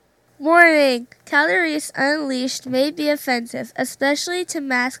Warning! Caldarise Unleashed may be offensive, especially to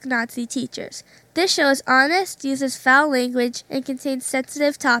masked Nazi teachers. This show is honest, uses foul language, and contains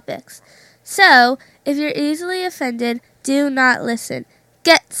sensitive topics. So, if you're easily offended, do not listen.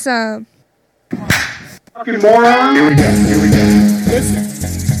 Get some! Fucking moron! Here we go. Listen.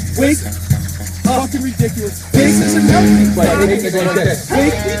 Wake. Fucking ridiculous. This isn't healthy. Wake. People doing that.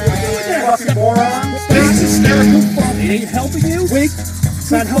 Fucking moron. This is hysterical fuck. It ain't helping you. Wake. It's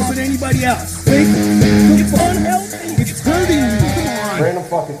not helping anybody else. Wake. It's unhealthy. It's hurting you. Come on. Random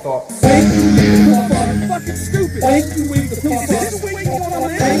fucking thought. Wake. You're fucking stupid. Wake. You wake the fuck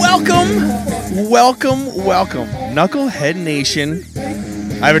up. Welcome, Knucklehead Nation.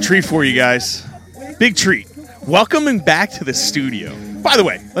 I have a treat for you guys. Big treat. Welcoming back to the studio. By the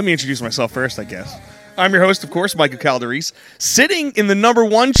way, let me introduce myself first, I guess. I'm your host, of course, Michael Caldarise. Sitting in the number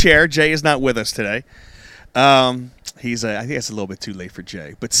one chair, Jay is not with us today. I think it's a little bit too late for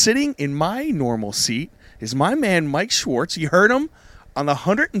Jay. But sitting in my normal seat is my man, Mike Schwartz. You heard him on the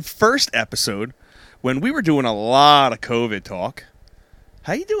 101st episode when we were doing a lot of COVID talk.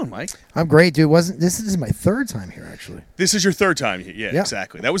 How you doing, Mike? I'm great, dude. This is my third time here, actually. This is your third time? Yeah,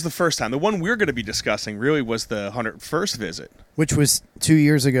 exactly. That was the first time. The one we're going to be discussing really was the 101st visit. Which was 2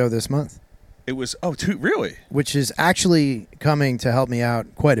 years ago this month. It was, really? Which is actually coming to help me out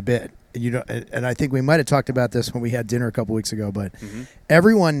quite a bit. And I think we might have talked about this when we had dinner a couple weeks ago, but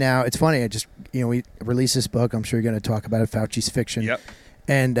everyone now, it's funny, we released this book. I'm sure you're going to talk about it, Faucis Fiction. Yep.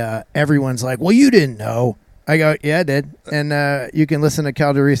 And everyone's like, well, you didn't know. I go, yeah, I did. And you can listen to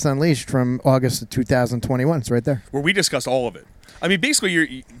Caldarise Unleashed from August of 2021. It's right there. Where we discussed all of it. I mean,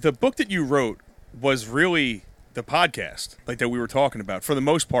 basically, the book that you wrote was really the podcast like that we were talking about. For the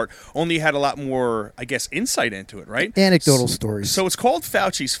most part, only had a lot more, I guess, insight into it, right? Anecdotal stories. So it's called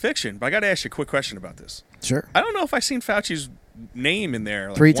Fauci's Fiction, but I got to ask you a quick question about this. Sure. I don't know if I've seen Fauci's name in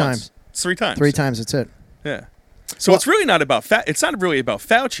there. Three times. It's 3 times. 3 times, that's it. Yeah. So it's really not about it's not really about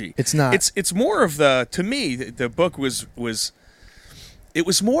Fauci. It's not. It's more of to me the book was it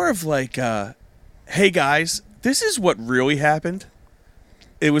was more of like hey guys, this is what really happened.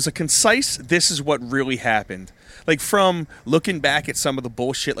 It was a concise this is what really happened. Like from looking back at some of the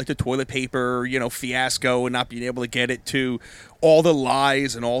bullshit like the toilet paper, fiasco and not being able to get it to all the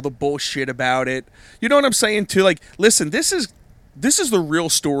lies and all the bullshit about it. You know what I'm saying? To like listen, this is the real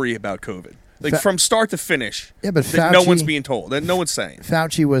story about COVID. Like from start to finish. Yeah, but Fauci, no one's being told. No one's saying.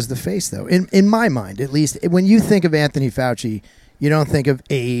 Fauci was the face, though. In my mind, at least, when you think of Anthony Fauci, you don't think of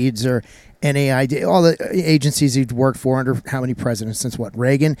AIDS or NIAID, all the agencies he'd worked for under how many presidents since what,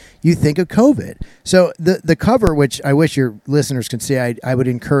 Reagan? You think of COVID. So the cover, which I wish your listeners could see, I would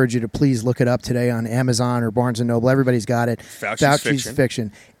encourage you to please look it up today on Amazon or Barnes & Noble. Everybody's got it. Fauci's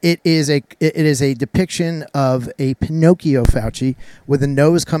Fiction. It is a depiction of a Pinocchio Fauci with a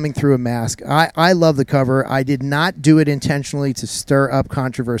nose coming through a mask. I love the cover. I did not do it intentionally to stir up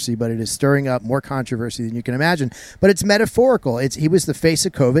controversy, but it is stirring up more controversy than you can imagine. But it's metaphorical. He was the face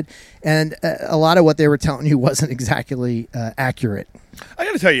of COVID, and a lot of what they were telling you wasn't exactly accurate. I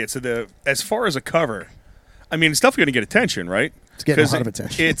got to tell you, as far as a cover, I mean, it's definitely going to get attention, right? It's getting a lot of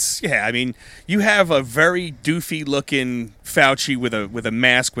attention. I mean, you have a very doofy looking Fauci with a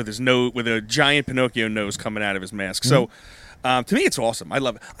mask with his nose, with a giant Pinocchio nose coming out of his mask. So, to me, it's awesome. I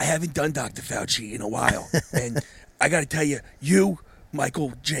love it. I haven't done Dr. Fauci in a while, and I got to tell you, you,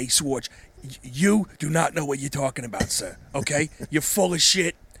 Michael J. Schwartz, you do not know what you're talking about, sir. Okay, you're full of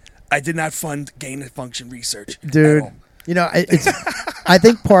shit. I did not fund gain of function research, dude. I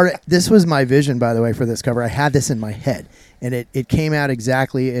think this was my vision, by the way, for this cover. I had this in my head, and it came out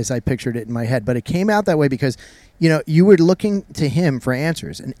exactly as I pictured it in my head. But it came out that way because, you were looking to him for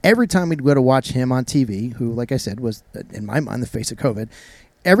answers. And every time we'd go to watch him on TV, who, like I said, was, in my mind, the face of COVID,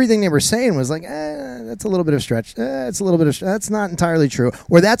 everything they were saying was like, that's a little bit of stretch. That's not entirely true.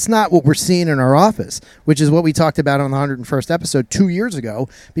 Or that's not what we're seeing in our office, which is what we talked about on the 101st episode 2 years ago.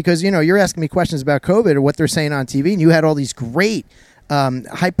 Because, you're asking me questions about COVID or what they're saying on TV, and you had all these great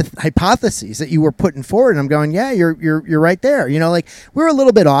hypotheses that you were putting forward. And I'm going, yeah, you're right there. We're a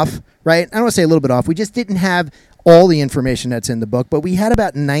little bit off, right? I don't want to say a little bit off. We just didn't have all the information that's in the book, but we had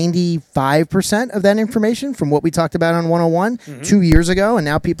about 95% of that information from what we talked about on 101 2 years ago, and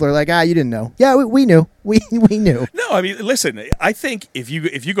now people are like, you didn't know. Yeah, we knew. We knew. No, I mean, listen, I think if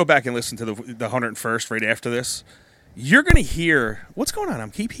you go back and listen to the 101st right after this, you're going to hear, what's going on?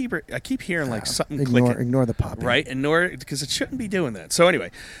 I keep hearing like something clicking. Ignore the pop. Right? Ignore it, because it shouldn't be doing that. So anyway,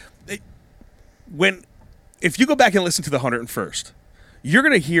 if you go back and listen to the 101st, you're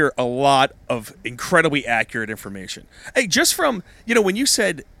going to hear a lot of incredibly accurate information. Hey, just from, when you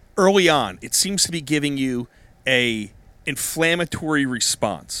said early on, it seems to be giving you a inflammatory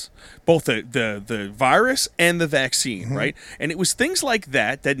response, both the virus and the vaccine, right? And it was things like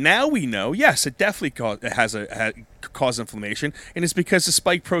that now we know, yes, it definitely cause inflammation, and it's because the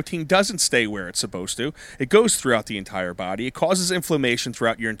spike protein doesn't stay where it's supposed to. It goes throughout the entire body. It causes inflammation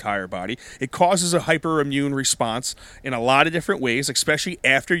throughout your entire body. It causes a hyperimmune response in a lot of different ways, especially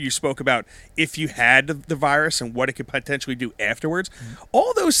after you spoke about if you had the virus and what it could potentially do afterwards.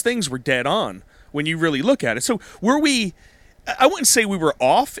 All those things were dead on when you really look at it. So I wouldn't say we were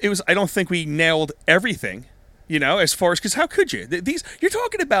off. I don't think we nailed everything, as far as, because how could you? You're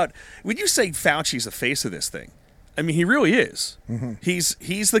talking about, when you say Fauci's the face of this thing, I mean, he really is.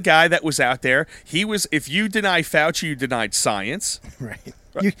 He's the guy that was out there. If you deny Fauci, you denied science.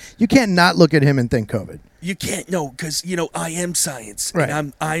 Right. You can't not look at him and think COVID. You can't, no, because, I am science. Right.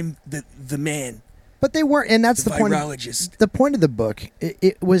 And I'm the man. But they weren't, and that's the point. Virologist. The point of the book,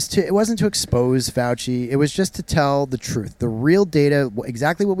 it wasn't to expose Fauci. It was just to tell the truth, the real data,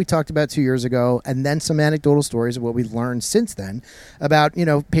 exactly what we talked about 2 years ago, and then some anecdotal stories of what we've learned since then about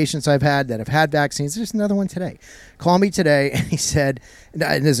patients I've had that have had vaccines. There's another one today. Called me today, and he said,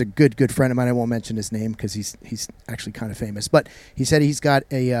 and there's a good friend of mine. I won't mention his name because he's actually kind of famous, but he said he's got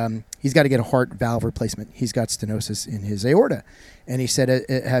to get a heart valve replacement. He's got stenosis in his aorta. And he said,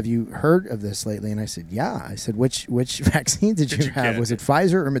 have you heard of this lately? And I said, yeah. I said, which vaccine did you have? Was it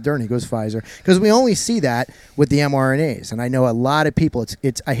Pfizer or Moderna? He goes, Pfizer. Because we only see that with the mRNAs. And I know a lot of people,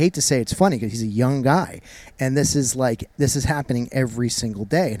 I hate to say it's funny because he's a young guy. And this is happening every single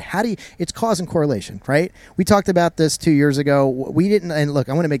day. And it's cause and correlation, right? We talked about this 2 years ago. We didn't, and look,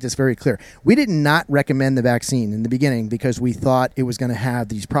 I want to make this very clear. We did not recommend the vaccine in the beginning because we thought it was going to have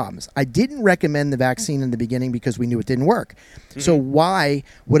these problems. I didn't recommend the vaccine in the beginning because we knew it didn't work. So why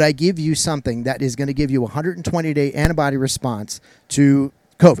would I give you something that is going to give you a 120-day antibody response to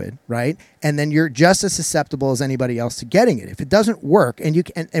COVID, right? And then you're just as susceptible as anybody else to getting it. If it doesn't work, and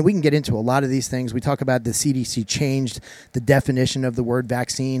we can get into a lot of these things. We talk about the CDC changed the definition of the word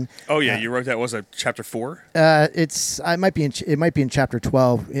vaccine. Oh yeah, you wrote that. Was it chapter 4? It might be in chapter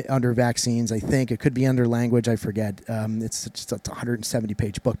 12 under vaccines. I think it could be under language. I forget. It's just a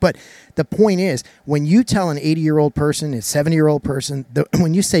 170-page book. But the point is, when you tell an 80-year-old person, a 70-year-old person,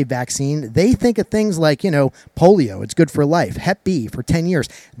 when you say vaccine, they think of things like polio. It's good for life. Hep B for 10 years.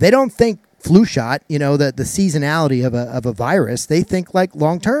 They don't think flu shot, the seasonality of a virus. They think like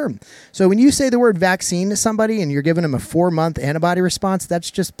long term. So when you say the word vaccine to somebody and you're giving them a 4-month antibody response,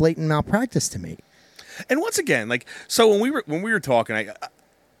 that's just blatant malpractice to me. And once again, so when we were talking,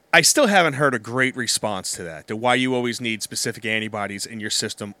 I still haven't heard a great response to that, to why you always need specific antibodies in your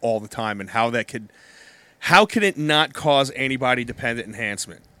system all the time, and how can it not cause antibody dependent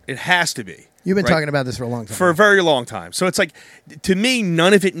enhancement? It has to be. You've been talking about this for a long time. For a very long time. So it's like, to me,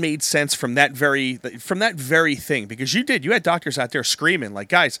 none of it made sense from that very thing. Because you had doctors out there screaming, like,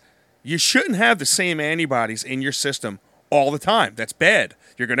 guys, you shouldn't have the same antibodies in your system all the time. That's bad.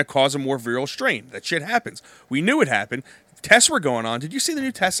 You're going to cause a more viral strain. That shit happens. We knew it happened. Tests were going on. Did you see the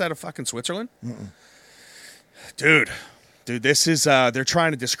new tests out of fucking Switzerland? Mm-mm. Dude, this is they're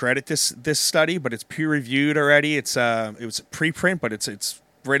trying to discredit this study, but it's peer reviewed already. It was a preprint, but it's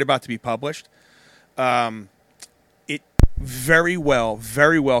right about to be published. It very well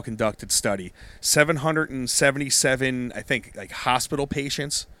conducted study. 777, I think, like hospital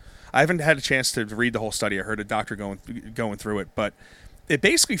patients. I haven't had a chance to read the whole study. I heard a doctor going through it, but it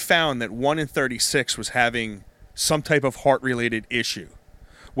basically found that 1 in 36 was having some type of heart-related issue,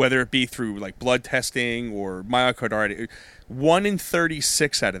 whether it be through like blood testing or myocarditis. 1 in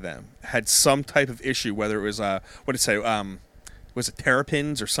 36 out of them had some type of issue, whether it was was it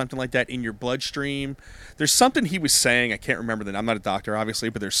terrapins or something like that in your bloodstream. There's something he was saying, I can't remember I'm not a doctor, obviously,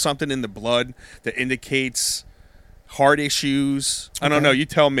 but there's something in the blood that indicates heart issues. Okay. I don't know. You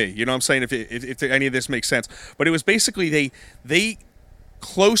tell me. You know what I'm saying? If any of this makes sense. But it was basically they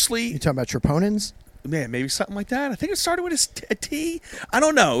closely... You talking about troponins? Man, maybe something like that. I think it started with a T. I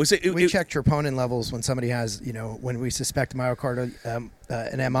don't know. We check troponin levels when somebody has, when we suspect myocardial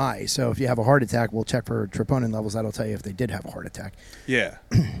an MI. So if you have a heart attack, we'll check for troponin levels. That'll tell you if they did have a heart attack. Yeah.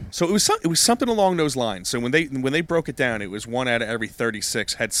 So it was something along those lines. So when they broke it down, it was 1 out of every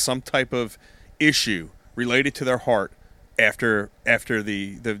 36 had some type of issue related to their heart after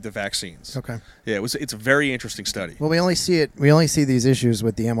the vaccines. Okay. Yeah, it's a very interesting study. Well, we only see these issues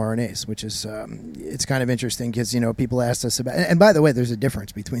with the mRNAs, which is it's kind of interesting because people asked us about. And by the way, there's a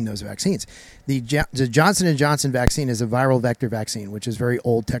difference between those vaccines. The Johnson & Johnson vaccine is a viral vector vaccine, which is very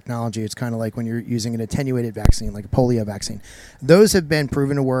old technology. It's kind of like when you're using an attenuated vaccine, like a polio vaccine. Those have been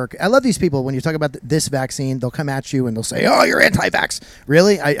proven to work. I love these people. When you talk about this vaccine, they'll come at you and they'll say, "Oh, you're anti-vax."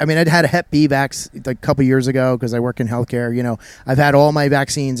 Really? I mean, I'd had a Hep B vax like a couple years ago because I work in healthcare. I've had all my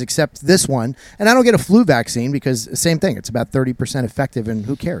vaccines except this one, and I don't get a flu vaccine because same thing. It's about 30% effective, and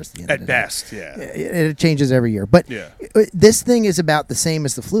who cares? At best, yeah. It changes every year, but this thing is about the same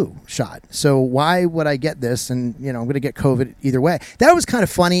as the flu shot. So why would I get this? And I'm going to get COVID either way. That was kind of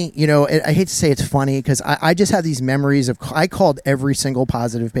funny. I hate to say it's funny because I just have these memories of I called every single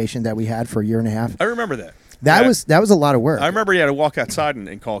positive patient that we had for a year and a half. I remember that. That was a lot of work. I remember you had to walk outside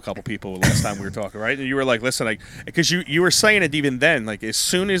and call a couple people last time we were talking, right? And you were like, listen, because you were saying it even then, like as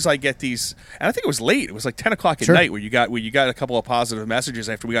soon as I get these, and I think it was late. It was like 10 o'clock at night where you got a couple of positive messages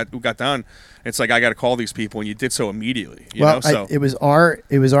after we got done. It's like I got to call these people, and you did so immediately. It was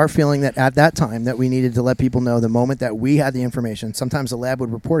our feeling that at that time that we needed to let people know the moment that we had the information. Sometimes the lab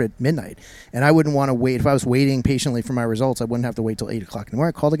would report at midnight, and I wouldn't want to wait. If I was waiting patiently for my results, I wouldn't have to wait till 8 o'clock in the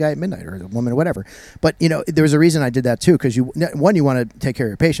morning. I called the guy at midnight or the woman or whatever. But there was a reason I did that too, because you want to take care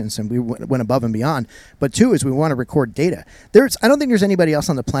of your patients, and we went above and beyond. But two is we want to record data. I don't think there's anybody else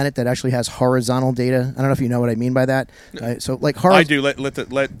on the planet that actually has horizontal data. I don't know if you know what I mean by that. So like I do.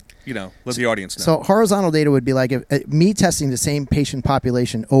 Let the audience know. So horizontal data would be like me testing the same patient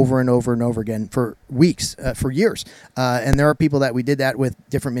population over and over and over again for weeks, for years. And there are people that we did that with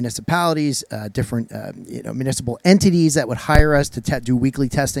different municipalities, different municipal entities that would hire us to do weekly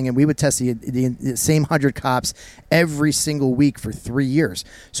testing, and we would test the same 100 cops every single week for 3 years.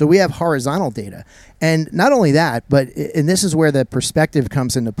 So we have horizontal data. And not only that, and this is where the perspective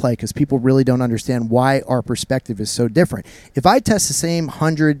comes into play because people really don't understand why our perspective is so different. If I test the same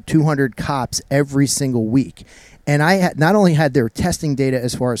 100, 200 cops every single week, and I not only had their testing data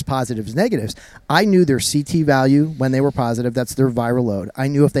as far as positives, negatives, I knew their CT value when they were positive. That's their viral load. I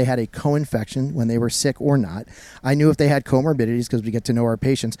knew if they had a co-infection when they were sick or not. I knew if they had comorbidities because we get to know our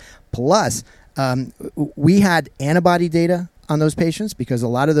patients. Plus, we had antibody data on those patients because a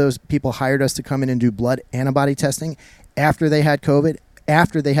lot of those people hired us to come in and do blood antibody testing after they had COVID,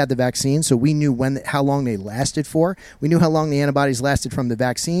 after they had the vaccine. So we knew how long they lasted for. We knew how long the antibodies lasted from the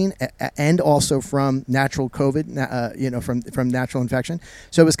vaccine and also from natural COVID, from natural infection.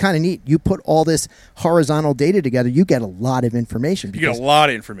 So it was kind of neat. You put all this horizontal data together, you get a lot of information. You get a lot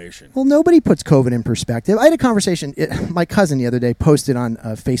of information. Well, nobody puts COVID in perspective. I had a conversation. My cousin the other day posted on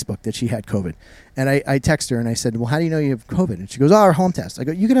Facebook that she had COVID. And I texted her and I said, "Well, how do you know you have COVID?" And she goes, "Oh, our home test." I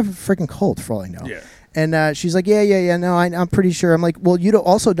go, "You could have a freaking cold for all I know." Yeah. And she's like, yeah, no, I'm pretty sure. I'm like, well, you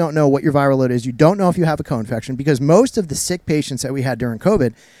also don't know what your viral load is. You don't know if you have a co-infection because most of the sick patients that we had during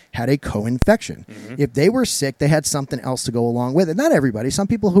COVID had a co-infection. Mm-hmm. If they were sick, they had something else to go along with it. Not everybody. Some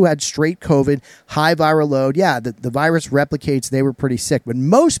people who had straight COVID, high viral load, the virus replicates, they were pretty sick. But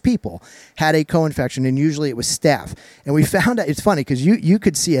most people had a co-infection, and usually it was staph. And we found out, it's funny because you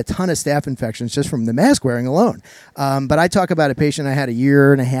could see a ton of staph infections just from the mask wearing alone. But I talk about a patient I had a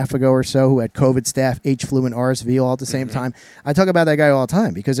year and a half ago or so who had COVID, staph, H flu, and RSV all at the same time. I talk about that guy all the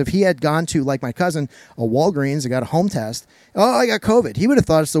time because if he had gone to, like my cousin, a Walgreens and got a home test, "Oh, I got COVID," he would have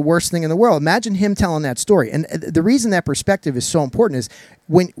thought it's the worst thing in the world. Imagine him telling that story. And the reason that perspective is so important is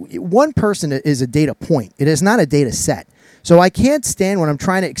when one person is a data point, it is not a data set. So I can't stand when I'm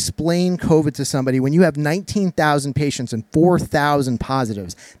trying to explain COVID to somebody when you have 19,000 patients and 4,000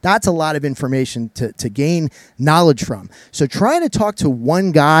 positives. That's a lot of information to gain knowledge from. So trying to talk to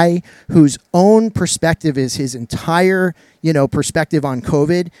one guy whose own perspective is his entire perspective on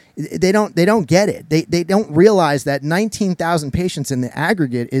COVID, they don't get it. They don't realize that 19,000 patients in the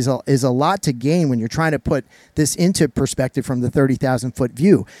aggregate is a lot to gain when you're trying to put this into perspective from the 30,000-foot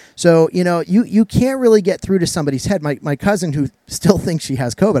view. So you can't really get through to somebody's head. My cousin who still thinks she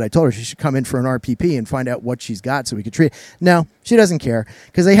has COVID, I told her she should come in for an RPP and find out what she's got so we could treat it. No, she doesn't care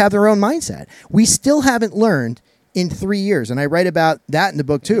because they have their own mindset. We still haven't learned in 3 years, and I write about that in the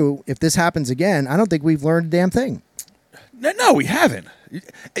book too. If this happens again, I don't think we've learned a damn thing. No, we haven't.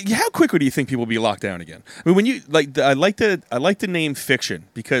 How quickly do you think people will be locked down again? I mean, when you I like the name fiction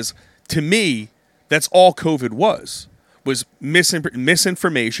because to me, that's all COVID was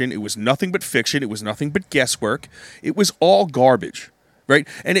misinformation. It was nothing but fiction. It was nothing but guesswork. It was all garbage, right?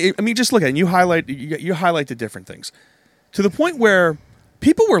 And just look at it. And you highlight the different things to the point where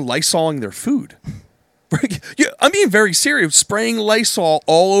people were Lysoling their food. Yeah, I'm being very serious. Spraying Lysol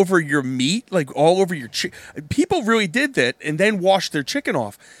all over your meat, like all over your people really did that, and then washed their chicken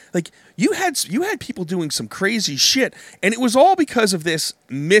off. Like you had people doing some crazy shit, and it was all because of this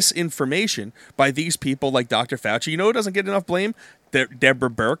misinformation by these people like Dr. Fauci. You know who doesn't get enough blame? Deborah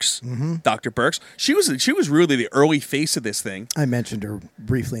Birx, Dr. Birx. She was really the early face of this thing. I mentioned her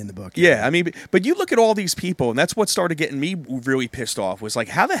briefly in the book. Yeah, I mean, but you look at all these people, and that's what started getting me really pissed off. Was like,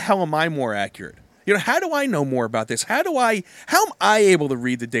 how the hell am I more accurate? You know, how do I know more about this? How am I able to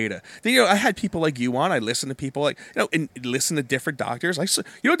read the data? You know, I had people like you on. I listened to people like, you know, and listen to different doctors. You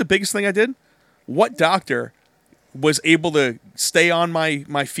know what the biggest thing I did? What doctor was able to stay on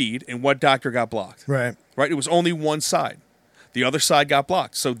my feed, and what doctor got blocked? Right. It was only one side. The other side got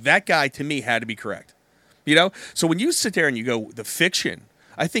blocked. So that guy, to me, had to be correct. You know? So when you sit there and you go, the fiction,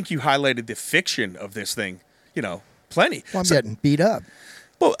 I think you highlighted the fiction of this thing, you know, plenty. Well, I'm getting beat up.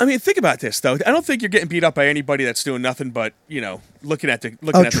 Well, I mean, think about this, though. I don't think you're getting beat up by anybody that's doing nothing but, you know, looking at the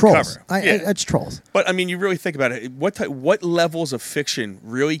trolls. cover. It's trolls. But, I mean, you really think about it. What levels of fiction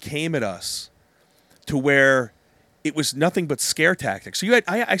really came at us to where it was nothing but scare tactics? So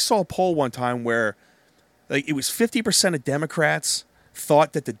I saw a poll one time where, like, it was 50% of Democrats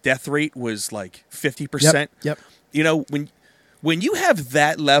thought that the death rate was, like, 50%. Yep. You know, when you have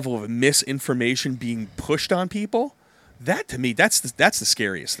that level of misinformation being pushed on people, that, to me, that's the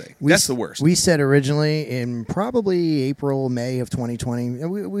scariest thing. That's the worst. We said originally in probably April, May of 2020,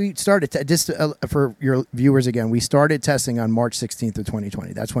 we started, for your viewers again, we started testing on March 16th of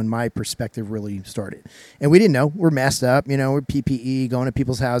 2020. That's when my perspective really started. And we didn't know. We're messed up. You know, we're PPE, going to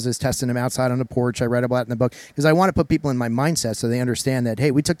people's houses, testing them outside on the porch. I read about it in the book because I want to put people in my mindset so they understand that,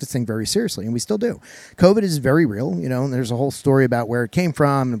 hey, we took this thing very seriously, and we still do. COVID is very real, you know, and there's a whole story about where it came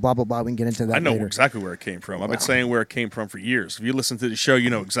from and blah, blah, blah. We can get into that later. I know exactly where it came from. I've been saying where it came from for years. If you listen to the show, you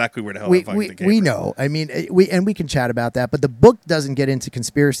know exactly where the hell that fucking thing came we from. know. I mean, we can chat about that, but the book doesn't get into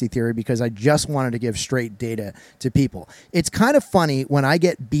conspiracy theory because I just wanted to give straight data to people. It's kind of funny when I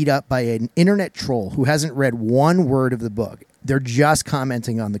get beat up by an internet troll who hasn't read one word of the book. They're just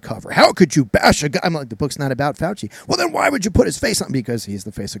commenting on the cover. How could you bash a guy? I'm like, the book's not about Fauci. Well, then why would you put his face on? Because he's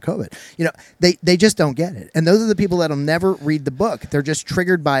the face of COVID. You know, they just don't get it. And those are the people that'll never read the book. They're just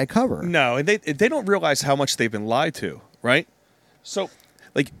triggered by a cover. No, and they don't realize how much they've been lied to, right? So,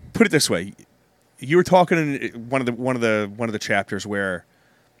 like, put it this way: you were talking in one of the chapters where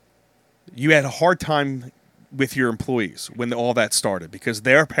you had a hard time with your employees when all that started because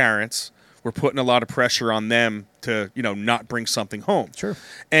their parents were putting a lot of pressure on them to, you know, not bring something home. Sure.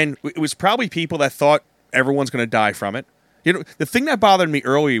 And it was probably people that thought everyone's going to die from it. You know, the thing that bothered me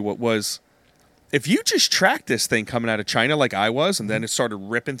early was if you just tracked this thing coming out of China like I was, and then it started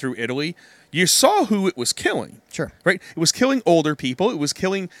ripping through Italy, you saw who it was killing. Sure. Right? It was killing older people. It was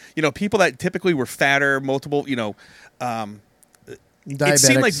killing, you know, people that typically were fatter, multiple, you know, Diabetics. it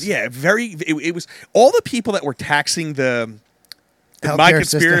seemed like, yeah, it was all the people that were taxing the my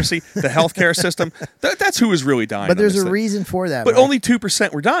conspiracy, the healthcare system. That's who was really dying. But there's a reason for that. But Mike. only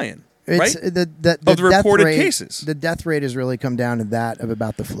 2% were dying. Right? Of the reported rate, cases. The death rate has really come down to that of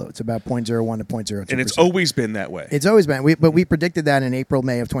about the flu. It's about 0.01 to 0.02%. And it's always been that way. It's always been. But we predicted that in April,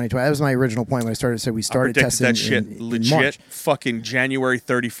 May of 2020. That was my original point when I started. So we started testing that shit in legit March. fucking January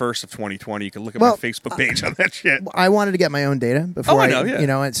 31st of 2020. You can look at my Facebook page on that shit. I wanted to get my own data before I know, yeah. You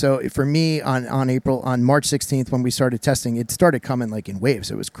know, and so for me on March 16th when we started testing, it started coming like in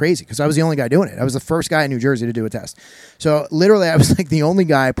waves. It was crazy because I was the only guy doing it. I was the first guy in New Jersey to do a test. So literally I was like the only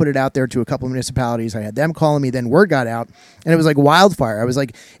guy. I put it out there to a couple of municipalities. I had them calling me. Then word got out, and it was like wildfire. I was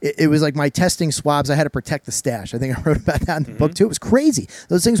like, it was like my testing swabs. I had to protect the stash. I think I wrote about that in the book too. It was crazy.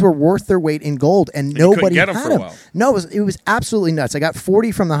 Those things were worth their weight in gold, and nobody had had them. For a while. No, it was absolutely nuts. I got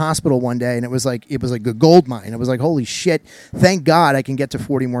 40 from the hospital one day, and it was like a gold mine. It was like, holy shit! Thank God I can get to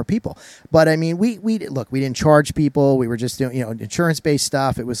 40 more people. But I mean, we didn't charge people. We were just doing insurance based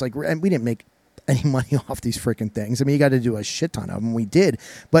stuff. It was like, and we didn't make any money off these freaking things. I mean, you got to do a shit ton of them. We did,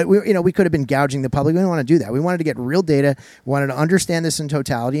 but we could have been gouging the public. We didn't want to do that. We wanted to get real data. We wanted to understand this in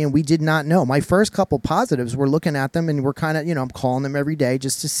totality, and we did not know. My first couple positives, we're looking at them, and we're kind of, I'm calling them every day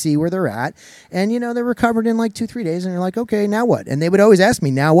just to see where they're at, and they recovered in like 2-3 days, and you're like, okay, now what? And they would always ask me,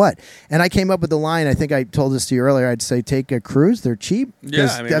 now what? And I came up with the line. I think I told this to you earlier. I'd say, take a cruise. They're cheap. Yeah,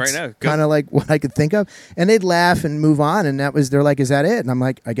 I mean, that's right now, kind of like what I could think of, and they'd laugh and move on, and they're like, is that it? And I'm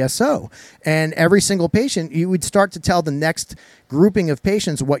like, I guess so. And every single patient, you would start to tell the next grouping of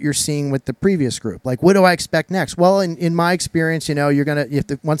patients what you're seeing with the previous group. Like, what do I expect next? Well, in my experience, you're gonna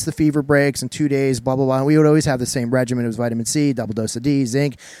once the fever breaks in 2 days, blah blah blah. And we would always have the same regimen. It was vitamin C, double dose of D,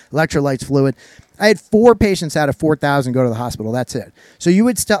 zinc, electrolytes, fluid. I had 4 patients out of 4,000 go to the hospital. That's it. So you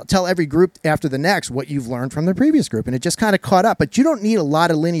would tell every group after the next what you've learned from the previous group, and it just kind of caught up. But you don't need a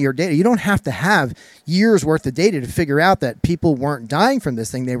lot of linear data. You don't have to have years worth of data to figure out that people weren't dying from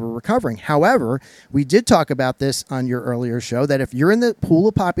this thing. They were recovering. However, we did talk about this on your earlier show, that if you're in the pool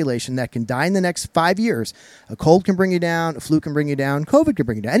of population that can die in the next 5 years, a cold can bring you down, a flu can bring you down, COVID can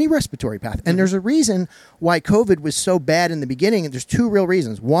bring you down, any respiratory path. And there's a reason why COVID was so bad in the beginning, and there's 2 real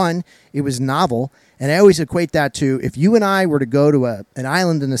reasons. One, it was novel, and I always equate that to if you and I were to go to an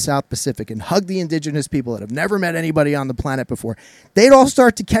island in the South Pacific and hug the indigenous people that have never met anybody on the planet before, they'd all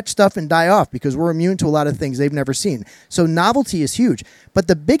start to catch stuff and die off because we're immune to a lot of things they've never seen. So novelty is huge. But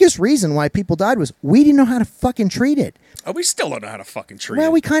the biggest reason why people died was we didn't know how to fucking treat it. Oh, we still don't know how to fucking treat it.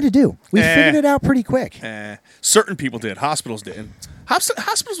 Well, we kind of do. We figured it out pretty quick. Certain people did. Hospitals didn't.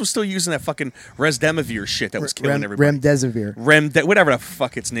 Hospitals were still using that fucking Remdesivir shit that was killing everybody. Remdesivir. Whatever the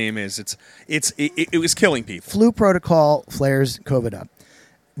fuck its name is. It was killing people. Flu protocol flares COVID up.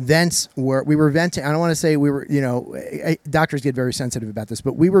 Vents we were venting. I don't want to say we were, doctors get very sensitive about this,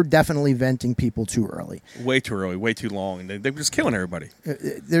 but we were definitely venting people too early. Way too early, way too long. They were just killing everybody.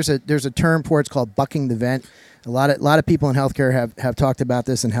 There's a term for it. It's called bucking the vent. A lot of people in healthcare have talked about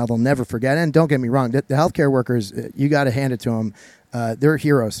this and how they'll never forget. And don't get me wrong, the healthcare workers, you got to hand it to them. They're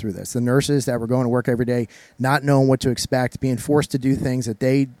heroes through this. The nurses that were going to work every day, not knowing what to expect, being forced to do things that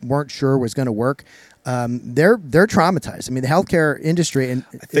they weren't sure was going to work. They're traumatized. I mean, the healthcare industry, and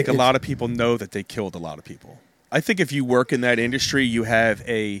I think a lot of people know that they killed a lot of people. I think if you work in that industry, you have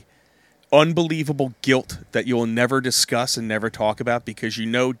a unbelievable guilt that you'll never discuss and never talk about because you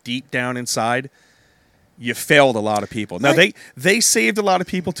know deep down inside you failed a lot of people. Now they saved a lot of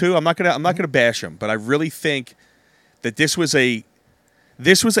people too. I'm not gonna bash them, but I really think that this was a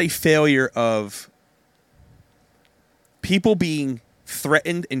failure of people being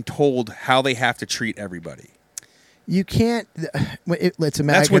threatened and told how they have to treat everybody. You can't. Let's imagine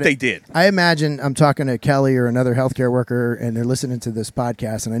that's what they did. I imagine I'm talking to Kelly or another healthcare worker, and they're listening to this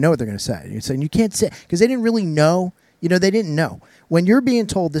podcast, and I know what they're going to say. You're saying you can't say because they didn't really know. They didn't know. When you're being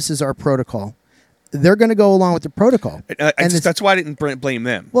told this is our protocol, they're going to go along with the protocol. That's why I didn't blame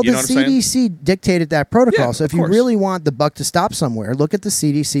them. Well, you the know what I'm CDC dictated that protocol. Yeah, so if you really want the buck to stop somewhere, look at the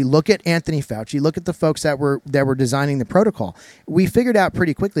CDC, look at Anthony Fauci, look at the folks that were designing the protocol. We figured out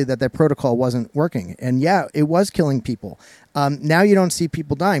pretty quickly that protocol wasn't working. And yeah, it was killing people. Now you don't see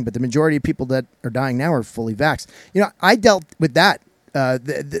people dying, but the majority of people that are dying now are fully vaxxed. I dealt with that.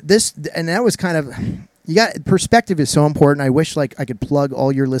 And that was kind of... perspective is so important. I wish I could plug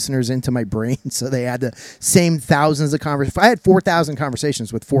all your listeners into my brain so they had the same thousands of conversations. I had 4,000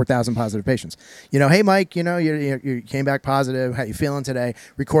 conversations with 4,000 positive patients. Hey Mike, you came back positive. How you feeling today?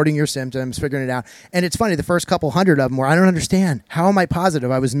 Recording your symptoms, figuring it out. And it's funny, the first couple hundred of them were, I don't understand. How am I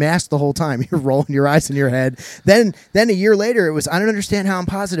positive? I was masked the whole time. You're rolling your eyes in your head. Then a year later, it was, I don't understand how I'm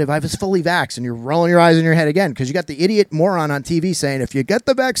positive. I was fully vaxxed. And you're rolling your eyes in your head again because you got the idiot moron on TV saying if you get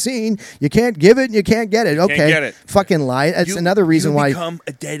the vaccine, you can't give it and you can't get it. Okay, can't get it. Fucking lie. That's another reason why you become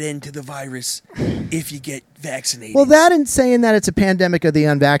a dead end to the virus if you get vaccinated. Well, that and saying that it's a pandemic of the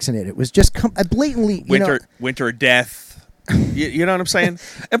unvaccinated. It was just blatantly winter death. You know what I'm saying?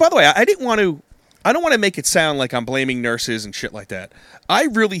 And by the way, I don't want to make it sound like I'm blaming nurses and shit like that. I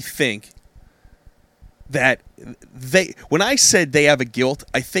really think that when I said they have a guilt,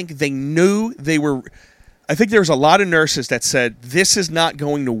 I think they knew they were. I think there's a lot of nurses that said this is not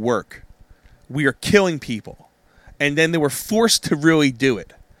going to work. We are killing people. And then they were forced to really do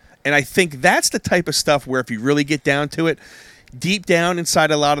it. And I think that's the type of stuff where if you really get down to it, deep down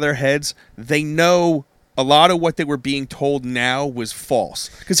inside a lot of their heads, they know a lot of what they were being told now was false.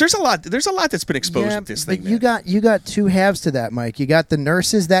 Because there's a lot that's been exposed with this thing. But you got two halves to that, Mike. You got the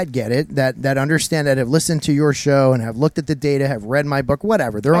nurses that get it, that understand, that have listened to your show and have looked at the data, have read my book,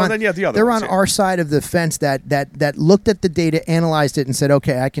 whatever. They're on our side of the fence that looked at the data, analyzed it, and said,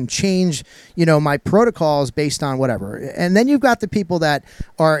 okay, I can change, my protocols based on whatever. And then you've got the people that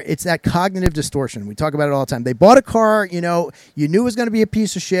it's that cognitive distortion. We talk about it all the time. They bought a car, you knew it was going to be a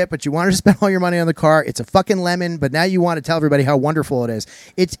piece of shit, but you wanted to spend all your money on the car. It's a fucking lemon, but now you want to tell everybody how wonderful it is.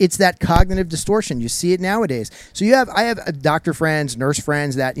 It's that cognitive distortion. You see it nowadays. So I have doctor friends, nurse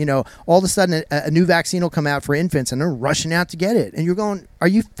friends that all of a sudden a new vaccine will come out for infants and they're rushing out to get it, and you're going, are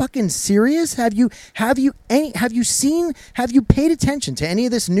you fucking serious? Have you paid attention to any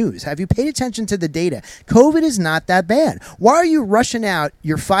of this news? Have you paid attention to the data? COVID is not that bad. Why are you rushing out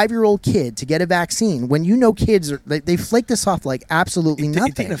your 5-year-old kid to get a vaccine when kids they flake this off like absolutely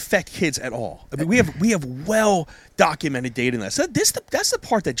nothing? It didn't affect kids at all. I mean, we have well documented data in this. That's the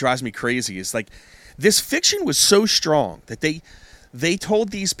part that drives me crazy. Is like this fiction was so strong that they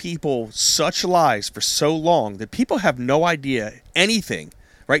told these people such lies for so long that people have no idea anything,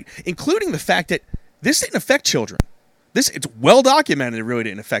 right? Including the fact that this didn't affect children. It's well documented it really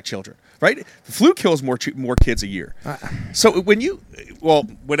didn't affect children, right? The flu kills more kids a year. So when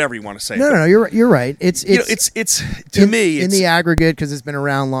whatever you want to say. No, you're right. It's to me in the aggregate because it's been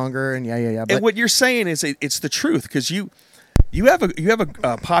around longer and yeah. But and what you're saying is it's the truth because you have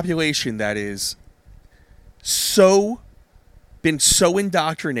a population that is been so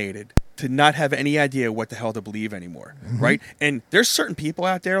indoctrinated to not have any idea what the hell to believe anymore, right? And there's certain people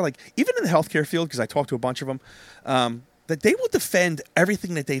out there, like even in the healthcare field, because I talked to a bunch of them, that they will defend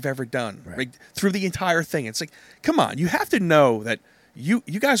everything that they've ever done right, through the entire thing. It's like, come on, you have to know that you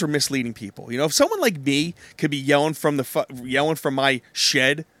guys are misleading people. You know, if someone like me could be yelling from my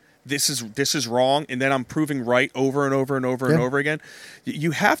shed, this is wrong, and then I'm proving right over and over and over and over again,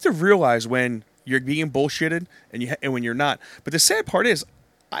 you have to realize when you're being bullshitted and when you're not. But the sad part is,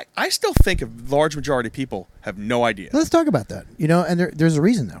 I still think a large majority of people have no idea. Let's talk about that. You know, and there's a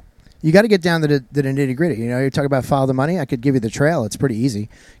reason though. You got to get down to the nitty gritty. You know, you talk about follow the money. I could give you the trail. It's pretty easy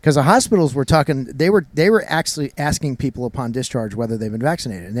because the hospitals were talking. They were actually asking people upon discharge whether they've been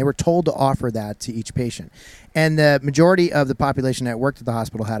vaccinated, and they were told to offer that to each patient. And the majority of the population that worked at the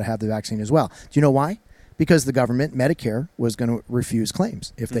hospital had to have the vaccine as well. Do you know why? Because the government, Medicare, was going to refuse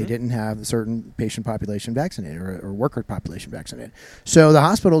claims if they didn't have a certain patient population vaccinated or worker population vaccinated. So the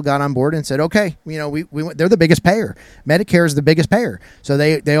hospital got on board and said, okay, you know, they're the biggest payer. Medicare is the biggest payer. So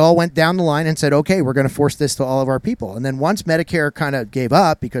they all went down the line and said, okay, we're going to force this to all of our people. And then once Medicare kind of gave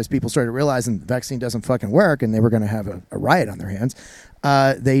up because people started realizing the vaccine doesn't fucking work and they were going to have a riot on their hands,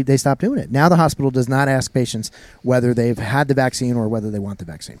 they stopped doing it. Now the hospital does not ask patients whether they've had the vaccine or whether they want the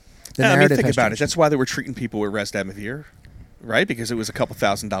vaccine. I mean, think about it. That's why they were treating people with Remdesivir, right? Because it was a couple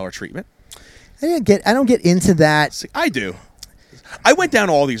 $1,000 treatment. I don't get into that. See, I do. I went down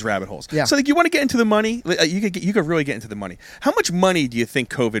all these rabbit holes. Yeah. So, like, you want to get into the money? You could really get into the money. How much money do you think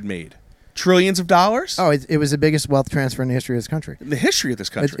COVID made? Trillions of dollars? Oh, it was the biggest wealth transfer in the history of this country. In the history of this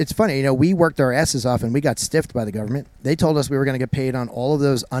country. It's funny, you know, we worked our asses off and we got stiffed by the government. They told us we were going to get paid on all of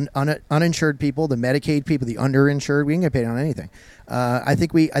those uninsured people, the Medicaid people, the underinsured. We didn't get paid on anything. I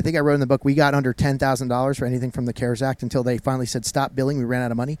think I wrote in the book we got under $10,000 for anything from the CARES Act until they finally said stop billing. We ran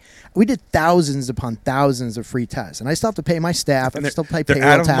out of money. We did thousands upon thousands of free tests, and I still have to pay my staff. I still pay payroll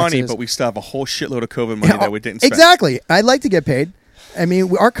taxes. They're out of money, but we still have a whole shitload of COVID money that we didn't spend. Exactly. I'd like to get paid. I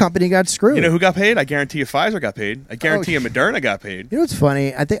mean, our company got screwed. You know who got paid? I guarantee you Pfizer got paid. I guarantee you Moderna got paid. You know what's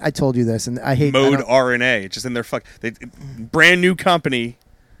funny? I think I told you this, and I hate Mode RNA. Just in their brand new company.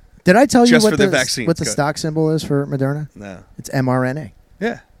 Did I tell you just what for the vaccine? What the stock symbol is for Moderna? No. It's mRNA.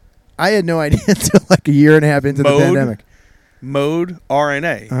 Yeah. I had no idea until like a year and a half into the pandemic. Mode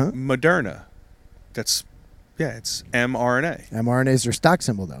RNA. Uh-huh. Moderna. It's mRNA. mRNA is their stock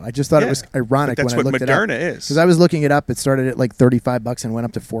symbol, though. I just thought it was ironic when I looked it up. That's what Moderna is. Because I was looking it up. It started at like $35 and went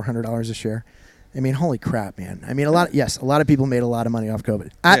up to $400 a share. I mean, holy crap, man. I mean, a lot of people made a lot of money off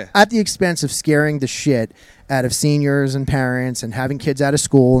COVID. At the expense of scaring the shit out of seniors and parents and having kids out of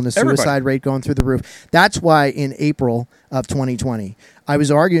school and the suicide rate going through the roof. That's why in April of 2020, I was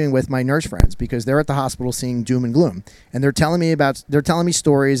arguing with my nurse friends because they're at the hospital seeing doom and gloom. And they're telling me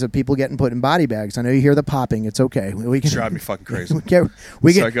stories of people getting put in body bags. I know you hear the popping. It's okay. We can drive me fucking crazy.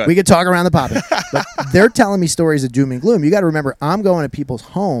 we can talk around the popping. But they're telling me stories of doom and gloom. You got to remember, I'm going to people's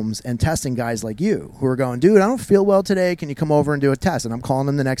homes and testing guys like you who are going, dude, I don't feel well today. Can you come over and do a test? And I'm calling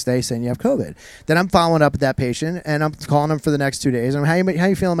them the next day saying you have COVID. Then I'm following up with that patient and I'm calling them for the next 2 days. And how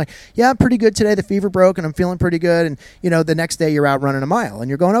you feeling? I'm like, yeah, I'm pretty good today. The fever broke and I'm feeling pretty good. And you know, the next day you're out running a mile and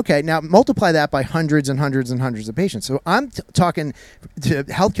you're going, okay, now multiply that by hundreds and hundreds and hundreds of patients. So I'm talking to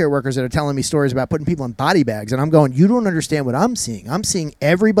healthcare workers that are telling me stories about putting people in body bags. And I'm going, you don't understand what I'm seeing. I'm seeing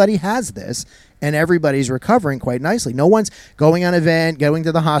everybody has this. And everybody's recovering quite nicely. No one's going on an event, going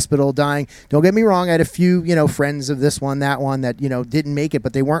to the hospital, dying. Don't get me wrong. I had a few, friends of this one, that one that, didn't make it,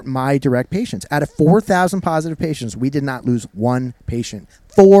 but they weren't my direct patients. Out of 4,000 positive patients, we did not lose one patient.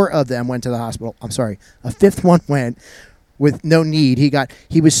 4 of them went to the hospital. I'm sorry. A 5th one went with no need.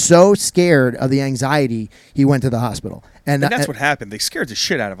 He was so scared of the anxiety, he went to the hospital. And that's what happened. They scared the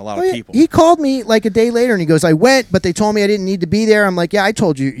shit out of a lot of people. He called me like a day later and he goes, I went, but they told me I didn't need to be there. I'm like, yeah, I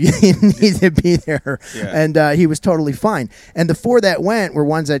told you you didn't need to be there. Yeah. And he was totally fine. And the 4 that went were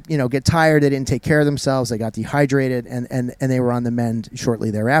ones that, get tired. They didn't take care of themselves. They got dehydrated and they were on the mend shortly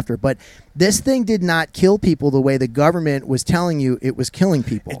thereafter. But this thing did not kill people the way the government was telling you it was killing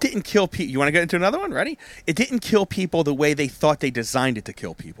people. It didn't kill people. You want to get into another one? Ready? It didn't kill people the way they thought they designed it to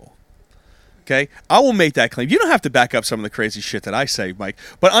kill people. Okay, I will make that claim. You don't have to back up some of the crazy shit that I say, Mike.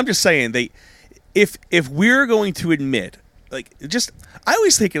 But I'm just saying, if we're going to admit I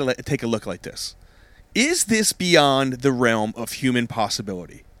always take a look like this. Is this beyond the realm of human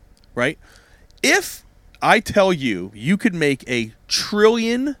possibility? Right? If I tell you could make $1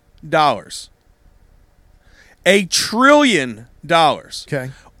 trillion, $1 trillion.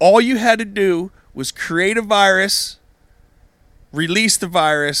 Okay. All you had to do was create a virus, release the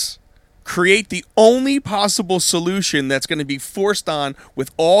virus, create the only possible solution that's going to be forced on with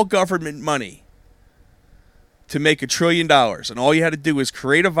all government money to make $1 trillion. And all you had to do was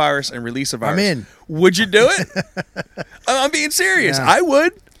create a virus and release a virus. I'm in. Would you do it? I'm being serious. Yeah.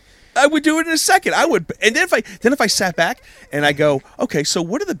 I would do it in a second. I would, and then if I sat back and I go, okay, so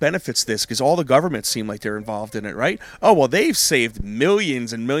what are the benefits of this? Because all the governments seem like they're involved in it, right? Oh well, they've saved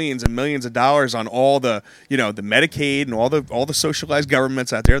millions and millions and millions of dollars on all the the Medicaid and all the socialized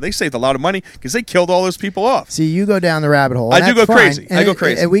governments out there. They saved a lot of money because they killed all those people off. See, you go down the rabbit hole. I do go crazy. I go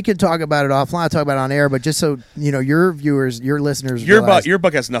crazy. And we could talk about it offline. I'll talk about it on air, but just so your viewers, your listeners, your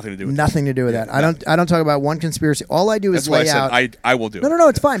book has nothing to do with nothing to do with that. I don't talk about one conspiracy. All I do is lay out. I will do it. No,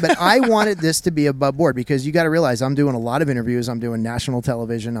 it's fine. But I wanted this to be above board because you got to realize I'm doing a lot of interviews. I'm doing national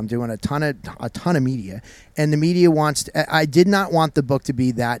television. I'm doing a ton of media, and the media wants. I did not want the book to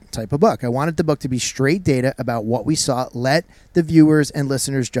be that type of book. I wanted the book to be straight data about what we saw. Let the viewers and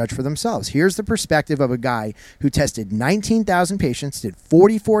listeners judge for themselves. Here's the perspective of a guy who tested 19,000 patients, did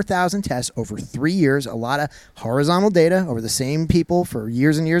 44,000 tests over 3 years, a lot of horizontal data over the same people for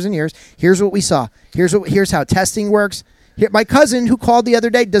years and years and years. Here's what we saw. Here's how testing works. Here, my cousin who called the other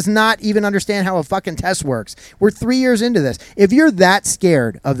day does not even understand how a fucking test works. We're 3 years into this. If you're that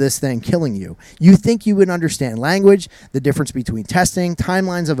scared of this thing killing you, you think you would understand language, the difference between testing,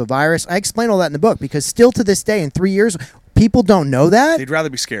 timelines of a virus. I explain all that in the book because still to this day in 3 years, people don't know that. They'd rather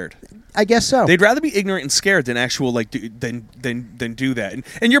be scared. I guess so. They'd rather be ignorant and scared than actual than do that.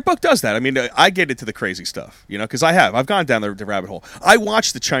 And your book does that. I mean, I get into the crazy stuff, because I've gone down the rabbit hole. I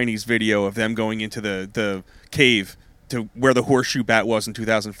watched the Chinese video of them going into the cave to where the horseshoe bat was in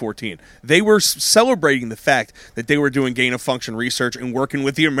 2014. They were celebrating the fact that they were doing gain-of-function research and working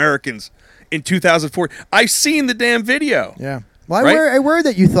with the Americans in 2004. I've seen the damn video. Yeah. Well, right? I worry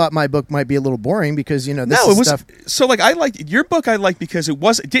that you thought my book might be a little boring because this stuff. So I liked your book. I liked because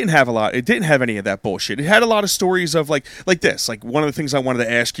it didn't have a lot. It didn't have any of that bullshit. It had a lot of stories of like this. Like one of the things I wanted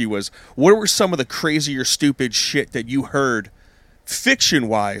to ask you was, what were some of the crazy or stupid shit that you heard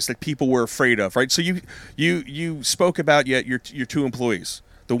fiction-wise that people were afraid of, right? So you spoke about your 2 employees,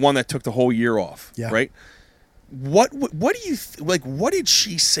 the one that took the whole year off, right? What do you what did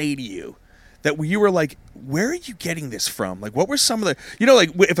she say to you that you were like, where are you getting this from? Like, what were some of the,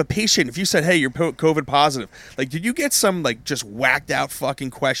 if you said, hey, you're COVID positive, like, did you get some, like, just whacked out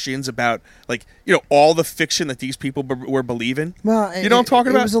fucking questions about, like, all the fiction that these people were believing? Well, you know what I'm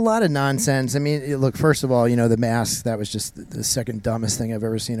talking about? It was a lot of nonsense. I mean, look, first of all, the mask, that was just the second dumbest thing I've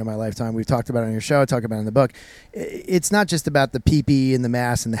ever seen in my lifetime. We've talked about it on your show, talked about it in the book. It's not just about the PPE and the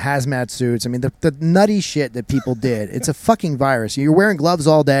masks and the hazmat suits. I mean, the nutty shit that people did. It's a fucking virus. You're wearing gloves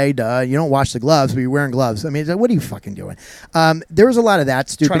all day, duh. You don't wash the gloves, but you're wearing gloves. I mean, what are you fucking doing? There was a lot of that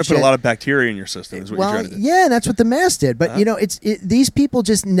stupid shit. Trying to put a lot of bacteria in your system is what you're trying to do. Yeah, and that's what the mask did. But, these people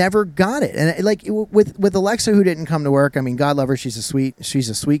just never got it. And, with Alexa, who didn't come to work, I mean, God love her. She's a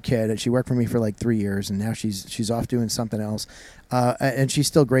sweet kid. She worked for me for like 3 years, and now she's off doing something else. And she's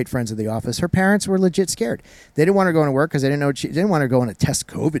still great friends at the office. Her parents were legit scared. They didn't want her going to work because they didn't know. She didn't want her going to test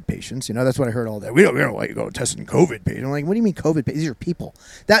COVID patients. That's what I heard all day. We don't want you to go testing COVID patients. I'm like, what do you mean COVID patients? These are people.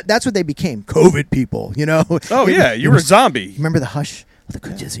 That's what they became. COVID people. Oh yeah, you were a zombie. Remember the Hush?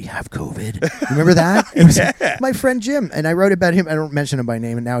 Does he have COVID? Remember that? It was my friend Jim, and I wrote about him. I don't mention him by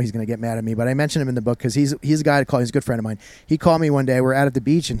name, and now he's going to get mad at me. But I mentioned him in the book because he's a guy to call. He's a good friend of mine. He called me one day. We're out at the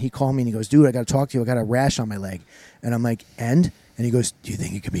beach, and he called me and he goes, "Dude, I got to talk to you. I got a rash on my leg." And I'm like, "And?" And he goes, "Do you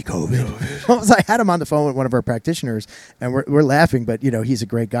think it could be COVID?" I had him on the phone with one of our practitioners, and we're laughing, but he's a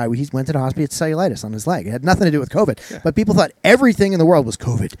great guy. He went to the hospital, with cellulitis on his leg. It had nothing to do with COVID, but people thought everything in the world was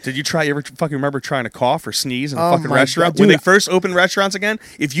COVID. Did you ever fucking remember trying to cough or sneeze in a fucking restaurant? When they first opened restaurants again,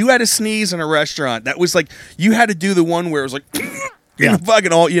 if you had to sneeze in a restaurant, that was like, you had to do the one where it was like... Yeah.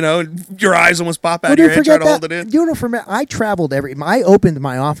 Fucking all, your eyes almost pop out of your head trying to hold it in. I traveled I opened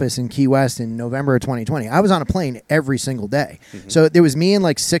my office in Key West in November of 2020. I was on a plane every single day. Mm-hmm. So there was me and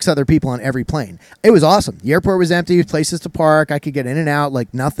like 6 other people on every plane. It was awesome. The airport was empty, places to park. I could get in and out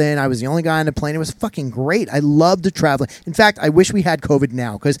like nothing. I was the only guy on the plane. It was fucking great. I loved the traveling. In fact, I wish we had COVID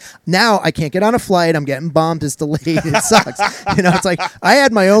now because now I can't get on a flight. I'm getting bumped. It's delayed. It sucks. It's like I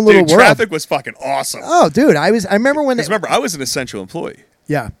had my own little world. Traffic was fucking awesome. Oh, dude. I remember when... Remember, I was an essential employee.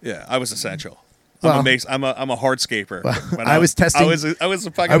 Yeah. Yeah, I was essential. Well, I'm a hardscaper. But I was testing. I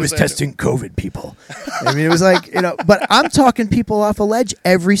was testing COVID people. I mean, it was like, but I'm talking people off a ledge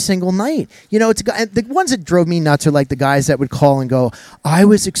every single night. It's the ones that drove me nuts are like the guys that would call and go, I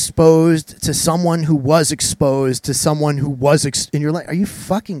was exposed to someone who was exposed to someone who was, and you're like, are you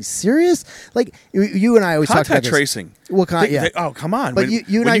fucking serious? Like you and I always talk about contact tracing. Well, oh, come on. But when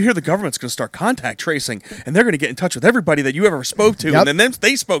you hear the government's going to start contact tracing, and they're going to get in touch with everybody that you ever spoke to, and then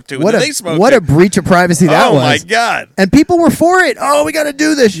they spoke to, and then they spoke to. What a breach of privacy that was. Oh, my God. And people were for it. Oh, we got to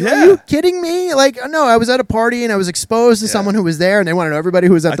do this. Yeah. Are you kidding me? Like, no, I was at a party, and I was exposed to someone who was there, and they want to know everybody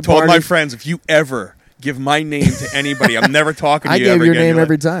who was at the party. I told my friends, if you ever give my name to anybody, I'm never talking to you ever again. I gave your name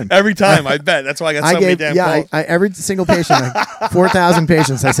every time. Every time, I bet. That's why I got so many damn calls. Every single patient, 4,000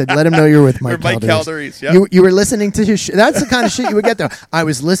 patients, I said, let him know you're with Mike Caldarise. Yep. You were listening to his that's the kind of shit you would get, though. I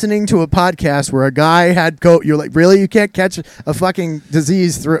was listening to a podcast where a guy had you're like, really? You can't catch a fucking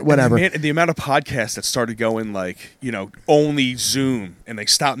disease through whatever. And the amount of podcasts that started going like, only Zoom, and they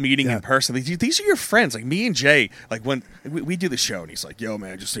stopped meeting in person. These are your friends. Like me and Jay, like when we do the show, and he's like, yo,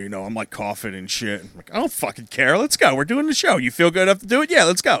 man, just so you know, I'm like coughing and shit. I'm like, I don't fucking care. Let's go. We're doing the show. You feel good enough to do it? Yeah,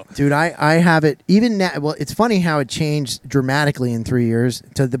 let's go. Dude, I have it even now. Well, it's funny how it changed dramatically in 3 years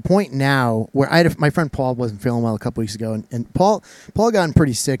to the point now where my friend Paul wasn't feeling well a couple weeks ago, and Paul gotten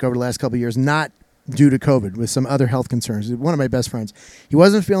pretty sick over the last couple of years, not due to COVID, with some other health concerns. One of my best friends. He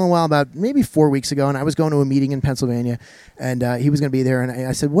wasn't feeling well about maybe 4 weeks ago, and I was going to a meeting in Pennsylvania, and he was going to be there, and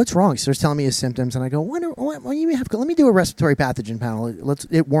I said, what's wrong? He starts telling me his symptoms, and I go, let me do a respiratory pathogen panel.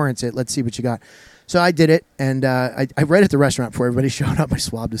 It warrants it. Let's see what you got. So I did it, and I read at the restaurant before everybody showed up. I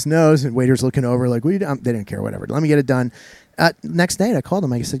swabbed his nose, and waiters looking over like, what are you doing? They didn't care, whatever. Let me get it done. Next day, I called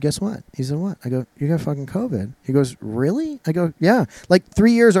him. I said, guess what? He said, what? I go, you got fucking COVID. He goes, really? I go, yeah. Like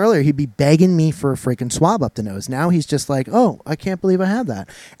 3 years earlier, he'd be begging me for a freaking swab up the nose. Now he's just like, oh, I can't believe I have that.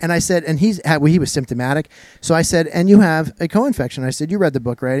 And I said, and he was symptomatic. So I said, and you have a co-infection. I said, you read the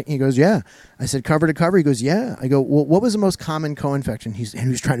book, right? He goes, yeah. I said, cover to cover? He goes, yeah. I go, well, what was the most common co-infection? And he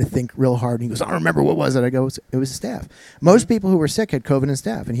was trying to think real hard. And he goes, I don't remember, what was it? I go, it was the staph. Most people who were sick had COVID and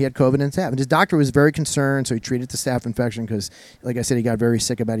staph, and he had COVID and staph. And his doctor was very concerned, so he treated the staph infection because, like I said, he got very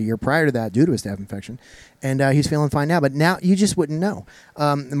sick about a year prior to that due to a staph infection. And he's feeling fine now. But now you just wouldn't know.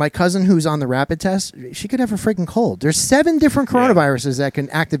 My cousin who's on the rapid test, she could have a freaking cold. There's 7 different coronaviruses that can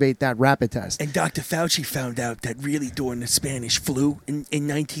activate that rapid test. And Dr. Fauci found out that really during the Spanish flu in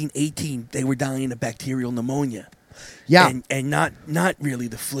 1918, they were dying of bacterial pneumonia. Yeah. And not really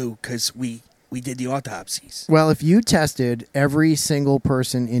the flu, because we did the autopsies. Well, if you tested every single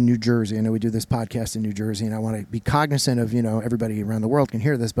person in New Jersey, I know we do this podcast in New Jersey, and I want to be cognizant of, everybody around the world can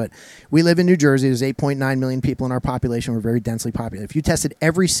hear this, but we live in New Jersey. There's 8.9 million people in our population. We're very densely populated. If you tested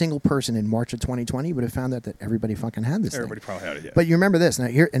every single person in March of 2020, you would have found out that everybody fucking had this Everybody thing. probably had it, yeah. But you remember this. Now,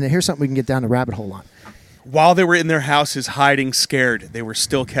 here's something we can get down the rabbit hole on. While they were in their houses hiding, scared, they were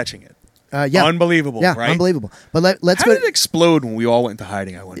still catching it. Yeah. Unbelievable, yeah, right? Unbelievable. But let's how go. did it explode when we all went into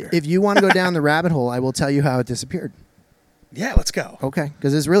hiding, I wonder? If you want to go down the rabbit hole, I will tell you how it disappeared. Yeah, let's go. Okay,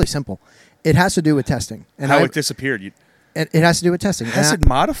 because it's really simple. It has to do with testing. And how it disappeared. It has to do with testing. Has it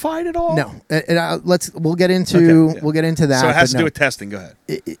modified at all? No. We'll get into that. So it has to do with testing. Go ahead.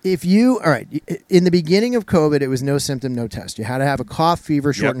 All right, in the beginning of COVID, it was no symptom, no test. You had to have a cough,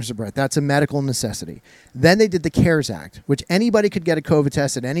 fever, shortness of breath. That's a medical necessity. Then they did the CARES Act, which anybody could get a COVID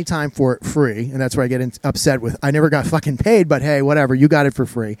test at any time for free. And that's where I get upset with, I never got fucking paid, but hey, whatever, you got it for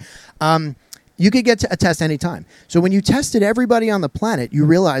free. You could get a test anytime. So when you tested everybody on the planet, you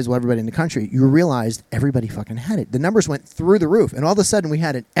realized, everybody in the country, you realized everybody fucking had it. The numbers went through the roof. And all of a sudden, we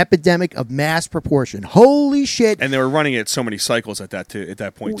had an epidemic of mass proportion. Holy shit. And they were running it at so many cycles at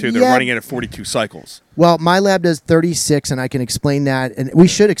that point, too. They were running it at 42 cycles. Well, my lab does 36, and I can explain that. And we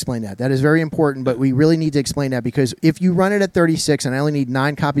should explain that. That is very important, but we really need to explain that because if you run it at 36, and I only need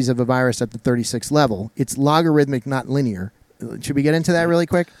 9 copies of a virus at the 36 level, it's logarithmic, not linear. Should we get into that really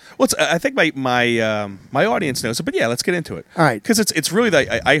quick? Well, I think my audience knows it, but yeah, let's get into it. All right, because it's really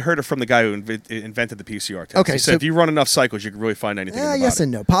I heard it from the guy who invented the PCR test. Okay, he said if you run enough cycles, you can really find anything. Yes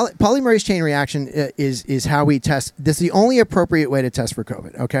and no. Polymerase chain reaction is how we test. This is the only appropriate way to test for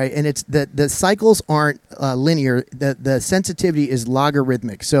COVID. Okay, and it's the cycles aren't linear. The sensitivity is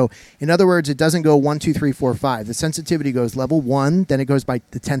logarithmic. So in other words, it doesn't go 1, 2, 3, 4, 5. The sensitivity goes level 1, then it goes by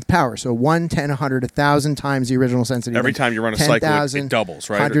the 10th power. So 1, 10, 100, 1,000 times the original sensitivity. Every time you run on a cycle, 10,000, it doubles,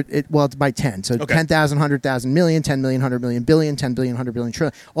 right? 100, well, it's by 10. So Okay. 10,000, 100,000 million, 10 million, 100 million, billion, 10 billion, 100 billion,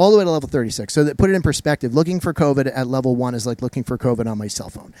 trillion, all the way to level 36. So that put it in perspective, looking for COVID at level 1 is like looking for COVID on my cell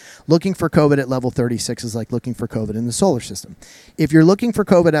phone. Looking for COVID at level 36 is like looking for COVID in the solar system. If you're looking for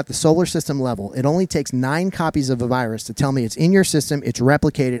COVID at the solar system level, it only takes 9 copies of a virus to tell me it's in your system, it's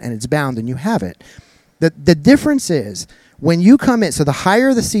replicated, and it's bound, and you have it. The difference is when you come in, so the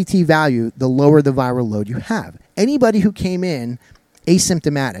higher the CT value, the lower the viral load you have. Anybody who came in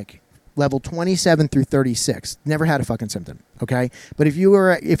asymptomatic, level 27 through 36, never had a fucking symptom, okay? But if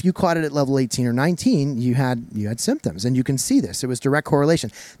you caught it at level 18 or 19, you had symptoms, and you can see this. It was direct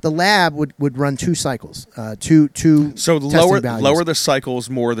correlation. The lab would run 2 cycles, two So testing values. lower the cycles,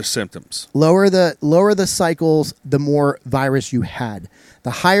 more the symptoms. Lower the cycles, the more virus you had. The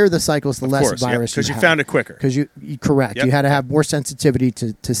higher the cycles, the less virus because you you had. found it quicker. Because you correct. Yep. You had to have more sensitivity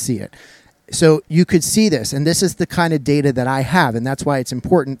to see it. So you could see this, and this is the kind of data that I have, and that's why it's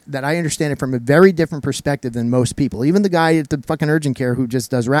important that I understand it from a very different perspective than most people. Even the guy at the fucking urgent care who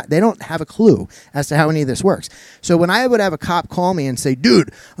just does they don't have a clue as to how any of this works. So when I would have a cop call me and say,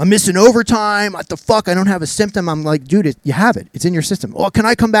 dude, I'm missing overtime, what the fuck, I don't have a symptom, I'm like, dude, you have it. It's in your system. Oh, can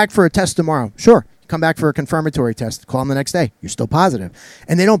I come back for a test tomorrow? Sure. Come back for a confirmatory test, call them the next day. You're still positive.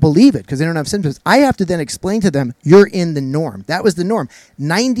 And they don't believe it because they don't have symptoms. I have to then explain to them, you're in the norm. That was the norm.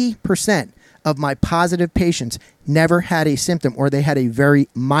 90% of my positive patients never had a symptom, or they had a very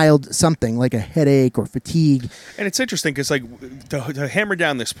mild something like a headache or fatigue. And it's interesting because, like, to hammer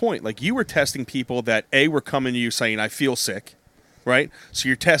down this point, like, you were testing people that, A, were coming to you saying, I feel sick, right? So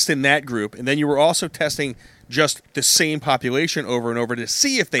you're testing that group. And then you were also testing just the same population over and over to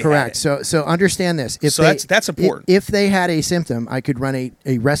see if they Correct. had it. So understand this. If So that's important. If they had a symptom, I could run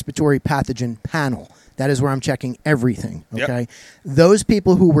a respiratory pathogen panel. That is where I'm checking everything, okay? Yep. Those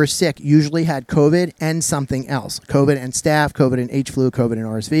people who were sick usually had COVID and something else. COVID and staph, COVID and H flu, COVID and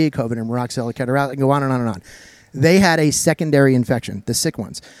RSV, COVID and Moraxella catarrhal, and go on and on and on. They had a secondary infection, the sick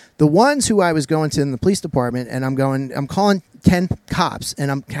ones. The ones who I was going to in the police department, and I'm calling 10 cops,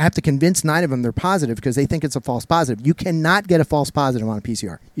 and I have to convince 9 of them they're positive because they think it's a false positive. You cannot get a false positive on a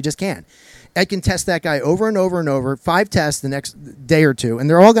PCR. You just can't. I can test that guy over and over and over, 5 tests the next day or 2, and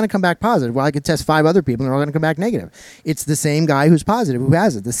they're all going to come back positive. Well, I could test 5 other people, and they're all going to come back negative. It's the same guy who's positive who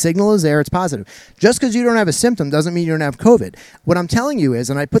has it. The signal is there. It's positive. Just because you don't have a symptom doesn't mean you don't have COVID. What I'm telling you is,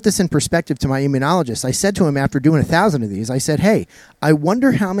 and I put this in perspective to my immunologist, I said to him after doing 1,000 of these, I said, hey, I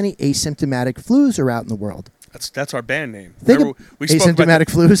wonder how many asymptomatic flus are out in the world. That's our band name. Think we spoke asymptomatic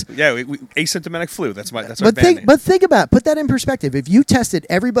flus. Yeah, asymptomatic flu. That's our band name. But think about it. Put that in perspective. If you tested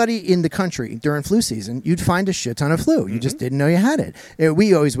everybody in the country during flu season, you'd find a shit ton of flu. You just didn't know you had it.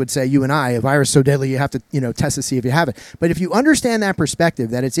 We always would say, you and I, a virus so deadly, you have to test to see if you have it. But if you understand that perspective,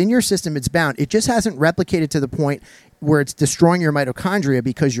 that it's in your system, it's bound, it just hasn't replicated to the point where it's destroying your mitochondria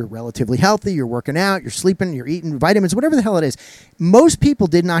because you're relatively healthy, you're working out, you're sleeping, you're eating vitamins, whatever the hell it is. Most people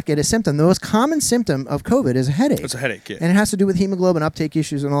did not get a symptom. The most common symptom of COVID is a headache. It's a headache, yeah. And it has to do with hemoglobin uptake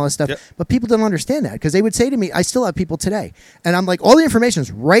issues and all that stuff. Yep. But people don't understand that because they would say to me, I still have people today. And I'm like, all the information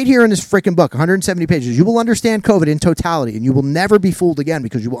is right here in this freaking book, 170 pages. You will understand COVID in totality, and you will never be fooled again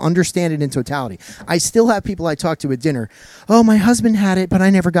because you will understand it in totality. I still have people I talk to at dinner. Oh, my husband had it, but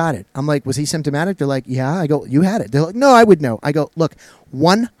I never got it. I'm like, was he symptomatic? They're like, yeah. I go, you had it. They're like, no, I would know. I go, look,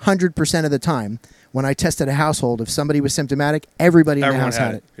 100% of the time when I tested a household, if somebody was symptomatic, everybody in the house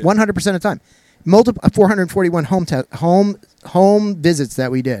had it. Yeah. 100% of the time. 441 home visits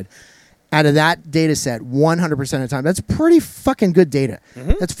that we did. Out of that data set, 100% of the time. That's pretty fucking good data.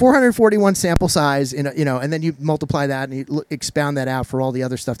 That's 441 sample size, and then you multiply that and you expound that out for all the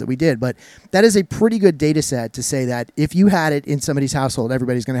other stuff that we did. But that is a pretty good data set to say that if you had it in somebody's household,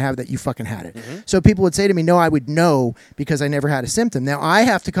 everybody's going to have that. You fucking had it. So people would say to me, no, I would know because I never had a symptom. Now I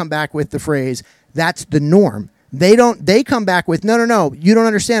have to come back with the phrase, that's the norm. They come back with, no, you don't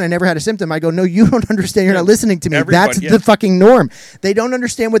understand. I never had a symptom. I go, no, you don't understand. You're not listening to me. That's the fucking norm. They don't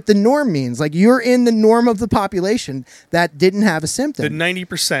understand what the norm means. Like, you're in the norm of the population that didn't have a symptom. The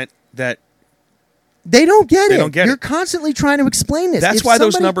 90% that they don't get they it. don't get You're it. constantly trying to explain this. That's why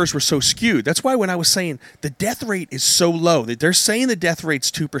those numbers were so skewed. That's why when I was saying the death rate is so low, that they're saying the death rate's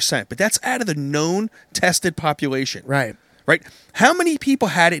 2%, but that's out of the known tested population. Right. How many people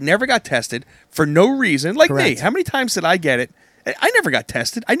had it, never got tested for no reason, like Correct. me? How many times did I get it I never got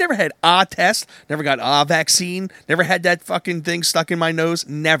tested. I never had a test. Never got a vaccine. Never had that fucking thing stuck in my nose.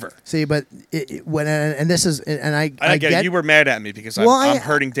 Never. See, but this is, and I get it. You were mad at me because I'm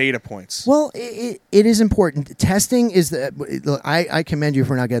hurting data points. Well, it is important. Testing is look, I commend you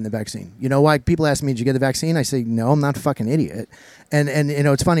for not getting the vaccine. You know why? People ask me, did you get the vaccine? I say, no, I'm not a fucking idiot. And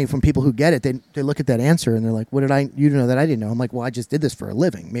it's funny, from people who get it, they look at that answer and they're like, what did you know that I didn't know? I'm like, well, I just did this for a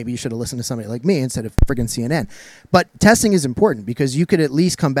living. Maybe you should have listened to somebody like me instead of friggin' CNN. But testing is important because you could at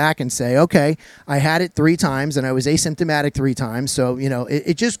least come back and say, okay, I had it 3 times and I was asymptomatic 3 times. So,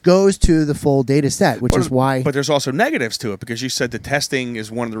 it just goes to the full data set, which is why. But there's also negatives to it because you said the testing is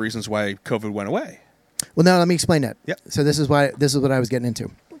one of the reasons why COVID went away. Well, now let me explain that. Yep. So this is what I was getting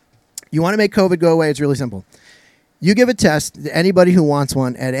into. You want to make COVID go away, it's really simple. You give a test to anybody who wants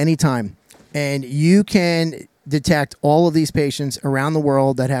one at any time, and you can detect all of these patients around the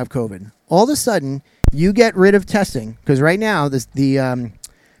world that have COVID. All of a sudden, you get rid of testing, because right now, the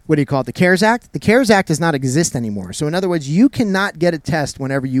CARES Act? The CARES Act does not exist anymore. So in other words, you cannot get a test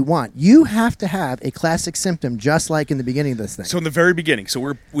whenever you want. You have to have a classic symptom, just like in the beginning of this thing. So in the very beginning, so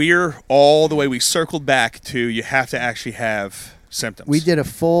we're all the way, we circled back to you have to actually have symptoms. We did a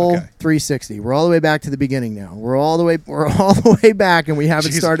full 360. We're all the way back to the beginning now. We're all the way back, and we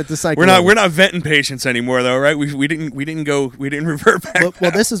haven't started the cycle. We're not venting patients anymore, though, right? We didn't revert back.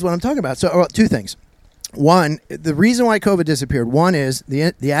 Well, this is what I'm talking about. So 2 things. One, the reason why COVID disappeared. One is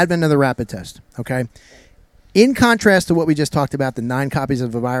the advent of the rapid test. Okay. In contrast to what we just talked about, the 9 copies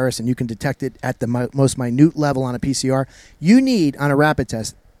of a virus, and you can detect it at the most minute level on a PCR. You need on a rapid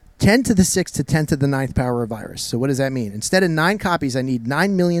test 10 to the 6th to 10 to the 9th power of virus. So what does that mean? Instead of 9 copies, I need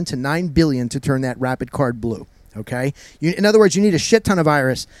 9 million to 9 billion to turn that rapid card blue. Okay? In other words, you need a shit ton of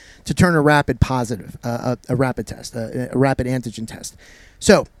virus to turn a rapid positive, a rapid test, a rapid antigen test.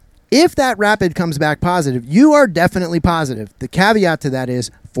 So if that rapid comes back positive, you are definitely positive. The caveat to that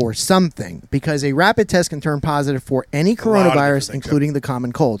is for something, because a rapid test can turn positive for any coronavirus, including the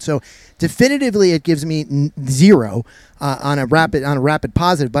common cold. So definitively, it gives me 0 on a rapid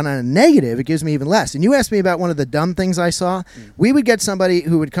positive, but on a negative, it gives me even less. And you asked me about one of the dumb things I saw. We would get somebody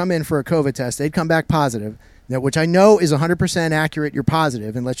who would come in for a COVID test. They'd come back positive, which I know is 100% accurate. You're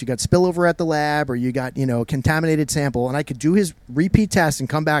positive unless you got spillover at the lab or you got, a contaminated sample. And I could do his repeat test and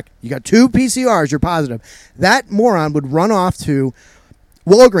come back. You got 2 PCRs. You're positive. That moron would run off to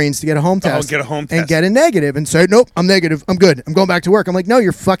Walgreens to get a home test, and get a negative and say, nope, I'm negative. I'm good. I'm going back to work. I'm like, no,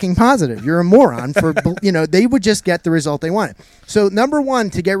 you're fucking positive. You're a moron. They would just get the result they wanted. So number 1,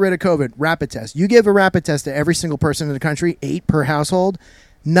 to get rid of COVID, rapid test. You give a rapid test to every single person in the country, 8 per household.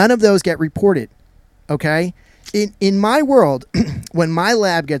 None of those get reported. Okay? In my world, when my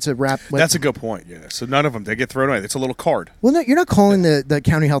lab gets a that's a good point. Yeah. So none of them, they get thrown away. It's a little card. Well, no, you're not calling the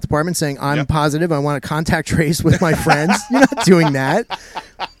county health department saying I'm positive. I want to contact trace with my friends. You're not doing that.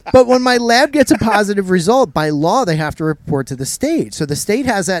 But when my lab gets a positive result, by law, they have to report to the state. So the state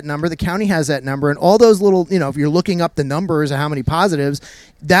has that number, the county has that number, and all those little, if you're looking up the numbers of how many positives,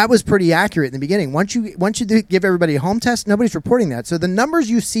 that was pretty accurate in the beginning. Once you give everybody a home test, nobody's reporting that. So the numbers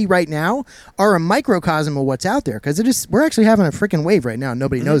you see right now are a microcosm of what's out there, because we're actually having a freaking wave right now and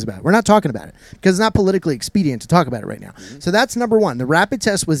nobody knows about it. We're not talking about it because it's not politically expedient to talk about it right now. So that's number 1. The rapid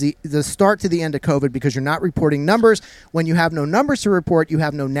test was the start to the end of COVID, because you're not reporting numbers. When you have no numbers to report, you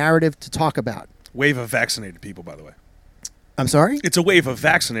have no narrative to talk about. Wave of vaccinated people, by the way. I'm sorry? It's a wave of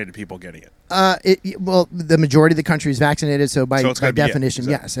vaccinated people getting it. Well, the majority of the country is vaccinated, so by definition,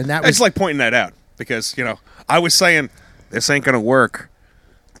 yes. And that was, I just like pointing that out because I was saying this ain't going to work.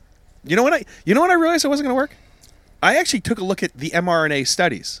 You know what I realized it wasn't going to work? I actually took a look at the mRNA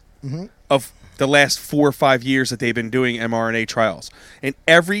studies of the last 4 or 5 years that they've been doing mRNA trials, and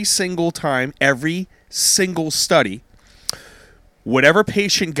every single time, every single study, whatever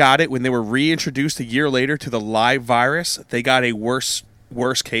patient got it when they were reintroduced a year later to the live virus, they got a worse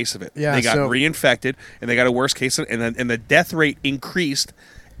case of it. Yeah, they got reinfected, and they got a worse case of it, and the death rate increased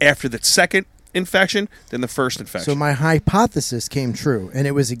after the second infection than the first infection. So my hypothesis came true, and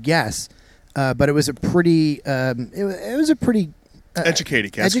it was a guess, but it was a pretty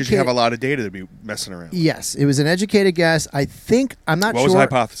educated guess, because you have a lot of data to be messing around with. Yes, it was an educated guess. I'm not sure. What was the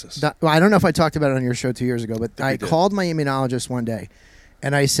hypothesis? I don't know if I talked about it on your show 2 years ago, but I called my immunologist one day,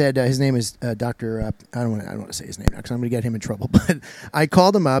 and I said, his name is Dr. I don't want to say his name because I'm going to get him in trouble, but I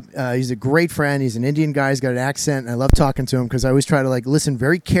called him up. He's a great friend. He's an Indian guy. He's got an accent, and I love talking to him because I always try to listen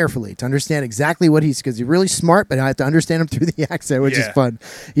very carefully to understand exactly what because he's really smart, but I have to understand him through the accent, which is fun.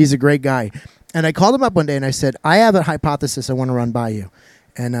 He's a great guy. And I called him up one day and I said, I have a hypothesis I want to run by you.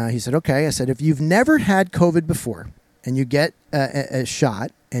 And he said, okay. I said, if you've never had COVID before, and you get a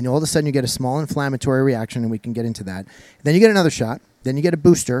shot, and all of a sudden you get a small inflammatory reaction, and we can get into that. Then you get another shot. Then you get a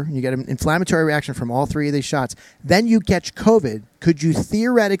booster. And you get an inflammatory reaction from all 3 of these shots. Then you catch COVID. Could you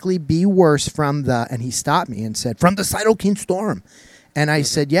theoretically be worse from the, and he stopped me and said, from the cytokine storm? And I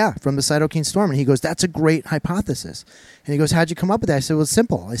said, yeah, from the cytokine storm. And he goes, that's a great hypothesis. And he goes, how'd you come up with that? I said, well, it's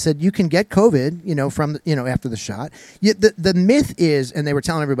simple. I said, you can get COVID, from, after the shot. The myth is, and they were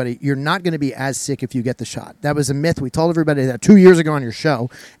telling everybody, you're not going to be as sick if you get the shot. That was a myth. We told everybody that 2 years ago on your show.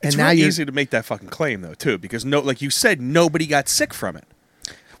 And it's now really easy to make that fucking claim, though, too, because like you said, nobody got sick from it.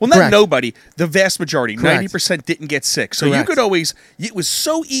 Well, not Correct. nobody. The vast majority, Correct. 90% didn't get sick. So Correct. you could always. It was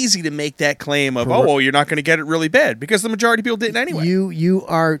so easy to make that claim of, Correct. oh, well, you're not going to get it really bad because the majority of people didn't anyway. You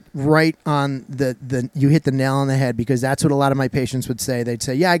are right on the you hit the nail on the head, because that's what a lot of my patients would say. They'd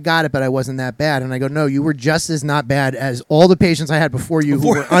say, yeah, I got it, but I wasn't that bad. And I go, no, you were just as not bad as all the patients I had before you who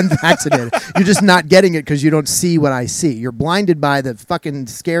were unvaccinated. You're just not getting it because you don't see what I see. You're blinded by the fucking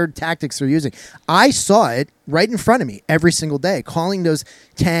scared tactics they're using. I saw it right in front of me every single day, calling those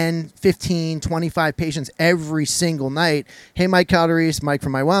 10, 15, 25 patients every single night. Hey, Mike Caldarise, Mike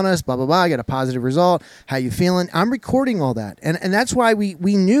from My Wellness, blah, blah, blah. I got a positive result. How you feeling? I'm recording all that. And that's why we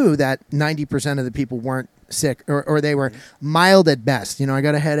knew that 90% of the people weren't sick, or they were mild at best. I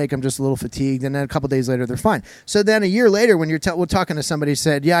got a headache, I'm just a little fatigued, and then a couple days later they're fine. So then a year later, when we're talking to somebody who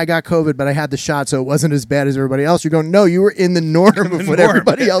said, yeah, I got COVID, but I had the shot, so it wasn't as bad as everybody else, you're going, no, you were in the norm of what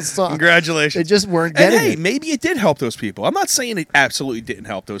everybody else saw. Congratulations. They just weren't And getting hey, it. maybe it did help those people. I'm not saying it absolutely didn't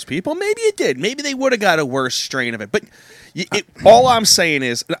help those people. Maybe it did. Maybe they would have got a worse strain of it. But all I'm saying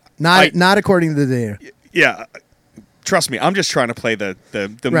is, not according to the data. Yeah. Trust me, I'm just trying to play the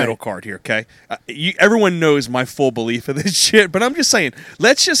middle card here, okay? Everyone knows my full belief of this shit, but I'm just saying,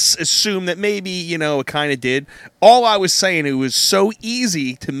 let's just assume that maybe, it kind of did. All I was saying, it was so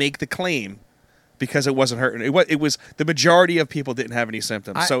easy to make the claim because it wasn't hurting. It was the majority of people didn't have any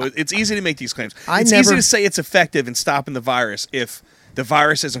symptoms. So it's easy to make these claims. It's easy to say it's effective in stopping the virus if the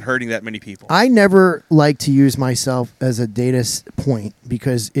virus isn't hurting that many people. I never like to use myself as a data point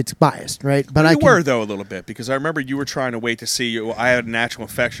because it's biased, right? But you were, though, a little bit, because I remember you were trying to wait to see. I had a natural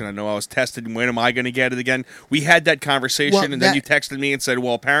infection. I know I was tested. When am I going to get it again? We had that conversation, and then you texted me and said,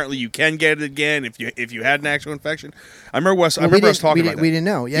 well, apparently you can get it again if you had an actual infection. I remember I was talking about that. We didn't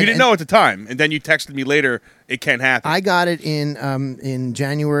know. Yeah, you didn't know at the time, and then you texted me later. It can happen. I got it in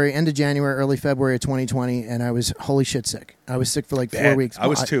January, end of January, early February of 2020, and I was holy shit sick. I was sick for like 4 weeks. I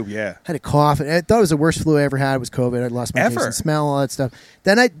was too, yeah. I had a cough. I thought it was the worst flu I ever had. It was COVID. I lost my taste and smell, all that stuff.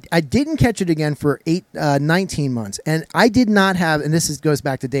 Then I didn't catch it again for 19 months. And I did not have, and goes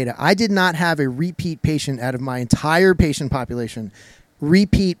back to data, I did not have a repeat patient out of my entire patient population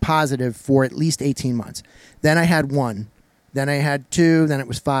repeat positive for at least 18 months. Then I had one. Then I had 2, then it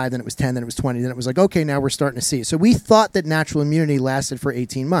was 5, then it was 10, then it was 20. Then it was like, okay, now we're starting to see it. So we thought that natural immunity lasted for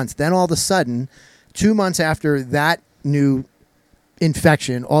 18 months. Then all of a sudden, 2 months after that new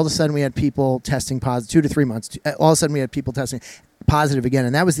infection, all of a sudden we had people testing positive, 2 to 3 months. All of a sudden we had people testing positive again.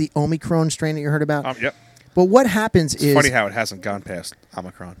 And that was the Omicron strain that you heard about? Yep. But what happens is... It's funny how it hasn't gone past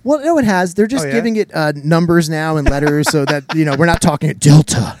Omicron. Well, no, it has. They're just giving it numbers now and letters so that, we're not talking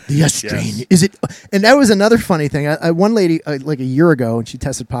Delta, the S strain. Yes. Is it? And that was another funny thing. One lady, like a year ago, and she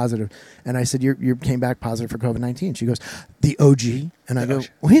tested positive. And I said, you came back positive for COVID-19. She goes, the OG. And I go,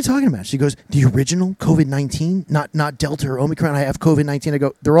 what are you talking about? She goes, the original COVID-19, not Delta or Omicron. I have COVID-19. I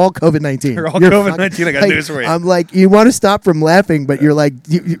go, they're all COVID-19. They're all COVID-19. I got news for you. I'm like, you want to stop from laughing, but you're like,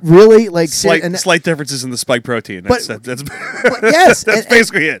 you really? Like slight differences in the spike protein. That's yes, that's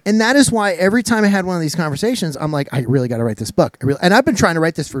basically it. And that is why every time I had one of these conversations, I'm like, I really got to write this book. And I've been trying to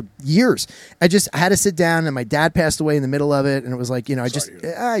write this for years. I had to sit down, and my dad passed away in the middle of it, and it was like,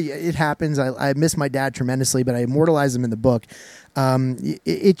 it happens. I miss my dad tremendously, but I immortalized him in the book.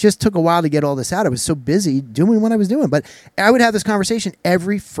 It just took a while to get all this out. I was so busy doing what I was doing, but I would have this conversation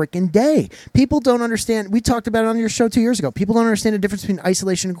every freaking day. People don't understand. We talked about it on your show 2 years ago. People don't understand the difference between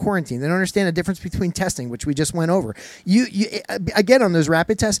isolation and quarantine. They don't understand the difference between testing, which we just went over. Again, on those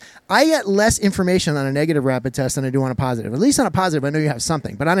rapid tests, I get less information on a negative rapid test than I do on a positive. At least on a positive, I know you have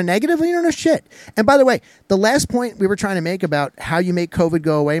something, but on a negative, you don't know shit. And by the way, the last point we were trying to make about how you make COVID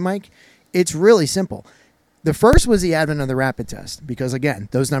go away, Mike, it's really simple. The first was the advent of the rapid test because, again,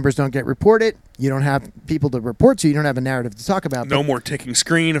 those numbers don't get reported. You don't have people to report to. You don't have a narrative to talk about. No more ticking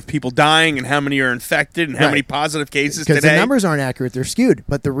screen of people dying and how many are infected and how many positive cases today. Because the numbers aren't accurate. They're skewed.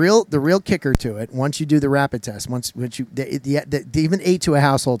 But the real kicker to it, once you do the rapid test, even 8 to a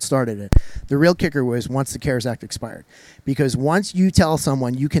household started it, the real kicker was once the CARES Act expired. Because once you tell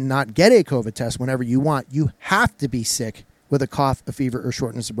someone you cannot get a COVID test whenever you want, you have to be sick with a cough, a fever, or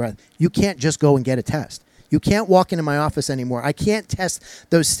shortness of breath. You can't just go and get a test. You can't walk into my office anymore. I can't test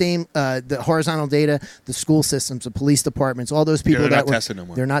those same the horizontal data, the school systems, the police departments, all those people they're that not testing no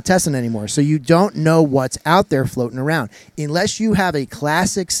more. they're not testing anymore. So you don't know what's out there floating around unless you have a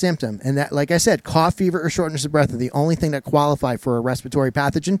classic symptom. And that, like I said, cough, fever, or shortness of breath are the only thing that qualify for a respiratory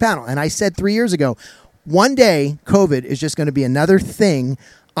pathogen panel. And I said 3 years ago, one day COVID is just going to be another thing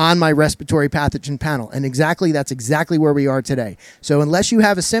on my respiratory pathogen panel. And that's exactly where we are today. So unless you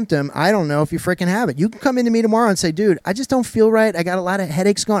have a symptom, I don't know if you freaking have it. You can come into me tomorrow and say, dude, I just don't feel right. I got a lot of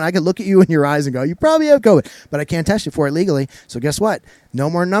headaches going. I could look at you in your eyes and go, you probably have COVID, but I can't test you for it legally. So guess what? No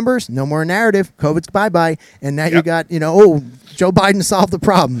more numbers, no more narrative. COVID's bye-bye. And now you got, Joe Biden solved the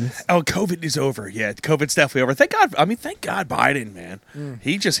problem. Oh, COVID is over. Yeah, COVID's definitely over. Thank God. Thank God Biden, man.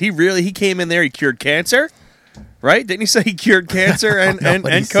 He came in there. He cured cancer. Right? Didn't he say he cured cancer and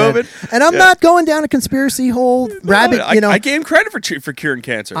COVID? And I'm not going down a conspiracy hole rabbit. I gave him credit for curing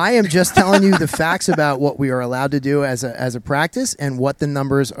cancer. I am just telling you the facts about what we are allowed to do as a practice and what the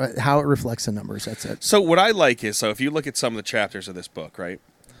numbers, how it reflects the numbers. That's it. So what I like is, if you look at some of the chapters of this book, right?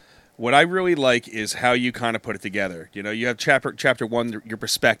 What I really like is how you kind of put it together. You have chapter 1, your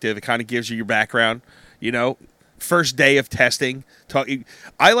perspective. It kind of gives you your background. First day of testing.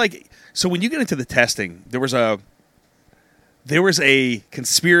 So when you get into the testing, there was a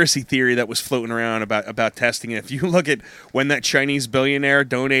conspiracy theory that was floating around about testing. And if you look at when that Chinese billionaire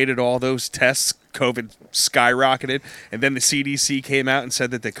donated all those tests, COVID skyrocketed, and then the CDC came out and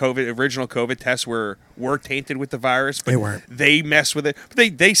said that the original COVID tests were tainted with the virus, but they weren't. They messed with it.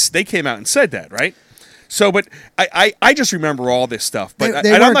 But they came out and said that, right? So, but I just remember all this stuff. But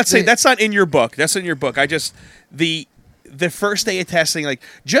I'm not saying that's not in your book. That's in your book. The first day of testing, like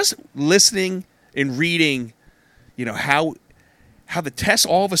just listening and reading, how the tests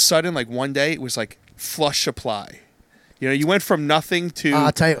all of a sudden, like one day, it was like flush supply. You went from nothing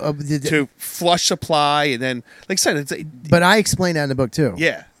to flush supply, and then, like I said, but I explained that in the book too.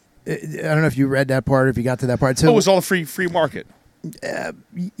 Yeah, I don't know if you read that part, or if you got to that part. So it was all free market.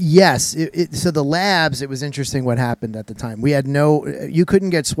 Yes. So the labs, it was interesting what happened at the time. We had you couldn't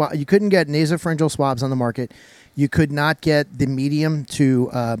get nasopharyngeal swabs on the market. You could not get the medium to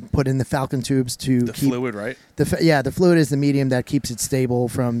put in the falcon tubes to keep fluid, right? The fluid is the medium that keeps it stable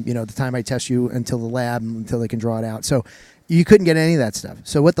from the time I test you until the lab, until they can draw it out. So you couldn't get any of that stuff.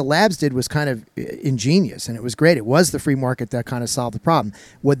 So what the labs did was kind of ingenious, and it was great. It was the free market that kind of solved the problem.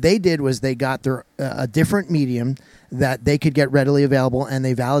 What they did was they got a different medium that they could get readily available, and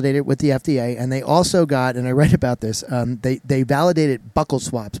they validated it with the FDA. And they also got, and I read about this, they validated buccal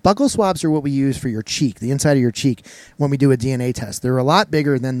swabs. Buccal swabs are what we use for your cheek, the inside of your cheek, when we do a DNA test. They're a lot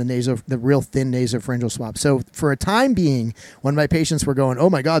bigger than the real thin nasopharyngeal swab. So for a time being, when my patients were going, oh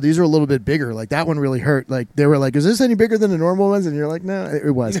my God, these are a little bit bigger, like that one really hurt. Like they were like, is this any bigger than the normal ones? And you're like, no,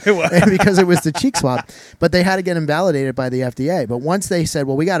 it was. Because it was the cheek swab. But they had to get them validated by the FDA. But once they said,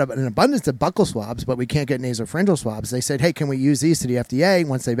 well, we got an abundance of buccal swabs, but we can't get nasopharyngeal swabs, they said, hey, can we use these to the FDA?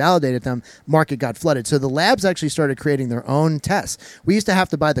 Once they validated them, market got flooded. So the labs actually started creating their own tests. We used to have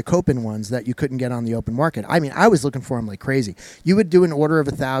to buy the Copen ones that you couldn't get on the open market. I mean, I was looking for them like crazy. You would do an order of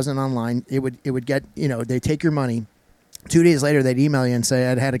 1,000 online. It would get, they take your money. 2 days later, they'd email you and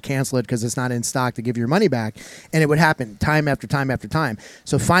say, I'd had to cancel it because it's not in stock to give your money back. And it would happen time after time after time.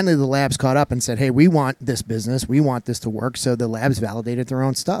 So finally, the labs caught up and said, hey, we want this business. We want this to work. So the labs validated their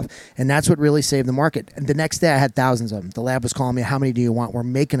own stuff. And that's what really saved the market. And the next day, I had thousands of them. The lab was calling me, how many do you want? We're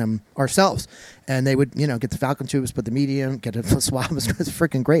making them ourselves. And they would, get the falcon tubes, put the medium, get a swab. It was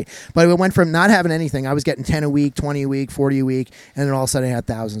freaking great. But it went from not having anything. I was getting 10 a week, 20 a week, 40 a week. And then all of a sudden, I had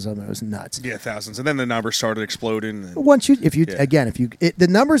thousands of them. It was nuts. Yeah, thousands. And then the numbers started exploding. The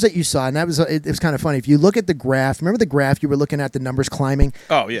numbers that you saw, and it was kind of funny. If you look at the graph, remember the graph you were looking at, the numbers climbing?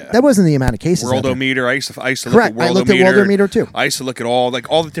 Oh, yeah. That wasn't the amount of cases. Worldometer. I used to look Correct. at Worldometer. I looked at Worldometer too. I used to look at all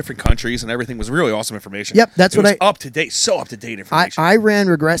the different countries, and everything was really awesome information. Yep, that's what up to date, so up to date information. I ran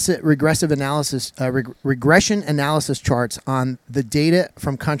regressive analysis, regression analysis charts on the data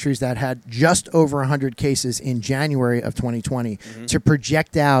from countries that had just over 100 cases in January of 2020 to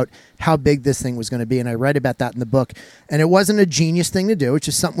project out how big this thing was going to be. And I read about that in the book. And it wasn't a genius thing to do. It's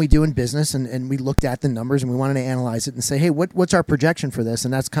just something we do in business. And we looked at the numbers and we wanted to analyze it and say, hey, what's our projection for this?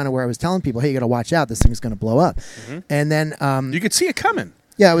 And that's kind of where I was telling people, hey, you got to watch out. This thing's going to blow up. And then you could see it coming.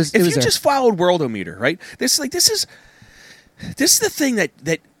 Yeah, it was. If you just followed Worldometer, right? This is the thing that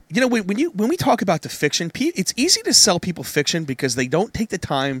when we talk about the fiction, it's easy to sell people fiction because they don't take the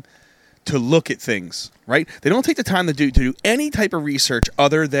time to look at things, right? They don't take the time to do any type of research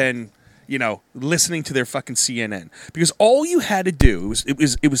other than listening to their fucking CNN. Because all you had to do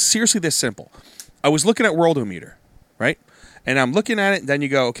it was seriously this simple. I was looking at Worldometer, right? And I'm looking at it, and then you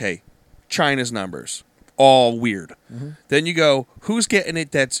go, okay, China's numbers, all weird. Then you go, who's getting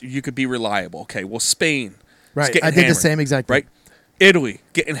it that's you could be reliable? Okay, well, Spain. Right. I did the same exact thing. Right? Italy,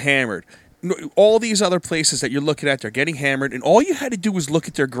 getting hammered. All these other places that you're looking at, they're getting hammered, and all you had to do was look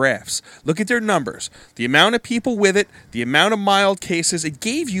at their graphs, look at their numbers, the amount of people with it, the amount of mild cases. It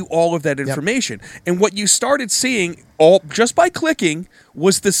gave you all of that information. And what you started seeing, all just by clicking,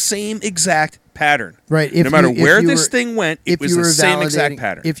 was the same exact pattern. Right. No matter where this thing went, it was the same exact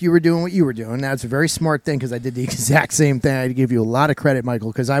pattern. If you were doing what you were doing, that's a very smart thing, because I did the exact same thing. I give you a lot of credit,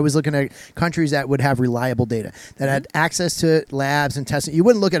 Michael, because I was looking at countries that would have reliable data, that had access to labs and testing. You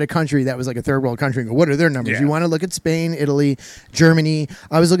wouldn't look at a country that was like a third world country and go, what are their numbers? You want to look at Spain, Italy, Germany.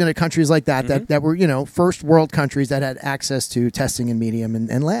 I was looking at countries like that that were, first world countries that had access to testing and medium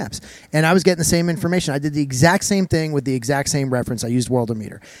and labs. And I was getting the same information. I did the exact same thing with the exact same reference. I used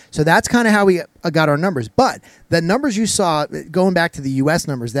Worldometer. So that's kind of how we got our numbers. But the numbers you saw, going back to the U.S.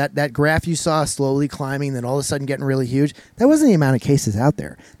 numbers, that graph you saw slowly climbing, then all of a sudden getting really huge, that wasn't the amount of cases out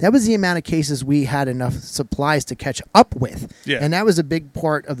there. That was the amount of cases we had enough supplies to catch up with. Yeah. And that was a big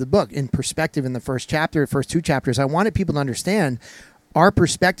part of the book. In perspective, in the first two chapters, I wanted people to understand our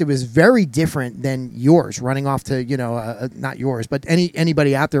perspective is very different than yours, running off to, not yours, but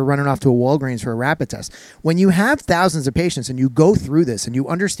anybody out there running off to a Walgreens for a rapid test. When you have thousands of patients and you go through this and you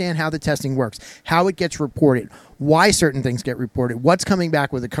understand how the testing works, how it gets reported, why certain things get reported, what's coming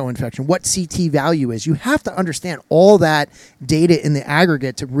back with a co-infection, what CT value is, you have to understand all that data in the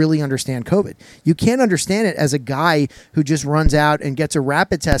aggregate to really understand COVID. You can't understand it as a guy who just runs out and gets a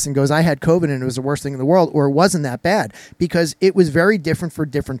rapid test and goes, I had COVID and it was the worst thing in the world, or it wasn't that bad, because it was very different for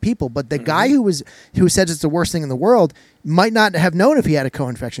different people. But the guy who said it's the worst thing in the world might not have known if he had a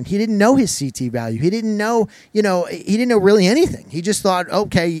co-infection. He didn't know his CT value. He didn't know, he didn't know really anything. He just thought,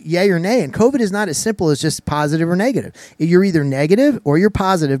 okay, yay or nay. And COVID is not as simple as just positive or negative. You're either negative or you're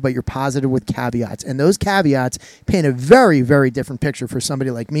positive, but you're positive with caveats. And those caveats paint a very, very different picture for somebody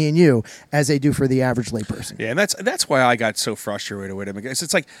like me and you as they do for the average layperson. Yeah, and that's why I got so frustrated with him. Because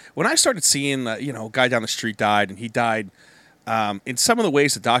it's like when I started seeing, a guy down the street died, and he died in some of the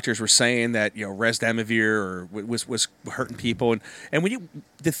ways the doctors were saying that Resdemivir was hurting people, and when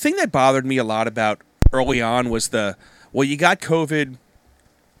the thing that bothered me a lot about early on was you got COVID,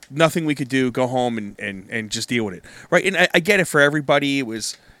 nothing we could do, go home and just deal with it, right? And I get it for everybody. It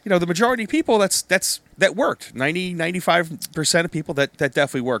was the majority of people that worked. 95% of people that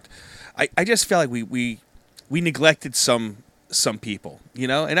definitely worked. I just felt like we neglected some people,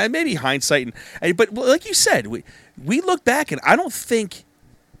 and maybe hindsight, but like you said, we look back and I don't think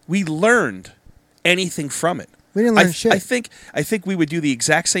we learned anything from it. We didn't learn shit. I think we would do the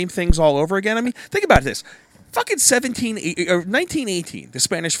exact same things all over again. I mean, think about this. Fucking 1918, the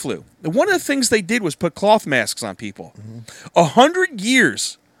Spanish flu. One of the things they did was put cloth masks on people. 100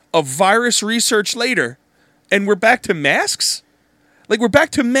 years of virus research later, and we're back to masks? Like, we're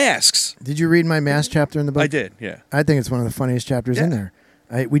back to masks. Did you read my mask chapter in the book? I did, yeah. I think it's one of the funniest chapters in there.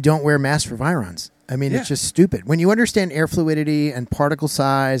 We don't wear masks for virons. I mean, it's just stupid. When you understand air fluidity and particle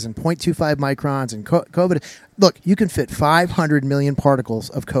size and 0.25 microns and COVID, look, you can fit 500 million particles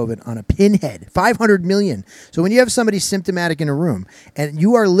of COVID on a pinhead. 500 million. So when you have somebody symptomatic in a room and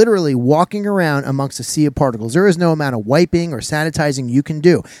you are literally walking around amongst a sea of particles, there is no amount of wiping or sanitizing you can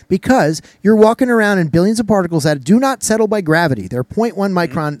do, because you're walking around in billions of particles that do not settle by gravity. They're 0.1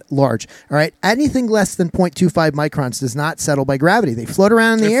 micron large. All right. Anything less than 0.25 microns does not settle by gravity. They float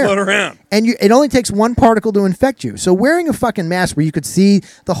around in the air. Float around. And it only takes one particle to infect you. So wearing a fucking mask where you could see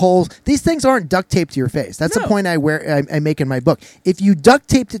the holes, these things aren't duct taped to your face. That's the point I make in my book. If you duct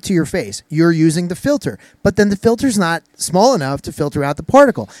taped it to your face, you're using the filter. But then the filter's not small enough to filter out the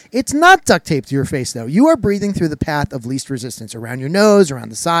particle. It's not duct taped to your face, though. You are breathing through the path of least resistance, around your nose, around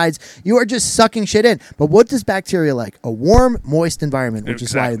the sides. You are just sucking shit in. But what does bacteria like? A warm, moist environment, which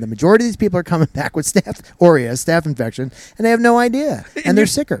is why the majority of these people are coming back with staph infection, and they have no idea. And they're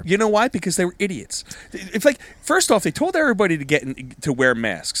sicker. You know why? Because they were idiots. It's like, first off, they told everybody to wear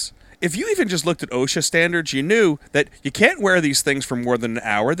masks. If you even just looked at OSHA standards, you knew that you can't wear these things for more than an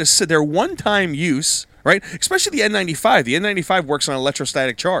hour. They're one-time use, right? Especially the N95. The N95 works on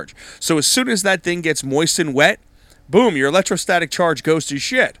electrostatic charge. So as soon as that thing gets moist and wet, boom, your electrostatic charge goes to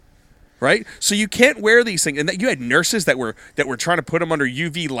shit, right? So you can't wear these things. And you had nurses that were trying to put them under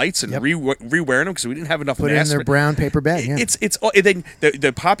UV lights and re-wearing them because we didn't have enough masks. Put it in their brown paper bag. Yeah. It's then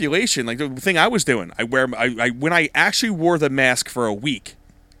the population, like the thing I was doing, when I actually wore the mask for a week,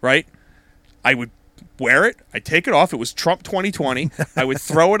 right? I would wear it. I'd take it off. It was Trump 2020. I would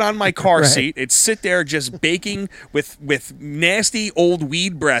throw it on my car seat. It'd sit there just baking with nasty old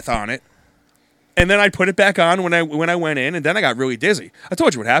weed breath on it. And then I put it back on when I went in, and then I got really dizzy. I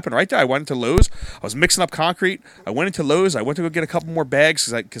told you what happened right there. I went into Lowe's. I was mixing up concrete. I went into Lowe's. I went to go get a couple more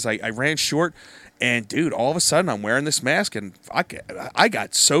bags because I ran short. And, dude, all of a sudden I'm wearing this mask, and I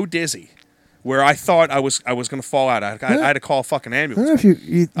got so dizzy where I thought I was going to fall out. I had to call a fucking ambulance. I don't know if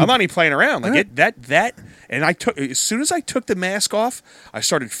you I'm not even playing around. Like that. And as soon as I took the mask off, I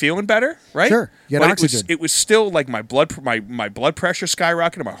started feeling better, right? Sure. You had but oxygen. it was still like my blood pressure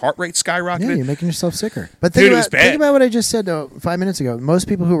skyrocketed, my heart rate skyrocketed. Yeah, you're making yourself sicker. But Dude, it was bad. think about what I just said 5 minutes ago. Most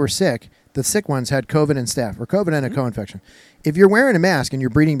people who were sick, the sick ones had COVID and staph, or COVID and a co-infection. If you're wearing a mask and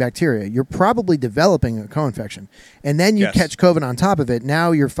you're breeding bacteria, you're probably developing a co-infection. And then you catch COVID on top of it.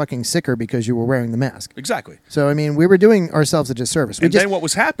 Now you're fucking sicker because you were wearing the mask. Exactly. So, I mean, we were doing ourselves a disservice. Then what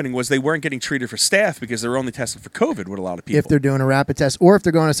was happening was they weren't getting treated for staph because they were only tested for COVID with a lot of people. If they're doing a rapid test, or if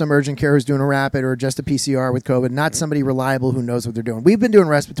they're going to some urgent care who's doing a rapid or just a PCR with COVID, not somebody reliable who knows what they're doing. We've been doing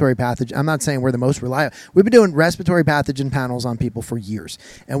respiratory pathogen. I'm not saying we're the most reliable. We've been doing respiratory pathogen panels on people for years.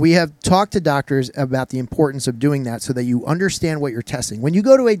 And we have talked to doctors about the importance of doing that so that you understand what you're testing. When you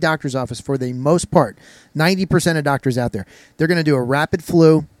go to a doctor's office, for the most part, 90% of doctors out there, they're going to do a rapid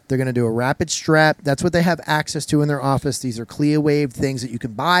flu. They're going to do a rapid strep. That's what they have access to in their office. These are CLIA-waived things that you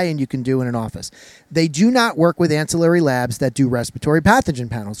can buy and you can do in an office. They do not work with ancillary labs that do respiratory pathogen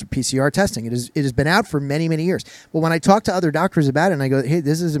panels or PCR testing. It has been out for many, many years. But when I talk to other doctors about it and I go, hey,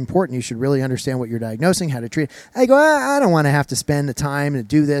 this is important. You should really understand what you're diagnosing, how to treat it. I go, I don't want to have to spend the time to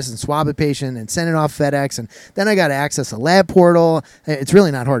do this and swab a patient and send it off FedEx. And then I got to access a lab portal. It's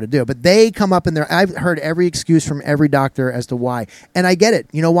really not hard to do. But they come up in there. I've heard every excuse from every doctor as to why. And I get it.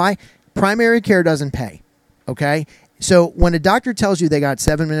 You know why? Primary care doesn't pay, okay? So when a doctor tells you they got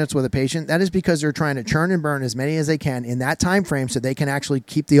 7 minutes with a patient, that is because they're trying to churn and burn as many as they can in that time frame so they can actually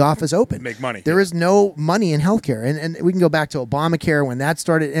keep the office open. Make money. There is no money in healthcare. And we can go back to Obamacare when that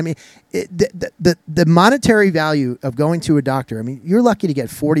started. I mean, the monetary value of going to a doctor, I mean, you're lucky to get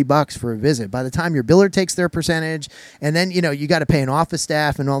 $40 for a visit. By the time your biller takes their percentage, and then, you know, you got to pay an office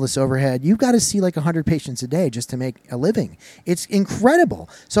staff and all this overhead, you've got to see like 100 patients a day just to make a living. It's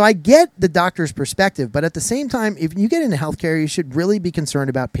incredible. So I get the doctor's perspective, but at the same time, if you get into healthcare, you should really be concerned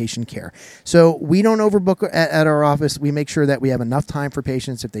about patient care. So we don't overbook at our office. We make sure that we have enough time for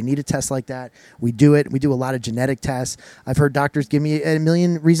patients. If they need a test like that, we do it. We do a lot of genetic tests. I've heard doctors give me a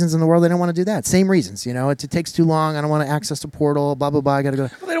million reasons in the world they don't want to do that. Same reasons, you know, it takes too long. I don't want to access the portal, blah, blah, blah. I got to go.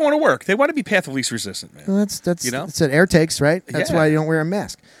 Well, they don't want to work. They want to be path of least resistant, man. Well, that's you know? That's what air takes, right? That's why you don't wear a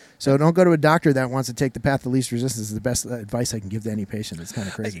mask. So don't go to a doctor that wants to take the path of least resistance. Is the best advice I can give to any patient. It's kind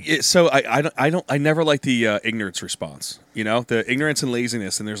of crazy. So I never like the ignorance response. You know, the ignorance and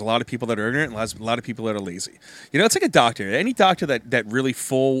laziness. And there's a lot of people that are ignorant, and a lot of people that are lazy. You know, it's like a doctor. Any doctor that really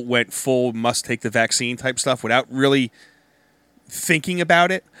went full must take the vaccine type stuff without really thinking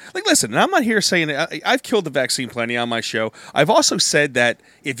about it. Like, listen, and I'm not here saying I've killed the vaccine plenty on my show. I've also said that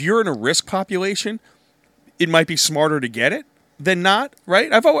if you're in a risk population, it might be smarter to get it than not,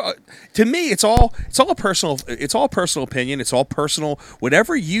 right? To me, it's all a personal opinion. It's all personal.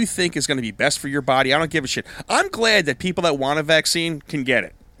 Whatever you think is going to be best for your body, I don't give a shit. I'm glad that people that want a vaccine can get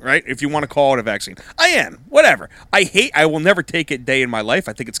it, right? If you want to call it a vaccine, I am. Whatever. I will never take it a day in my life.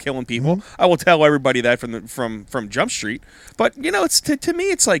 I think it's killing people. Mm-hmm. I will tell everybody that from Jump Street. But you know, it's to me,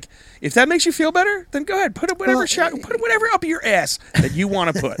 it's like, if that makes you feel better, then go ahead, put whatever up your ass that you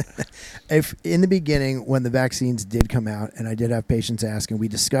want to put. If in the beginning, when the vaccines did come out, and I did have patients ask, and we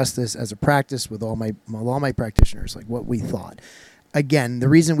discussed this as a practice with all my practitioners, like what we thought. Again, the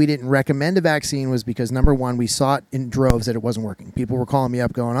reason we didn't recommend a vaccine was because, number one, we saw it in droves that it wasn't working. People were calling me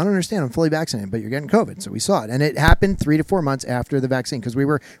up going, I don't understand, I'm fully vaccinated, but you're getting COVID. So we saw it. And it happened 3 to 4 months after the vaccine because we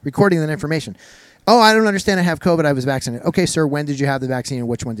were recording that information. Oh, I don't understand. I have COVID. I was vaccinated. Okay, sir, when did you have the vaccine and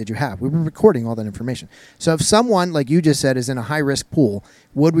which one did you have? We were recording all that information. So if someone, like you just said, is in a high-risk pool,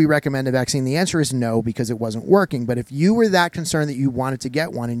 would we recommend a vaccine? The answer is no, because it wasn't working. But if you were that concerned that you wanted to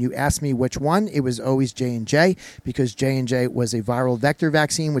get one and you asked me which one, it was always J&J, because J&J was a viral vector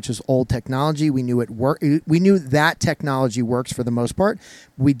vaccine, which is old technology. We knew it worked. We knew that technology works for the most part.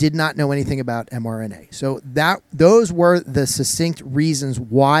 We did not know anything about mRNA. So those were the succinct reasons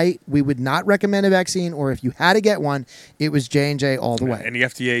why we would not recommend a vaccine, or if you had to get one, it was J&J all the way. And the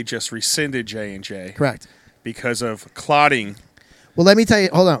FDA just rescinded J&J. Correct. Because of clotting. Well, let me tell you.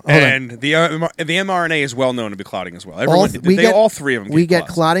 Hold on. And the mRNA is well known to be clotting as well. All three of them. We get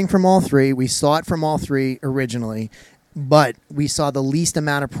clotting from all three. We saw it from all three originally, but we saw the least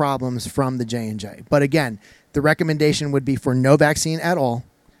amount of problems from the J&J. But again, the recommendation would be for no vaccine at all.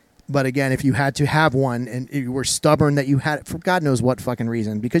 But again, if you had to have one and you were stubborn that you had it for God knows what fucking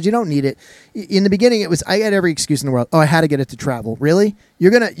reason, because you don't need it. In the beginning, I had every excuse in the world. Oh, I had to get it to travel. Really? You're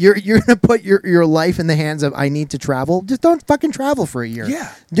gonna put your life in the hands of I need to travel. Just don't fucking travel for a year.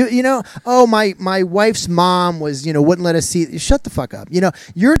 Yeah. Oh, my wife's mom was, wouldn't let us see. Shut the fuck up.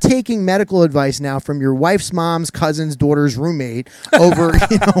 You're taking medical advice now from your wife's mom's cousin's daughter's roommate over,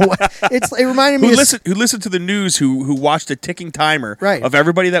 it reminded me who listened to the news, who watched a ticking timer Right. of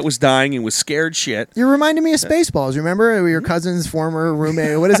everybody that was dying and was scared shit. You're reminding me of Spaceballs. Remember your cousin's former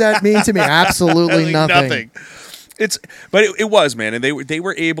roommate? What does that mean to me? Absolutely nothing. But it was, man, and they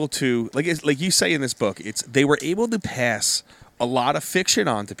were able to, like you say in this book, they were able to pass a lot of fiction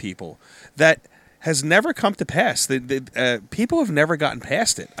on to people that has never come to pass. People have never gotten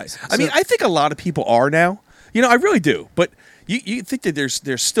past it. I mean, I think a lot of people are now. I really do. But you think that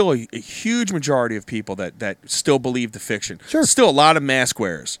there's still a huge majority of people that still believe the fiction. Sure. Still a lot of mask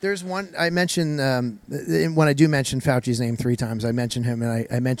wearers. There's one I mentioned when I do mention Fauci's name 3 times. I mention him, and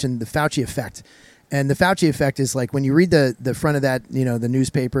I mentioned the Fauci effect. And the Fauci effect is like when you read the front of that, the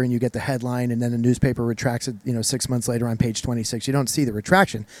newspaper, and you get the headline, and then the newspaper retracts it, 6 months later on page 26. You don't see the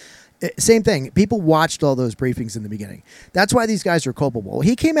retraction. Same thing. People watched all those briefings in the beginning. That's why these guys are culpable.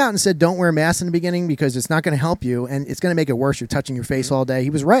 He came out and said, don't wear masks in the beginning because it's not going to help you and it's going to make it worse. You're touching your face all day. He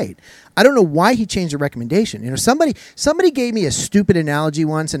was right. I don't know why he changed the recommendation. Somebody gave me a stupid analogy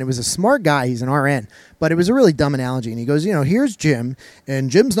once, and it was a smart guy. He's an RN, but it was a really dumb analogy. And he goes, here's Jim, and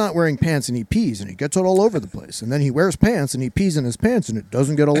Jim's not wearing pants, and he pees, and he gets it all over the place. And then he wears pants, and he pees in his pants, and it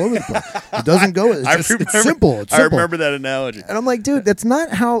doesn't get all over the place. It doesn't go. It's simple. It's simple. I remember that analogy. And I'm like, dude, that's not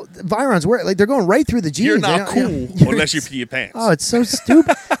how virons work. Like, they're going right through the genes. You're not cool unless you pee your pants. Oh, it's so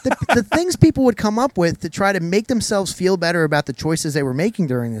stupid. The things people would come up with to try to make themselves feel better about the choices they were making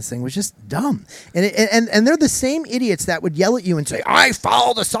during this thing was just dumb. And they're the same idiots that would yell at you and say, I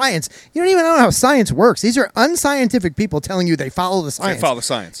follow the science. You don't even know how science works. These are unscientific people telling you they follow the science. They follow the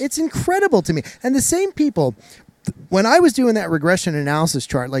science. It's incredible to me. And the same people, when I was doing that regression analysis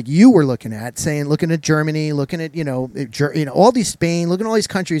chart, like you were looking at Germany, looking at, all these Spain, looking at all these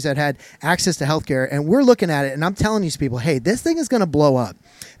countries that had access to healthcare, and we're looking at it, and I'm telling these people, hey, this thing is going to blow up.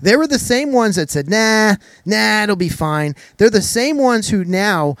 They were the same ones that said, nah, it'll be fine. They're the same ones who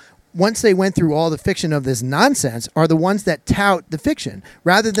now, once they went through all the fiction of this nonsense, are the ones that tout the fiction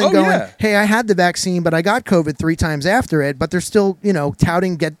rather than hey, I had the vaccine, but I got COVID 3 times after it, but they're still,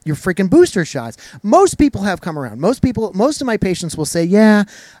 touting get your freaking booster shots. Most people have come around. Most of my patients will say, yeah,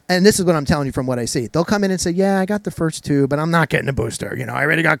 and this is what I'm telling you from what I see. They'll come in and say, yeah, I got the first 2, but I'm not getting a booster. I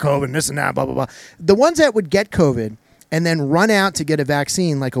already got COVID and this and that, blah, blah, blah. The ones that would get COVID and then run out to get a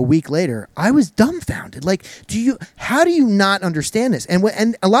vaccine like a week later, I was dumbfounded. Like, how do you not understand this?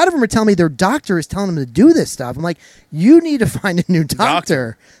 And a lot of them are telling me their doctor is telling them to do this stuff. I'm like, you need to find a new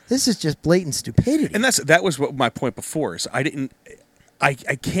doctor. This is just blatant stupidity. And that was what my point before is. I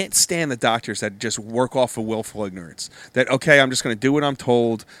can't stand the doctors that just work off of willful ignorance. That, okay, I'm just going to do what I'm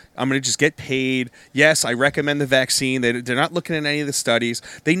told. I'm going to just get paid. Yes, I recommend the vaccine. They're not looking at any of the studies.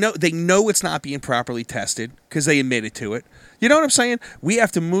 They know it's not being properly tested because they admitted to it. You know what I'm saying? We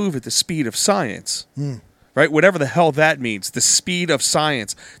have to move at the speed of science. Right? Whatever the hell that means. The speed of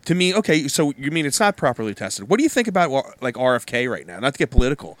science. To me, okay, so you mean it's not properly tested. What do you think about like RFK right now? Not to get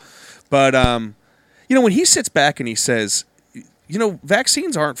political. But, when he sits back and he says,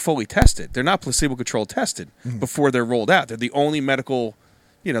 vaccines aren't fully tested. They're not placebo-controlled tested before they're rolled out. They're the only medical,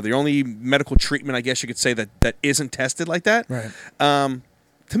 treatment, I guess you could say, that isn't tested like that. Right.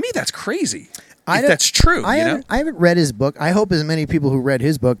 To me, that's crazy. If that's true, I haven't read his book. I hope as many people who read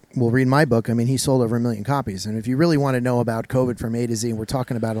his book will read my book. I mean, he sold over 1 million copies. And if you really want to know about COVID from A to Z, and we're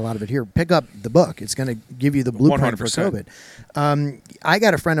talking about a lot of it here, pick up the book. It's going to give you the blueprint 100%. For COVID. I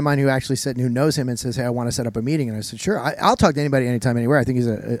got a friend of mine who actually who knows him and says, hey, I want to set up a meeting. And I said, sure, I'll talk to anybody anytime, anywhere. I think he's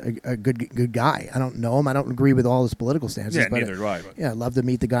a good guy. I don't know him. I don't agree with all his political stances. Yeah, neither do I. Yeah, I'd love to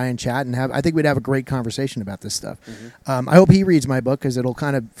meet the guy and chat and I think we'd have a great conversation about this stuff. I hope he reads my book because it'll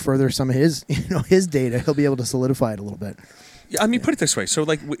kind of further some of his data. He'll be able to solidify it a little bit. Yeah, I mean, put it this way. So,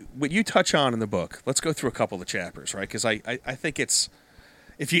 like, what you touch on in the book, let's go through a couple of chapters, right? Because I think it's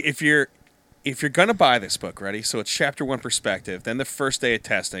if you're gonna buy this book, ready? So it's chapter 1, perspective, then the first day of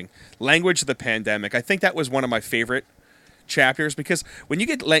testing, language of the pandemic. I think that was one of my favorite chapters because when you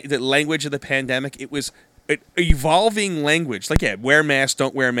get the language of the pandemic, it was evolving language. Like, yeah, wear masks,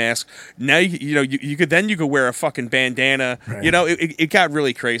 don't wear masks. Now you could wear a fucking bandana. Right. It got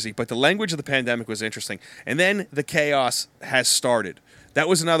really crazy. But the language of the pandemic was interesting. And then the chaos has started. That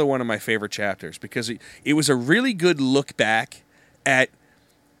was another one of my favorite chapters because it was a really good look back at.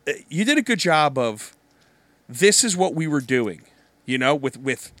 You did a good job of. This is what we were doing.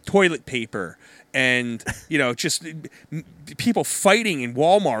 With toilet paper and just people fighting in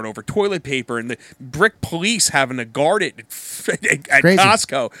Walmart over toilet paper, and the brick police having to guard it at Crazy.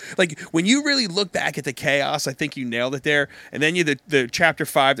 Costco. Like, when you really look back at the chaos, I think you nailed it there. And then the chapter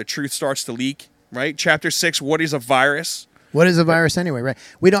 5, the truth starts to leak, right? Chapter 6, what is a virus? What is a virus anyway, right?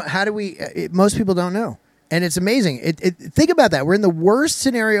 We don't. How do we? Most people don't know, and it's amazing. Think about that. We're in the worst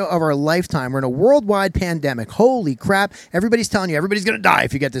scenario of our lifetime. We're in a worldwide pandemic. Holy crap! Everybody's telling you everybody's going to die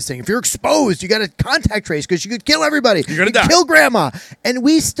if you get this thing. If you're exposed, you got to contact trace because you could kill everybody. You're going to die. Kill grandma, and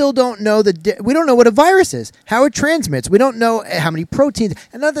we still don't know we don't know what a virus is, how it transmits. We don't know how many proteins.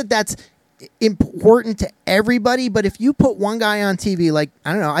 And not that that's important to everybody, but if you put one guy on TV, like,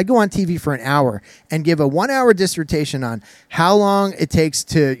 I don't know, I go on TV for an hour and give a 1 hour dissertation on how long it takes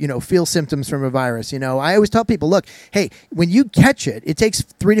to, feel symptoms from a virus. I always tell people, look, hey, when you catch it, it takes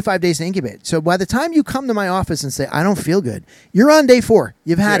 3 to 5 days to incubate. So by the time you come to my office and say, I don't feel good, you're on day 4.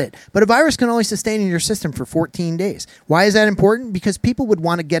 You've had it. But a virus can only sustain in your system for 14 days. Why is that important? Because people would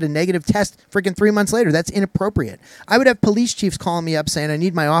want to get a negative test freaking 3 months later. That's inappropriate. I would have police chiefs calling me up saying, I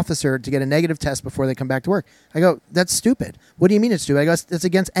need my officer to get a negative test before they come back to work. I go, that's stupid. What do you mean it's stupid? I go, it's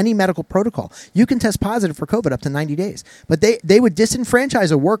against any medical protocol. You can test positive for COVID up to 90 days. But they would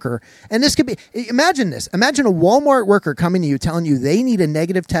disenfranchise a worker. And this could be, imagine this. Imagine a Walmart worker coming to you telling you they need a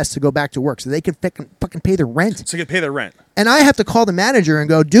negative test to go back to work so they can fucking pay their rent. So they can pay their rent. And I have to call the manager and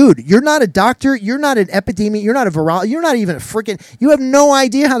go, dude, you're not a doctor. You're not an epidemiologist. You're not a virologist. You're not even a freaking, you have no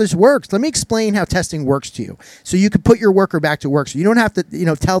idea how this works. Let me explain how testing works to you so you can put your worker back to work. So you don't have to,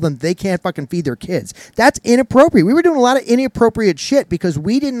 tell them they can't fucking feed their kids. That's inappropriate. We were doing a lot of inappropriate shit because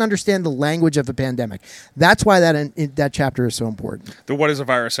we didn't understand the language of a pandemic. That's why that chapter is so important. The what is a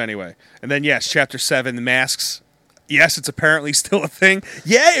virus anyway? And then, yes, chapter 7, the masks. Yes, it's apparently still a thing.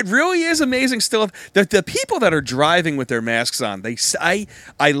 Yeah, it really is amazing still. The people that are driving with their masks on,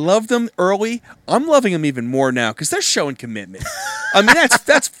 I love them early. I'm loving them even more now because they're showing commitment. I mean,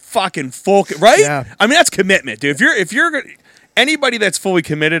 that's fucking full, right? Yeah. I mean, that's commitment, dude. If you're anybody that's fully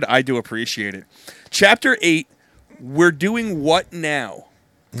committed, I do appreciate it. Chapter 8, we're doing what now?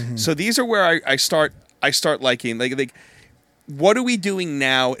 Mm-hmm. So these are where I start liking like what are we doing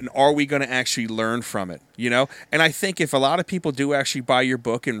now, and are we going to actually learn from it? And I think if a lot of people do actually buy your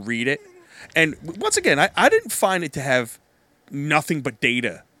book and read it, and once again, I didn't find it to have nothing but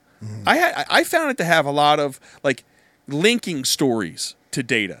data. Mm-hmm. I found it to have a lot of like linking stories to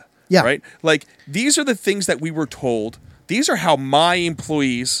data. Yeah. Right. Like, these are the things that we were told. These are how my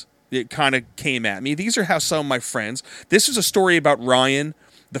employees kind of came at me. These are how some of my friends. This is a story about Ryan.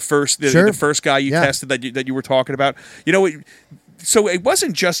 The first guy you tested that you were talking about, so it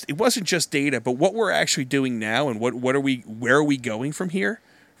wasn't just data, but what we're actually doing now, and where are we going from here,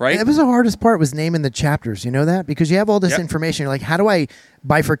 right? That was the hardest part, was naming the chapters. You know that? Because you have all this information. You're like, how do I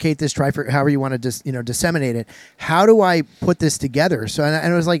bifurcate this, however you want to disseminate it? How do I put this together? So,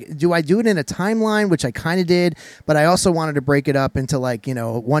 and it was like, do I do it in a timeline, which I kind of did, but I also wanted to break it up into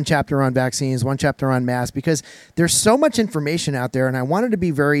one chapter on vaccines, one chapter on masks, because there's so much information out there, and I wanted to be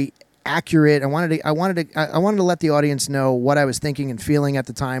very accurate. I wanted to let the audience know what I was thinking and feeling at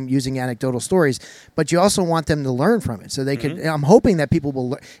the time using anecdotal stories, but you also want them to learn from it so they could. I'm hoping that people will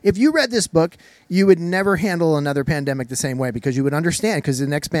learn. If you read this book, you would never handle another pandemic the same way, because you would understand, because the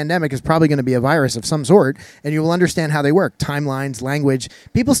next pandemic is probably going to be a virus of some sort, and you will understand how they work, timelines, language.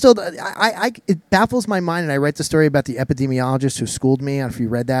 People still, it baffles my mind, and I write the story about the epidemiologist who schooled me. I don't know if you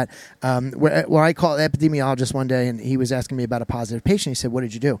read that, where I called an epidemiologist one day, and he was asking me about a positive patient. He said, "What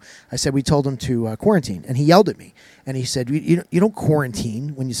did you do?" I said, "We told him to quarantine." And he yelled at me. And he said, you don't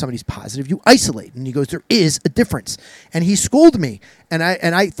quarantine when somebody's positive. You isolate. And he goes, "There is a difference." And he schooled me. And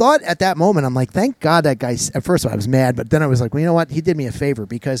I thought at that moment, I'm like, thank God that guy, at first I was mad, but then I was like, well, you know what? He did me a favor,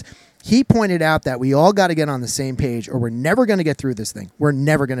 because he pointed out that we all got to get on the same page, or we're never going to get through this thing. We're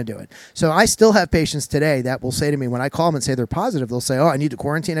never going to do it. So I still have patients today that will say to me, when I call them and say they're positive, they'll say, "Oh, I need to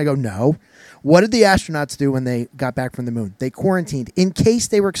quarantine." I go, "No." What did the astronauts do when they got back from the moon? They quarantined in case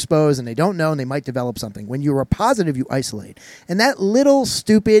they were exposed and they don't know and they might develop something. When you are positive, you isolate. And that little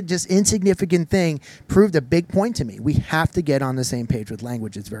stupid, just insignificant thing proved a big point to me. We have to get on the same page with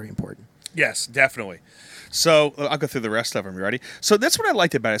language. It's very important. Yes, definitely. So I'll go through the rest of them. You ready? So that's what I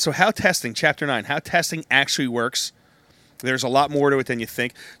liked about it. So chapter 9, how testing actually works. There's a lot more to it than you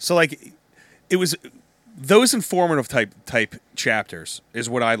think. So it was those informative type chapters is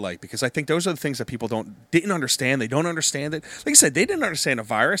what I like, because I think those are the things that people didn't understand. They don't understand it. Like I said, they didn't understand a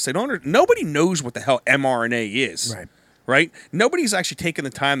virus. Nobody knows what the hell mRNA is. Right? Nobody's actually taken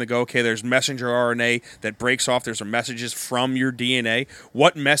the time to go, okay, there's messenger RNA that breaks off. There's messages from your DNA.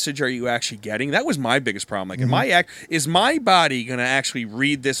 What message are you actually getting? That was my biggest problem. Like, is my body going to actually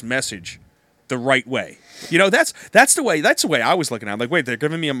read this message the right way. That's the way I was looking at it. I'm like, wait, they're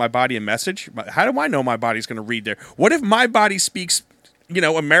giving me my body a message. How do I know my body's going to read there? What if my body speaks,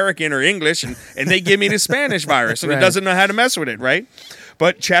 American or English, and they give me the Spanish virus and Right. it doesn't know how to mess with it, right?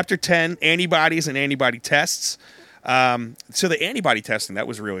 But chapter 10, antibodies and antibody tests. So the antibody testing, that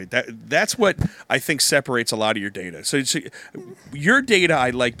was really that's what I think separates a lot of your data. So your data I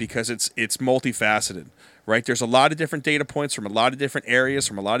like because it's multifaceted, right? There's a lot of different data points from a lot of different areas,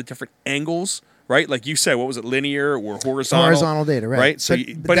 from a lot of different angles, right? Like you said, what was it, linear or horizontal? Horizontal data, right? So,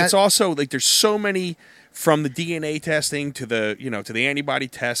 but that- it's also like there's so many. From the DNA testing to the to the antibody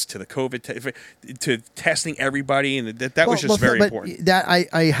test to the COVID to testing everybody, and that was just very important. That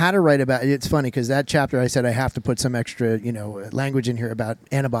I had to write about. It's funny because that chapter I said I have to put some extra language in here about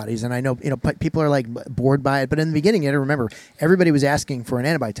antibodies, and I know people are like bored by it, but in the beginning you had to remember everybody was asking for an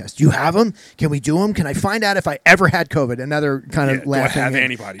antibody test. Do you have them? Can we do them? Can I find out if I ever had COVID? Another kind of laughing. Do I have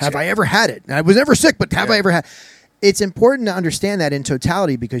antibodies? Have I ever had it? I was never sick, but have I ever had? It's important to understand that in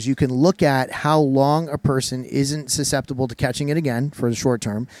totality because you can look at how long a person isn't susceptible to catching it again for the short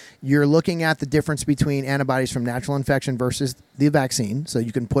term. You're looking at the difference between antibodies from natural infection versus the vaccine. So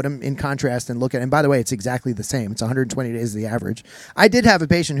you can put them in contrast and look at, and by the way, it's exactly the same. It's 120 days the average. I did have a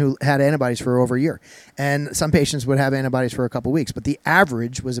patient who had antibodies for over a year, and some patients would have antibodies for a couple weeks, but the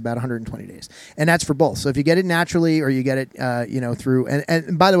average was about 120 days. And that's for both. So if you get it naturally or you get it, through,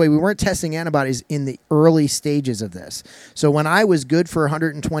 and by the way, we weren't testing antibodies in the early stages of this. So when I was good for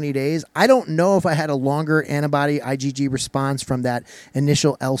 120 days, I don't know if I had a longer antibody IgG response from that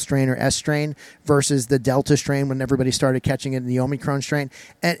initial L strain or S strain versus the Delta strain when everybody started catching it in the Omicron strain.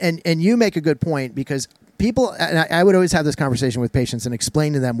 And you make a good point because people, and I would always have this conversation with patients and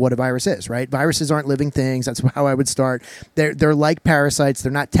explain to them what a virus is, right? Viruses aren't living things. That's how I would start. They're like parasites.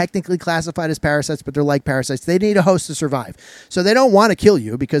 They're not technically classified as parasites, but they're like parasites. They need a host to survive. So they don't want to kill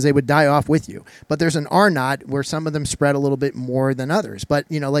you because they would die off with you. But there's an R naught where some of them spread a little bit more than others. But,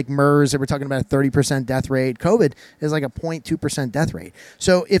 like MERS, we're talking about a 30% death rate. COVID is like a 0.2% death rate.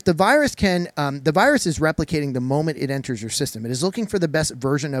 So if the virus the virus is replicating the moment it enters your system. It is looking for the best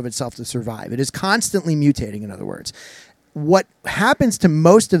version of itself to survive. It is constantly mutating, in other words. What happens to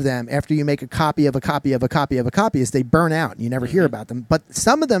most of them after you make a copy of a copy of a copy of a copy is they burn out. You never hear about them. But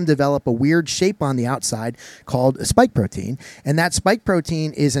some of them develop a weird shape on the outside called a spike protein. And that spike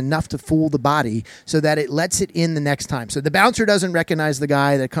protein is enough to fool the body so that it lets it in the next time. So the bouncer doesn't recognize the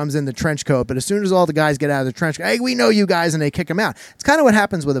guy that comes in the trench coat. But as soon as all the guys get out of the trench coat, hey, we know you guys, and they kick them out. It's kind of what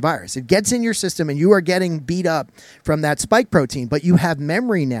happens with a virus. It gets in your system and you are getting beat up from that spike protein. But you have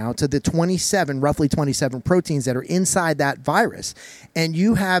memory now to the roughly 27 proteins that are inside that virus, and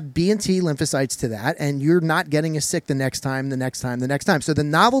you have B and T lymphocytes to that, and you're not getting as sick the next time. So the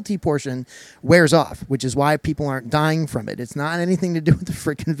novelty portion wears off, which is why people aren't dying from it. It's not anything to do with the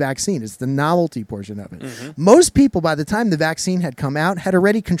freaking vaccine. It's the novelty portion of it. Most people, by the time the vaccine had come out, had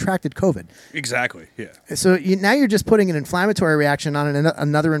already contracted COVID. Exactly, yeah. So now you're just putting an inflammatory reaction on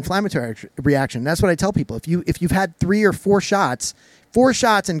another inflammatory reaction. That's what I tell people. If you've had 3 or 4 shots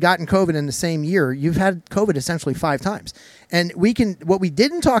and gotten COVID in the same year, you've had COVID essentially 5 times. And what we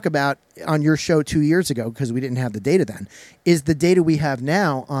didn't talk about on your show 2 years ago, because we didn't have the data then, is the data we have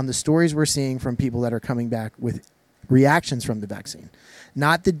now on the stories we're seeing from people that are coming back with reactions from the vaccine.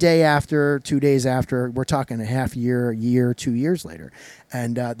 Not the day after, 2 days after. We're talking a half year, 2 years later.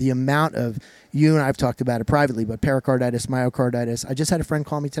 And the amount of, you and I have talked about it privately, but pericarditis, myocarditis. I just had a friend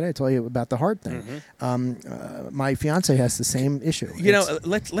call me today to tell you about the heart thing. My fiance has the same issue.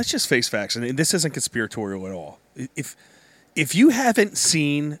 Let's just face facts, and this isn't conspiratorial at all. If you haven't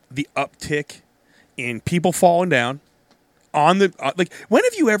seen the uptick in people falling down, when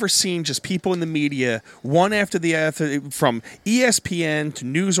have you ever seen just people in the media, one after the other, from ESPN to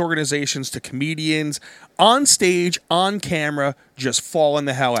news organizations to comedians, on stage, on camera, just falling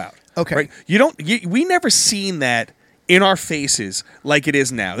the hell out? Okay. Right? We never seen that in our faces like it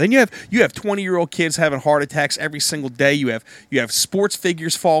is now. Then you have 20-year-old kids having heart attacks every single day. You have sports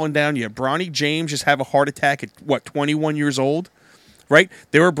figures falling down. You have Bronny James just have a heart attack at 21 years old, right?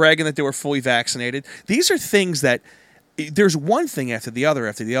 They were bragging that they were fully vaccinated. These are things that there's one thing after the other,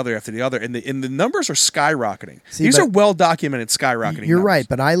 and the numbers are skyrocketing. These are well-documented skyrocketing You're numbers. right,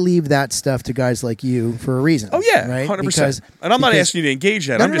 but I leave that stuff to guys like you for a reason. Oh, yeah, right? 100%. And I'm not asking you to engage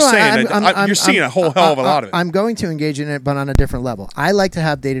that. I'm just saying that you're seeing a whole hell of a lot of it. I'm going to engage in it, but on a different level. I like to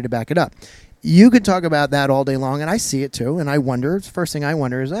have data to back it up. You could talk about that all day long, and I see it too, and I wonder. The first thing I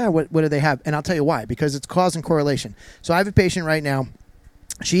wonder is, what do they have? And I'll tell you why, because it's cause and correlation. So I have a patient right now.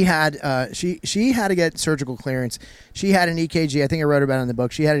 She had she had to get surgical clearance. She had an EKG. I think I wrote about it in the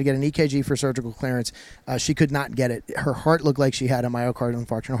book. She had to get an EKG for surgical clearance. She could not get it. Her heart looked like she had a myocardial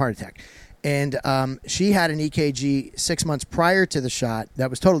infarction, a heart attack. And she had an EKG 6 months prior to the shot. That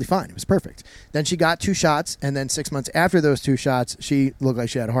was totally fine. It was perfect. Then she got 2 shots, and then 6 months after those 2 shots, she looked like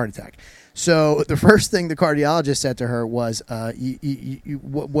she had a heart attack. So the first thing the cardiologist said to her was,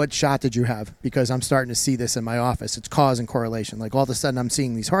 what shot did you have? Because I'm starting to see this in my office. It's cause and correlation. Like all of a sudden I'm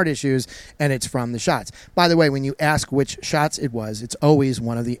seeing these heart issues, and it's from the shots. By the way, when you ask which shots it was, it's always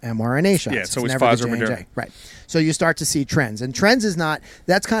one of the mRNA shots. Yeah, it's always never Pfizer the or J&J. Moderna. Right. So you start to see trends. And trends is not,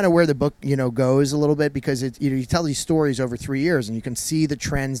 that's kind of where the book, goes a little bit, because you tell these stories over 3 years and you can see the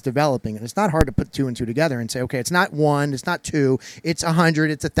trends developing. And it's not hard to put 2 and 2 together and say, okay, it's not 1, it's not 2, it's 100,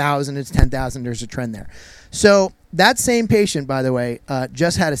 it's 1,000, it's 10,000. There's a trend there. So that same patient, by the way,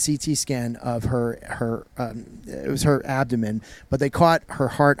 just had a CT scan of her it was her abdomen, but they caught her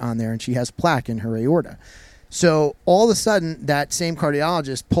heart on there, and she has plaque in her aorta. So all of a sudden, that same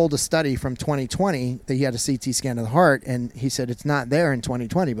cardiologist pulled a study from 2020 that he had a CT scan of the heart, and he said it's not there in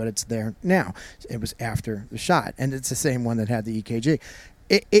 2020, but it's there now. It was after the shot, and it's the same one that had the EKG.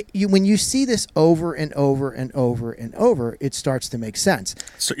 When you see this over and over and over and over, it starts to make sense.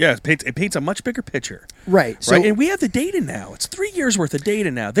 So yeah, it paints a much bigger picture. Right. So, right. And we have the data now. It's 3 years worth of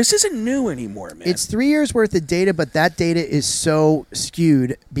data now. This isn't new anymore, man. It's 3 years worth of data, but that data is so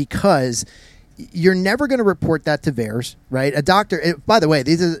skewed because you're never going to report that to VAERS, right? A doctor, by the way,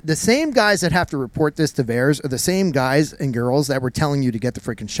 these are the same guys that have to report this to VAERS are the same guys and girls that were telling you to get the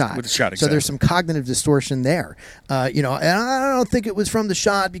freaking shot. With the shot, So exactly. there's some cognitive distortion there. And I don't think it was from the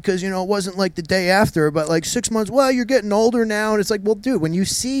shot because, it wasn't like the day after, but like 6 months, well, you're getting older now. And it's like, well, dude, when you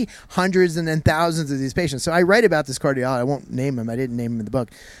see hundreds and then thousands of these patients. So I write about this cardiologist. I won't name him. I didn't name him in the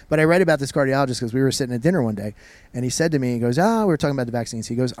book. But I write about this cardiologist because we were sitting at dinner one day. And he said to me, he goes, we were talking about the vaccines.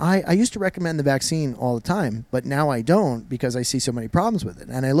 He goes, I used to recommend the vaccine all the time, but now I don't because I see so many problems with it.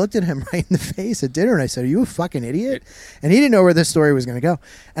 And I looked at him right in the face at dinner and I said, are you a fucking idiot? And he didn't know where this story was going to go.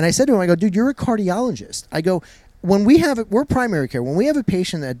 And I said to him, I go, dude, you're a cardiologist. I go, we're primary care. When we have a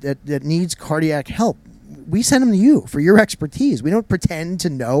patient that needs cardiac help, we send them to you for your expertise. We don't pretend to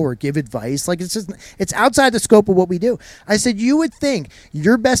know or give advice. Like it's outside the scope of what we do. I said, you would think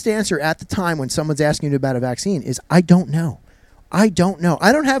your best answer at the time when someone's asking you about a vaccine is, I don't know. I don't know.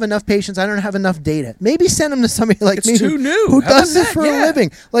 I don't have enough patients. I don't have enough data. Maybe send them to somebody like me who does this for a living.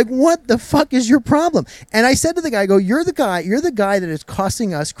 Like, what the fuck is your problem? And I said to the guy, I go, you're the guy that is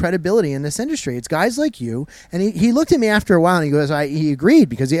costing us credibility in this industry. It's guys like you. And he looked at me after a while and he goes, he agreed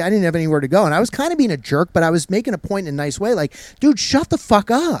because I didn't have anywhere to go. And I was kind of being a jerk, but I was making a point in a nice way. Like, dude, shut the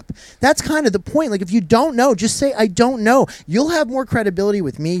fuck up. That's kind of the point. Like, if you don't know, just say, I don't know. You'll have more credibility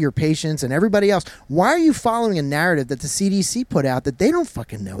with me, your patients, and everybody else. Why are you following a narrative that the CDC put out that they don't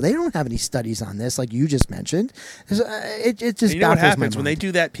fucking know? They don't have any studies on this, like you just mentioned. It just you know what baffles happens my when mind. they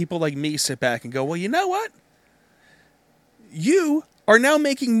do that? People like me sit back and go, well, you know what? You are now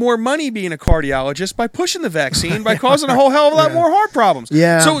making more money being a cardiologist by pushing the vaccine, by causing a whole hell of a lot more heart problems.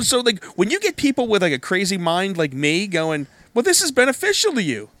 Yeah. So like when you get people with like a crazy mind like me going, well, this is beneficial to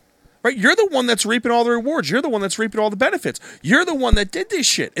you. Right, you're the one that's reaping all the rewards. You're the one that's reaping all the benefits. You're the one that did this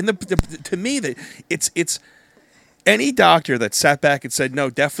shit. And to me, that it's any doctor that sat back and said, no,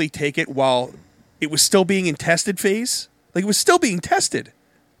 definitely take it while it was still being in tested phase. Like, it was still being tested.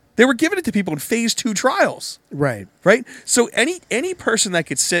 They were giving it to people in phase 2 trials. Right. Right? So any person that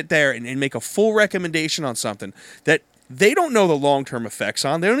could sit there and make a full recommendation on something that they don't know the long-term effects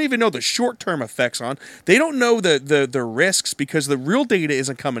on, they don't even know the short-term effects on, they don't know the risks because the real data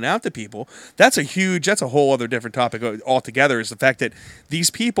isn't coming out to people. That's a whole other different topic altogether, is the fact that these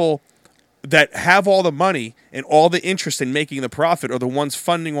people that have all the money and all the interest in making the profit are the ones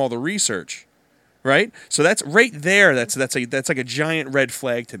funding all the research, right? So that's right there. That's like a giant red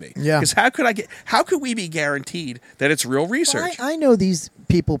flag to me. Yeah. Because how could we be guaranteed that it's real research? I know these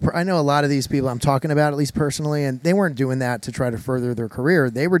people. I know a lot of these people I'm talking about, at least personally, and they weren't doing that to try to further their career.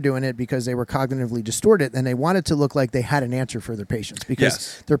 They were doing it because they were cognitively distorted and they wanted to look like they had an answer for their patients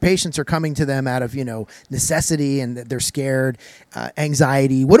because their patients are coming to them out of necessity and they're scared,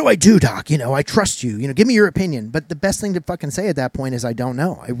 anxiety. What do I do, doc? I trust you. Give me your opinion. But the best thing to fucking say at that point is I don't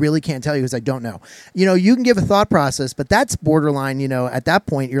know. I really can't tell you because I don't know. You can give a thought process, but that's borderline. At that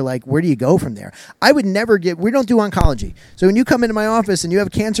point you're like, where do you go from there? I would never we don't do oncology. So when you come into my office and you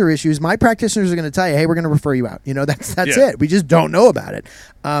have cancer issues, my practitioners are going to tell you, hey, we're going to refer you out. That's it. We just don't know about it.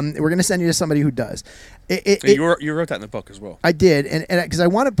 We're going to send you to somebody who does. You wrote that in the book as well. I did, and because I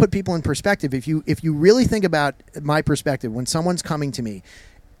want to put people in perspective. If you really think about my perspective, when someone's coming to me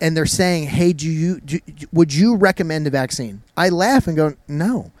and they're saying, hey, would you recommend a vaccine? I laugh and go,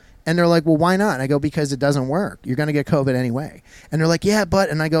 no. And they're like, well, why not? And I go, because it doesn't work. You're going to get COVID anyway. And they're like, yeah, but.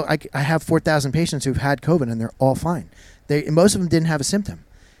 And I go, I have 4,000 patients who've had COVID and they're all fine. Most of them didn't have a symptom.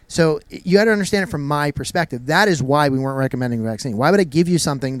 So you got to understand it from my perspective. That is why we weren't recommending a vaccine. Why would I give you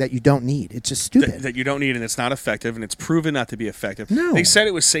something that you don't need? It's just stupid. That you don't need, and it's not effective, and it's proven not to be effective. No. They said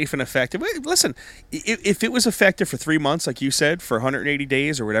it was safe and effective. Wait, listen, if it was effective for 3 months, like you said, for 180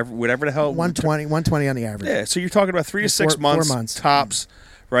 days or whatever the hell. 120 on the average. Yeah, so you're talking about 3 to 6 months, 4 months tops.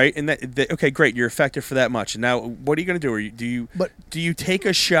 Right, and okay, great. You're effective for that much. And now, what are you going to do? Do you take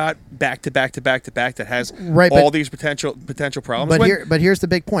a shot back to back that has all these potential problems? But here's the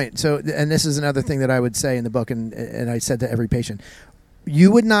big point. So, and this is another thing that I would say in the book, and I said to every patient,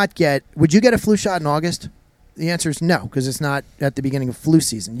 would you get a flu shot in August? The answer is no, because it's not at the beginning of flu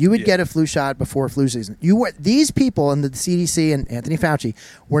season. You would get a flu shot before flu season. These people in the CDC and Anthony Fauci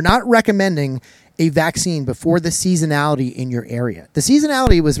were not recommending a vaccine before the seasonality in your area. The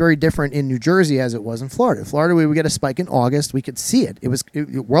seasonality was very different in New Jersey as it was in Florida. Florida, we would get a spike in August. We could see it. It was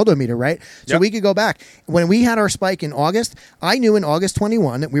worldometer, right? So we could go back. When we had our spike in August, I knew in August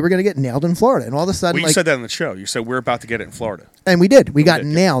 21 that we were going to get nailed in Florida. And all of a sudden... Well, you said that on the show. You said we're about to get it in Florida. And we did. We got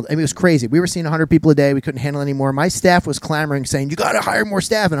nailed. I mean, it was crazy. We were seeing 100 people a day. We couldn't handle anymore. My staff was clamoring, saying, you got to hire more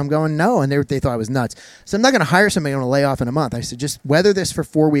staff. And I'm going, no. And they thought I was nuts. So I'm not going to hire somebody I'm going to lay off in a month. I said, just weather this for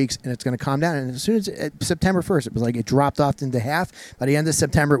 4 weeks, and it's going to calm down. And as soon as September 1st, it was like it dropped off into half. By the end of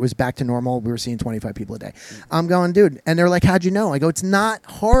September, it was back to normal. We were seeing 25 people a day. I'm going, dude. And they're like, how'd you know? I go, it's not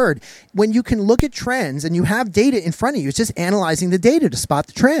hard. When you can look at trends and you have data in front of you, it's just analyzing the data to spot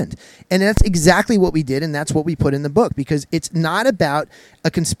the trend. And that's exactly what we did, and that's what we put in the book, because it's not about a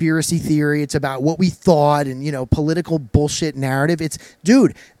conspiracy theory. It's about what we thought and, political bullshit narrative. It's,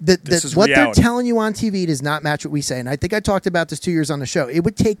 dude, what they're telling you on TV does not match what we say. And I think I talked about this 2 years on the show. It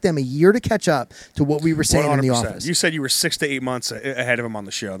would take them a year to catch up to what we were saying 100%. In the office. You said you were 6 to 8 months ahead of him on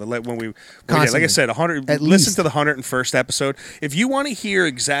the show. Like I said, 100. At listen least. To the 101st episode. If you want to hear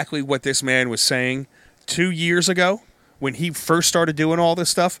exactly what this man was saying 2 years ago when he first started doing all this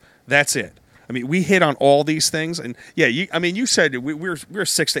stuff, that's it. I mean, we hit on all these things, and you said we were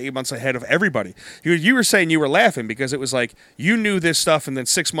 6 to 8 months ahead of everybody. You were saying you were laughing because it was like you knew this stuff, and then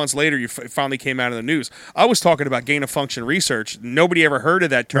 6 months later, it finally came out of the news. I was talking about gain of function research. Nobody ever heard of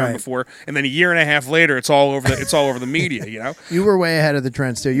that term before, and then a year and a half later, it's all over the media. You were way ahead of the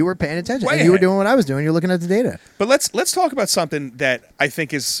trends too. You were paying attention, and you were doing what I was doing. You're looking at the data. But let's talk about something that I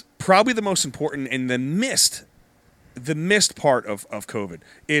think is probably the most important in the missed part of COVID.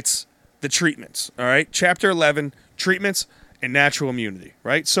 It's the treatments, all right? Chapter 11, treatments and natural immunity,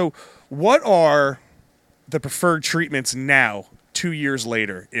 right? So what are the preferred treatments now, 2 years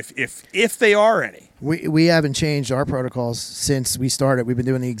later, if they are any? We haven't changed our protocols since we started. We've been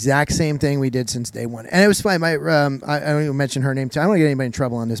doing the exact same thing we did since day one. And it was fine. I don't even mention her name too. I don't want to get anybody in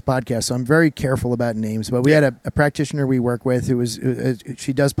trouble on this podcast, so I'm very careful about names. But we had a practitioner we work with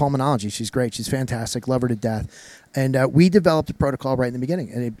she does pulmonology. She's great. She's fantastic. Love her to death. And we developed a protocol right in the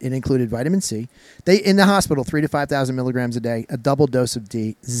beginning, and it included vitamin C. In the hospital, 3,000 to 5,000 milligrams a day, a double dose of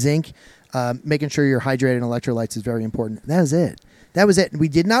D, zinc, making sure you're hydrated and electrolytes is very important. That was it. We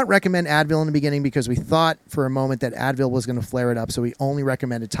did not recommend Advil in the beginning because we thought for a moment that Advil was going to flare it up, so we only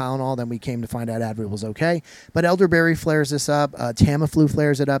recommended Tylenol. Then we came to find out Advil was okay. But elderberry flares this up. Tamiflu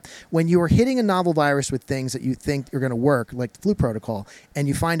flares it up. When you are hitting a novel virus with things that you think are going to work, like the flu protocol, and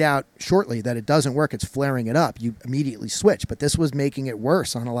you find out shortly that it doesn't work, it's flaring it up, you immediately switch. But this was making it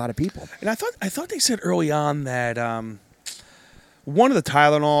worse on a lot of people. And I thought they said early on that one of the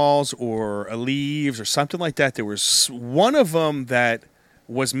Tylenols or Aleve or something like that, there was one of them that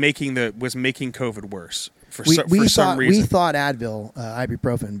was making COVID worse for some reason. We thought Advil,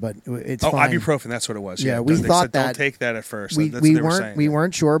 ibuprofen, but it's fine. Ibuprofen, that's what it was. Yeah, we thought said, that. Don't take that at first. We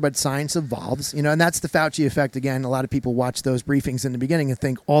weren't sure, but science evolves, and that's the Fauci effect again. A lot of people watch those briefings in the beginning and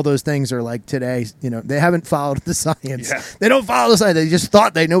think all those things are like today. They haven't followed the science. Yeah. They don't follow the science. They just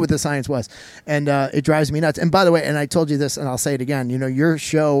thought they knew what the science was, and it drives me nuts. And by the way, and I told you this, and I'll say it again. your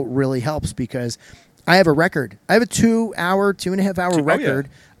show really helps because I have a record. I have a 2.5 hour record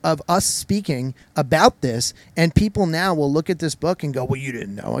of us speaking about this, and people now will look at this book and go, well, you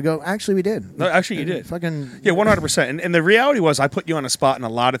didn't know. I go, actually, we did. No, actually, you did. Fucking 100%. And the reality was I put you on a spot in a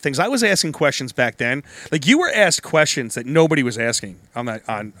lot of things. I was asking questions back then. Like, you were asked questions that nobody was asking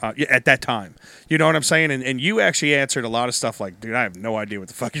at that time. You know what I'm saying? And you actually answered a lot of stuff like, dude, I have no idea what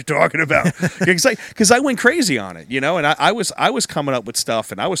the fuck you're talking about. Because I went crazy on it, and I was coming up with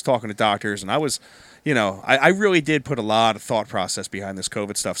stuff, and I was talking to doctors, and I was... I really did put a lot of thought process behind this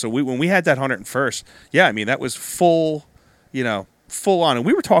COVID stuff. So when we had that 101st, that was full on. And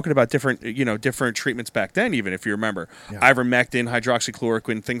we were talking about different treatments back then, even if you remember. Yeah. Ivermectin,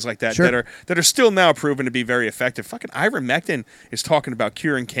 hydroxychloroquine, things like that, sure. that are still now proven to be very effective. Fucking ivermectin is talking about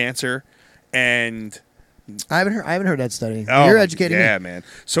curing cancer and I haven't heard that study. Oh, You're educating me. yeah, man.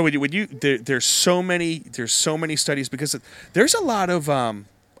 So there's so many studies because there's a lot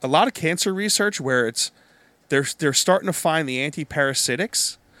of cancer research where they're starting to find the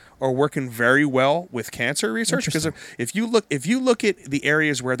antiparasitics are working very well with cancer research, because if you look at the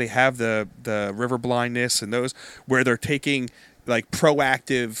areas where they have the river blindness and those where they're taking like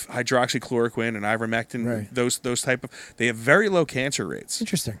proactive hydroxychloroquine and ivermectin, Right. those type of, they have very low cancer rates.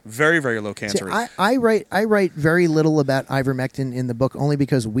 Interesting. Very, very low cancer See, rates. I write very little about ivermectin in the book, only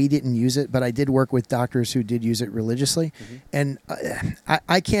because we didn't use it, but I did work with doctors who did use it religiously. Mm-hmm. And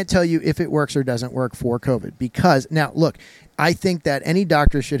I can't tell you if it works or doesn't work for COVID, because now look, I think that any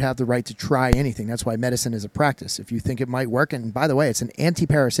doctor should have the right to try anything. That's why medicine is a practice. If you think it might work, and by the way, it's an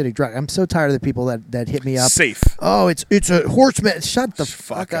anti-parasitic drug. I'm so tired of the people that hit me up. Safe. Oh, it's a horse med. Shut the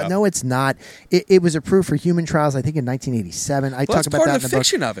Fuck fuck up. up. No, it's not. It was approved for human trials, I think, in 1987. I Well, talk that's about part that of the in the book.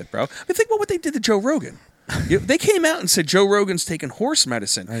 fiction of it, bro. I mean, think about what they did to Joe Rogan. They came out and said Joe Rogan's taking horse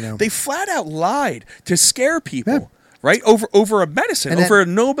medicine. I know. They flat out lied to scare people, Yeah. right? Over a medicine, And over a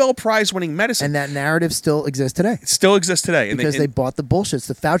Nobel Prize winning medicine. And that narrative still exists today. It still exists today. And Because they bought the bullshit. It's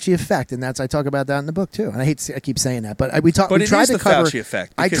the Fauci effect, and I talk about that in the book too. And I keep saying that, but we But we it tried is to the cover. Fauci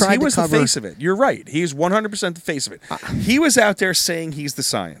effect, I because tried he was to cover. the face of it. You're right. He's 100% the face of it. He was out there saying he's the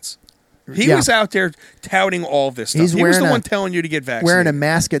science. He Yeah. was out there touting all of this stuff. He's He was the wearing one telling you to get vaccinated. Wearing a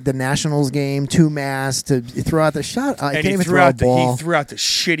mask at the Nationals game, 2 masks to throw out the shot. I and can't he even threw throw a out ball. he threw out the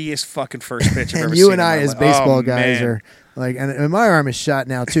shittiest fucking first pitch I've ever And seen. you and in I, my as life. baseball Oh, guys, man. are like, and my arm is shot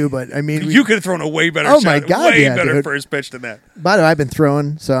now too. But I mean, You could have thrown a way better Oh, shot. my God, way yeah, better dude. first pitch than that. by the way, I've been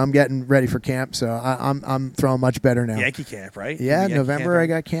throwing, so I'm getting ready for camp. So I'm throwing much better now. Yankee camp, right? Yeah, Yankee November camp. I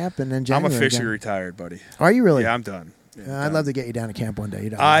got camp, and then I'm January. officially again. retired, buddy. Are you really? Yeah, I'm done. Yeah, I'd love to get you down to camp one day.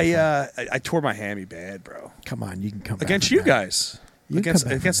 You'd I tore my hammy bad, bro. come on, you can come back Against from you that. guys. You can Against come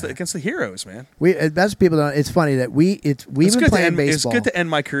back from that. the heroes, man. That's people don't. It's funny that we've It's been good to playing end. baseball. It's good to end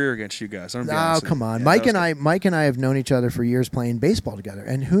my career against you guys. I'm gonna be Oh, honest with come you. on. Yeah, Mike that and was Mike and I have known each other for years playing baseball together.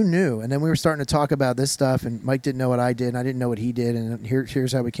 And who knew? And then we were starting to talk about this stuff, and Mike didn't know what I did, and I didn't know what he did, and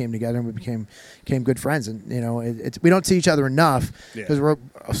here's how we came together, and we became good friends. And we don't see each other enough Yeah. because we're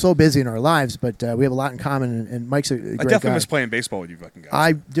so busy in our lives, but we have a lot in common. And Mike's a great I definitely guy. miss playing baseball with you fucking guys.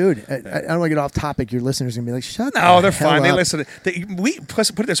 I don't want to get off topic. Your listeners are gonna be like, shut No, the they're hell fine. They up. listen. Plus,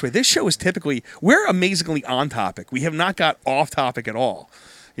 put it this way: this show is typically, we're amazingly on topic. We have not got off topic at all,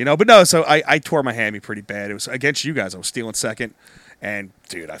 But no. So I tore my hammy pretty bad. It was against you guys. I was stealing second, and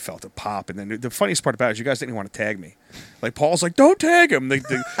dude, I felt it pop. And then the funniest part about it is you guys didn't want to tag me. Like Paul's like, "Don't tag him."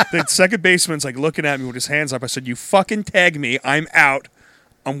 The second baseman's like looking at me with his hands up. I said, "You fucking tag me. I'm out.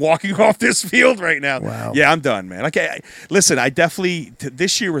 I'm walking off this field right now." Wow. Yeah, I'm done, man. Okay, listen, I definitely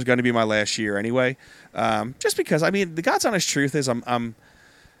this year was going to be my last year anyway. Just because, I mean, the God's honest truth is,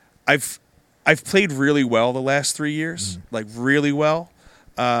 I've played really well the last 3 years, like really well,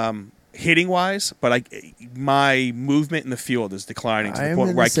 hitting wise. But my movement in the field is declining to I the am point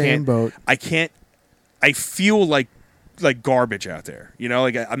in where the same boat. I feel like garbage out there,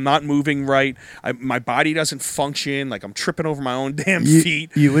 like I'm not moving right. My body doesn't function. Like I'm tripping over my own damn feet.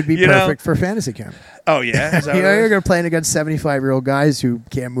 You would be you know? perfect for fantasy camp. Oh yeah, is that what it You're is? going to play against 75-year-old guys who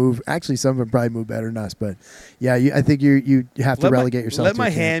can't move. Actually, some of them probably move better than us. But yeah, I think you have to relegate yourself. Let to my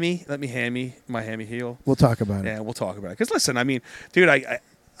a camp. my hammy heal. We'll talk about it. Yeah, we'll talk about it. Because listen, I mean, dude, I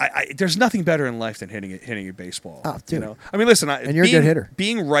there's nothing better in life than hitting a baseball. Oh, dude. I mean, listen, And you're a good hitter.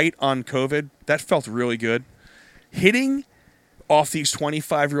 Being right on COVID, that felt really good. Hitting off these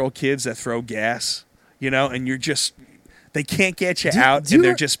 25-year-old kids that throw gas, and you're just, they can't get you out, and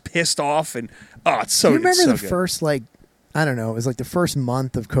they're just pissed off, and it's so. Do you remember it's so the good. first I don't know, it was like the first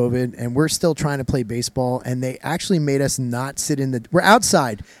month of COVID, and we're still trying to play baseball, and they actually made us not sit we're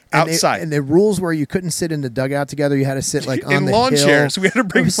outside. And the rules were you couldn't sit in the dugout together. You had to sit like on in the lawn hill. chairs. We had to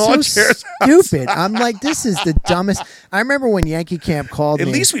bring It was lawn so chairs. Stupid. I'm like, this is the dumbest. I remember when Yankee Camp called At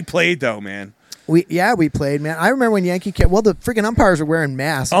me. least we played though, man. We played, man. I remember when Yankee Camp. Well, the freaking umpires were wearing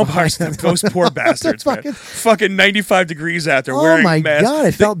masks. Umpires, those poor bastards, man. Fucking 95 degrees out there Oh wearing my masks. God,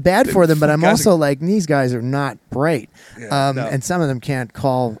 I felt bad for them, but I'm guys also like, these guys are not bright. Yeah, no. And some of them can't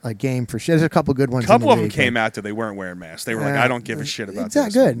call a game for shit. There's a couple good ones. A couple in of the them league, came out that they weren't wearing masks. They were like, I don't give a shit about it's not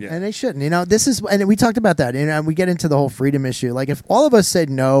this. good, Yeah. and they shouldn't. This is, and we talked about that, and we get into the whole freedom issue. Like, if all of us said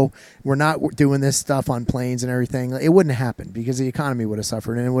no, we're not doing this stuff on planes and everything, it wouldn't have happened because the economy would have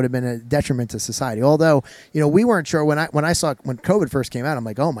suffered, and it would have been a detriment to society. Although, we weren't sure when COVID first came out. I'm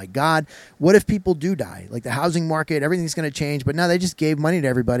like, oh my God, what if people do die? Like the housing market, everything's going to change. But no, they just gave money to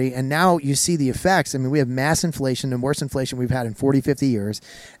everybody, and now you see the effects. I mean, we have mass inflation, the worst inflation we've had in 40, 50 years.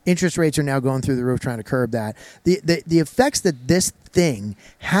 Interest rates are now going through the roof, trying to curb that. The effects that this thing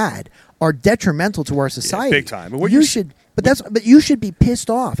had are detrimental to our society. big time. But what you you're- should. But you should be pissed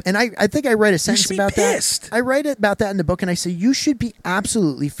off. And I think I write a sentence should be about pissed. that. I write about that in the book, and I say you should be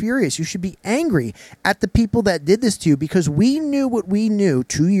absolutely furious. You should be angry at the people that did this to you, because we knew what we knew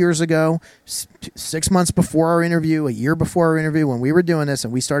 2 years ago, 6 months before our interview, a year before our interview, when we were doing this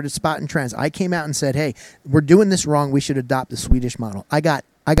and we started spotting trends. I came out and said, hey, we're doing this wrong. We should adopt the Swedish model. I got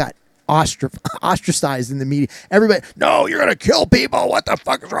ostracized in the media. Everybody, no, you're going to kill people. What the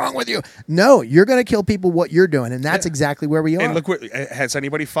fuck is wrong with you? No, you're going to kill people what you're doing, and that's exactly where we are. And look, has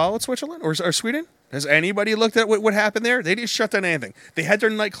anybody followed Switzerland or Sweden? Has anybody looked at what happened there? They didn't shut down anything. They had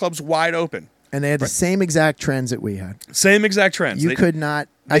their nightclubs wide open. And they had the same exact trends that we had. Same exact trends. You could not.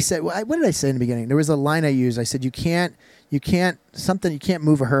 I said, what did I say in the beginning? There was a line I used. I said, you can't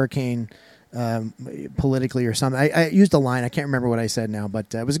move a hurricane politically or something. I used a line. I can't remember what I said now,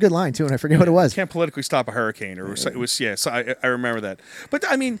 but it was a good line too, and I forget what it was. You can't politically stop a hurricane, or it was yeah. So I remember that. But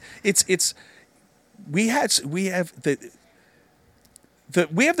I mean, we have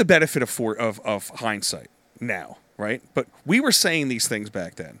the benefit of hindsight now, right? But we were saying these things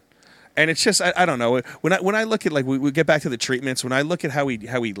back then. And it's just I don't know, when I look at, like, we get back to the treatments, when I look at how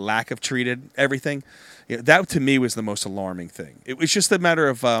we lack of treated everything, that to me was the most alarming thing. It was just a matter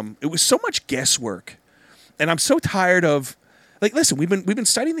of it was so much guesswork, and I'm so tired of, like, listen, we've been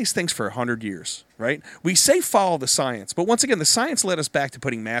studying these things for 100 years, right? We say follow the science, but once again, the science led us back to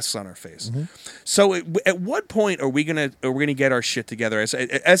putting masks on our face. Mm-hmm. So at what point are we gonna get our shit together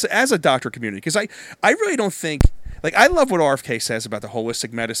as a doctor community? Because I really don't think. Like, I love what RFK says about the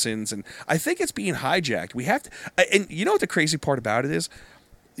holistic medicines, and I think it's being hijacked. We have to, and you know what the crazy part about it is?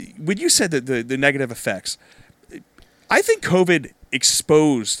 When you said that the negative effects, I think COVID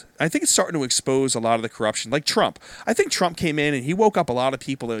I think it's starting to expose a lot of the corruption. Like Trump. I think Trump came in and he woke up a lot of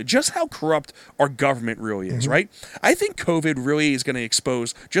people just how corrupt our government really is, right? I think COVID really is going to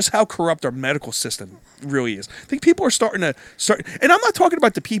expose just how corrupt our medical system really is. I think people are starting to and I'm not talking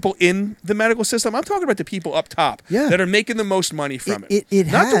about the people in the medical system. I'm talking about the people up top that are making the most money from it.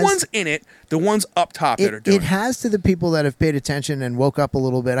 Not the ones in it, the ones up top that are doing it. It has to the people that have paid attention and woke up a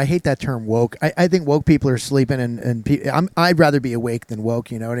little bit. I hate that term woke. I think woke people are sleeping, and I'd rather be awake than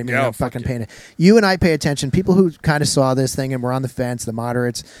woke, you know what I mean? Yeah, I'm fucking paying it. You and I pay attention. People who kind of saw this thing and were on the fence, the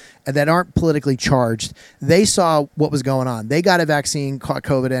moderates, and that aren't politically charged, they saw what was going on. They got a vaccine, caught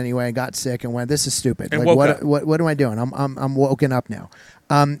COVID anyway, and got sick, and went, "This is stupid. And like, what am I doing? I'm woken up now."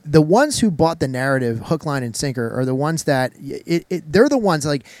 The ones who bought the narrative, hook, line, and sinker, are the ones that they're the ones.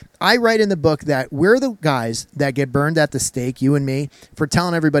 Like, I write in the book that we're the guys that get burned at the stake, you and me, for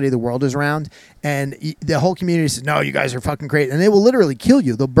telling everybody the world is round, and the whole community says, "No, you guys are fucking crazy," and they will literally kill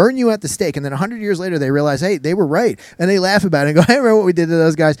you. They'll burn you at the stake, and then 100 years later, they realize, hey, they were right, and they laugh about it and go, "I remember what we did to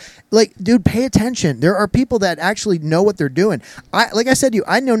those guys." Like, dude, pay attention. There are people that actually know what they're doing. Like I said to you,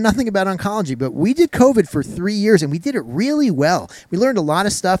 I know nothing about oncology, but we did COVID for 3 years, and we did it really well. We learned a lot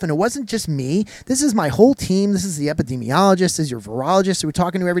of stuff, and it wasn't just me. This is my whole team. This is the epidemiologist. This is your virologist who we're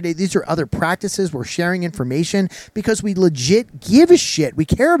talking to every day. These are other practices. We're sharing information because we legit give a shit. We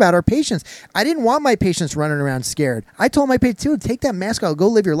care about our patients. I didn't want my patients running around scared. I told my patients, dude, take that mask out. Go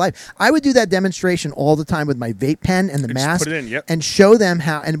live your life. I would do that demonstration all the time with my vape pen and the mask, put it in, yep. and show them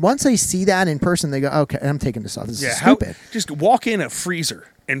how. And once they see that in person, they go, okay, I'm taking this off. This is stupid. Just walk in a freezer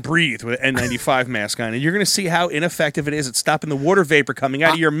and breathe with an N95 mask on, and you're going to see how ineffective it is at stopping the water vapor coming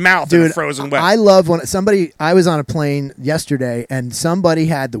out of your mouth in a frozen wet. I love when I was on a plane yesterday, and somebody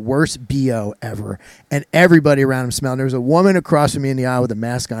had the worst BO ever, and everybody around him smelled. There was a woman across from me in the aisle with a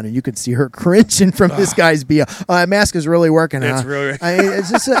mask on, and you could see her cringing from this guy's BO. That mask is really working, It's huh? really.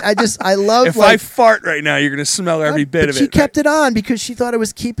 It's just, I love. If I fart right now, you're going to smell every bit of it. She kept it on because she thought it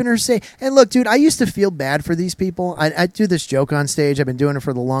was keeping her safe. And look, dude, I used to feel bad for these people. I do this joke on stage. I've been doing it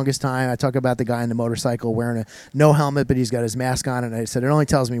for the longest time. I talk about the guy on the motorcycle wearing a no helmet, but he's got his mask on. And I said, it only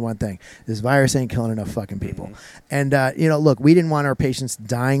tells me one thing. This virus ain't killing enough fucking people. Mm-hmm. And, look, we didn't want our patients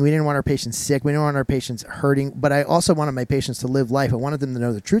dying. We didn't want our patients sick. We didn't want our patients hurting. But I also wanted my patients to live life. I wanted them to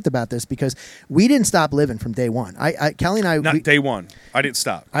know the truth about this because we didn't stop living from day one. Kelly and I... Not day one. I didn't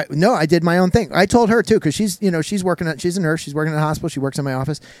stop. No, I did my own thing. I told her, too, because she's a nurse. She's working at a hospital. She works in my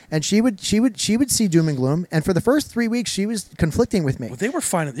office. And she would see doom and gloom. And for the first 3 weeks, she was conflicting with me. Well, they were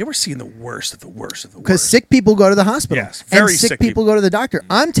seeing the worst of the worst of the worst. Because sick people go to the hospital. Yes, very and sick people go to the doctor.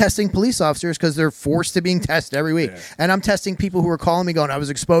 I'm testing police officers because they're forced to being tested every week. Yeah. And I'm testing people who are calling me going, I was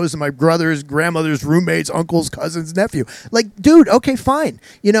exposed to my brother's, grandmother's, roommates, uncles, cousins, nephew. Like, dude, okay, fine.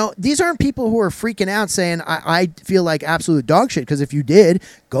 These aren't people who are freaking out saying, I feel like absolute dog shit. Because if you did,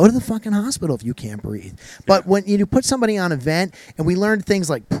 go to the fucking hospital if you can't breathe. But when you put somebody on a vent, and we learned things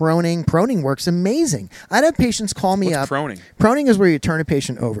like proning works amazing. I'd have patients call me up. Proning? Proning is where you turn a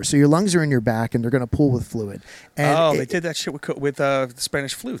patient over. So your lungs are in your back, and they're going to pull with fluid. And they did that shit with the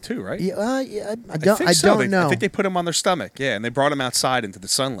Spanish flu too, right? I think so. don't know. I think they put them on their stomach, and they brought them outside into the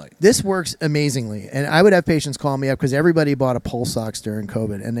sunlight. This works amazingly, and I would have patients call me up because everybody bought a pulse ox during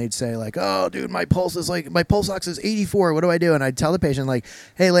COVID, and they'd say like, "Oh, dude, my pulse ox is 84. What do I do?" And I'd tell the patient like,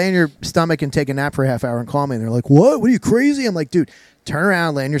 "Hey, lay on your stomach and take a nap for a half hour and call me." And they're like, "What? What are you crazy?" I'm like, "Dude, turn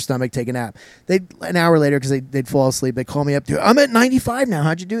around, lay on your stomach, take a nap." An hour later, because they'd fall asleep, they call me up. Dude, I'm at 95 now.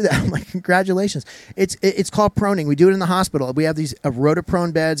 How'd you do that? I'm like, "Congratulations." It's called proning. We do it in the hospital. We have these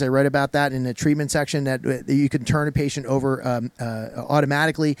rotaprone beds. I write about that in the treatment section that you can turn a patient over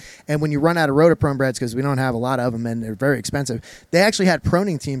automatically. And when you run out of rotaprone beds, because we don't have a lot of them and they're very expensive, they actually had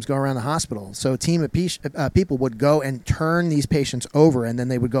proning teams go around the hospital. So a team of people would go and turn these patients over, and then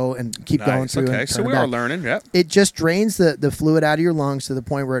they would go and keep going through. Okay, so we are learning. Yep. It just drains the fluid out of your lungs to the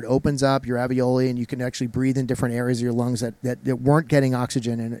point where it opens up your alveoli, and you can actually breathe in different areas of your lungs that weren't getting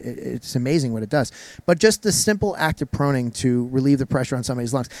oxygen, and it's amazing what it does. But just the simple act of proning to relieve the pressure on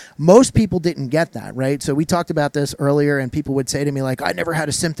somebody's lungs. Most people didn't get that, right? So we talked about this earlier, and people would say to me like, "I never had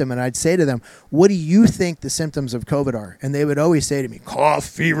a symptom," and I'd say to them, "What do you think the symptoms of COVID are?" And they would always say to me, "Cough,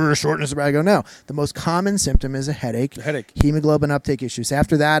 fever, shortness of breath." I go, "No, the most common symptom is a headache, hemoglobin uptake issues.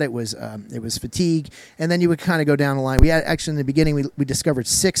 After that, it was fatigue, and then you would kind of go down the line. We had actually in the beginning we discovered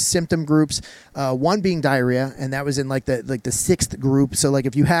 6 symptom groups, one being diarrhea, and that was in like the 6th group. So like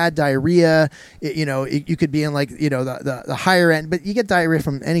if you had diarrhea, you could be in like the higher end, but you get diarrhea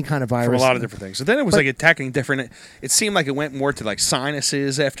from any kind of virus, from a lot of different things. So then it was like attacking different. It seemed like it went more to like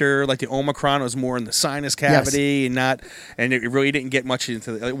sinuses after like the Omicron was more in the sinus cavity and it really didn't get much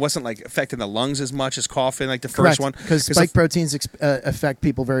into. It wasn't like affecting the lungs as much as coughing like the first one, because spike proteins affect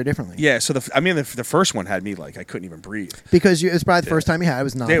people very differently. Yeah, so the first one had me like I couldn't even breathe because it was probably the first time you had it. It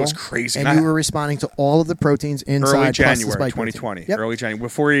was novel. It was crazy, and you were responding to all of the proteins inside. Early plus the January spike 2020, Yep. early January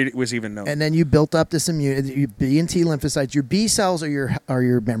before it was even known. And then you built up this immunity. Your B and T lymphocytes. Your B cells are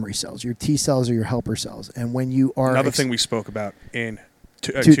your memory cells. Your T cells are your helper cells. And when you are another thing we spoke about in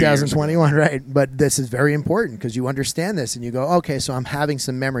 2021, right? But this is very important because you understand this and you go, okay, so I'm having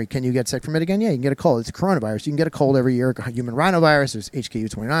some memory. Can you get sick from it again? Yeah, you can get a cold. It's a coronavirus. You can get a cold every year. Human rhinovirus. There's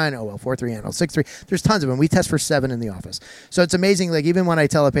HKU29, OL43, NL63. There's tons of them. We test for 7 in the office. So it's amazing. Like even when I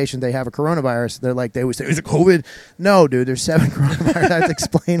tell a patient they have a coronavirus, they're like, they always say, "Is it COVID?" No, dude. There's 7 coronavirus. I have to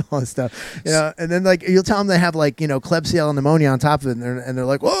explain all this stuff. And then like you'll tell them they have like Klebsiella pneumonia on top of it, and they're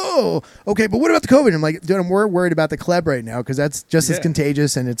like, "Whoa, okay, but what about the COVID?" And I'm like, dude, I'm more worried about the Kleb right now because that's just as contagious.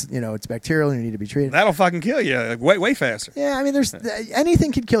 And it's bacterial and you need to be treated. That'll fucking kill you like way faster. Yeah, I mean, there's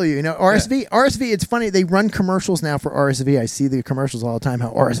anything could kill you. RSV. It's funny they run commercials now for RSV. I see the commercials all the time.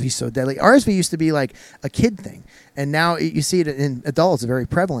 How RSV is so deadly. RSV used to be like a kid thing, and now you see it in adults. It's very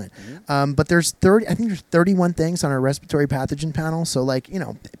prevalent. Mm-hmm. But there's 31 things on our respiratory pathogen panel. So like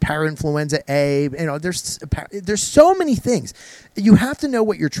parainfluenza A. There's so many things. You have to know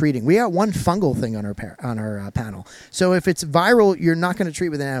what you're treating. We got one fungal thing on our panel. So if it's viral, you're not going to treat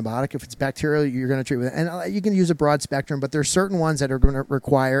with an antibiotic. If it's bacterial, you're going to treat with it. And you can use a broad spectrum, but there's certain ones that are going to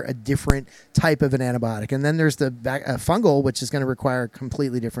require a different type of an antibiotic. And then there's the fungal, which is going to require a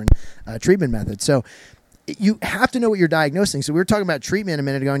completely different treatment method. So you have to know what you're diagnosing. So we were talking about treatment a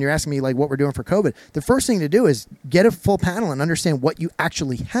minute ago, and you're asking me like what we're doing for COVID. The first thing to do is get a full panel and understand what you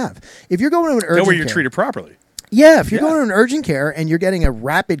actually have. If you're going to an urgent know where you're care, treated properly. Yeah, if you're going to an urgent care and you're getting a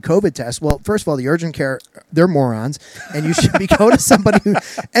rapid COVID test, well, first of all, the urgent care, they're morons, and you should be going to somebody who...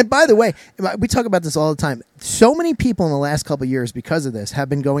 And by the way, we talk about this all the time. So many people in the last couple of years, because of this, have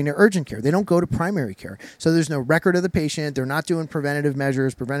been going to urgent care. They don't go to primary care. So there's no record of the patient. They're not doing preventative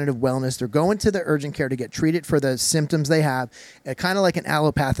measures, preventative wellness. They're going to the urgent care to get treated for the symptoms they have, kind of like an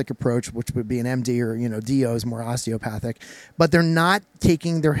allopathic approach, which would be an MD or, DO is more osteopathic. But they're not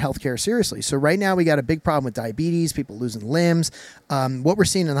taking their healthcare seriously. So right now we got a big problem with diabetes, people losing limbs. What we're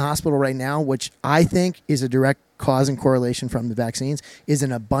seeing in the hospital right now, which I think is a direct cause and correlation from the vaccines, is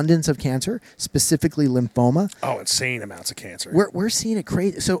an abundance of cancer, specifically lymphoma. Oh, insane amounts of cancer. We're seeing it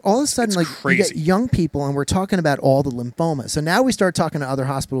crazy. So all of a sudden, it's you get young people, and we're talking about all the lymphoma. So now we start talking to other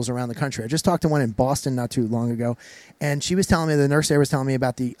hospitals around the country. I just talked to one in Boston not too long ago, and she was telling me, the nurse there was telling me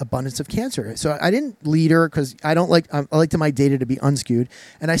about the abundance of cancer. So I didn't lead her because I like my data to be unskewed.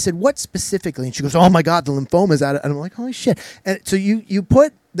 And I said, what specifically? And she goes, oh my God, the lymphoma's out. And I'm like, holy shit. And so you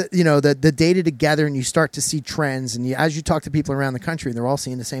put the data together, and you start to see trends, and as you talk to people around the country, they're all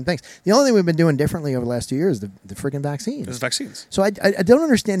seeing the same things. The only thing we've been doing differently over the last 2 years is the freaking vaccines. Those vaccines. So I don't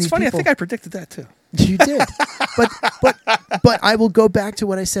understand it's these funny, people. I think I predicted that too. You did, but I will go back to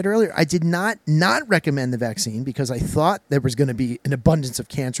what I said earlier. I did not recommend the vaccine because I thought there was going to be an abundance of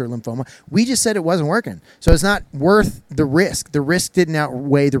cancer or lymphoma. We just said it wasn't working, so it's not worth the risk. The risk didn't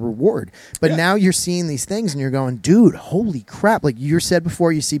outweigh the reward. But now you're seeing these things and you're going, dude, holy crap! Like you said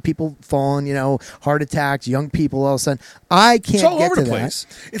before, you see people falling, heart attacks, young people all of a sudden. I can't It's all get over to the that. place.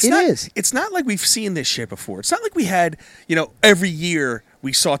 It It's not like we've seen this shit before. It's not like we had, every year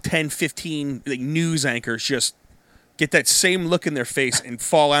we saw 10, 15 news anchors just get that same look in their face and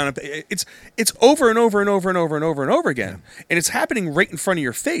fall out. It's over and over and over and over and over and over again. Yeah. And it's happening right in front of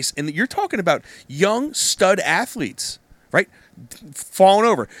your face. And you're talking about young stud athletes, right? Falling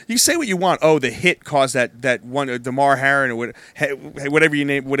over. You say what you want. Oh, the hit caused that one, Damar Harron or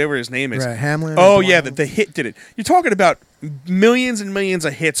whatever his name is. Right, Hamlin. Oh, yeah, the hit did it. You're talking about millions and millions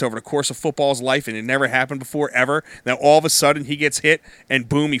of hits over the course of football's life, and it never happened before, ever. Now, all of a sudden, he gets hit, and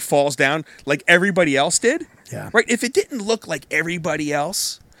boom, he falls down like everybody else did. Yeah. Right? If it didn't look like everybody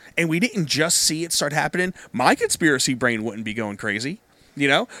else, and we didn't just see it start happening, my conspiracy brain wouldn't be going crazy.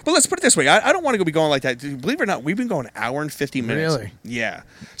 But let's put it this way. I don't want to be going like that. Believe it or not, we've been going an hour and 50 minutes. Really? Yeah.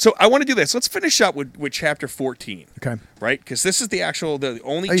 So I want to do this. Let's finish up with chapter 14. Okay. Right? Because this is the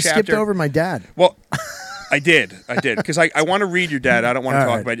only You chapter. skipped over my dad. Well, I did. Because I want to read your dad. I don't want to All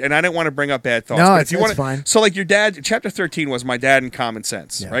talk right. about it. And I didn't want to bring up bad thoughts. No, but it's fine. So like your dad, chapter 13 was my dad and common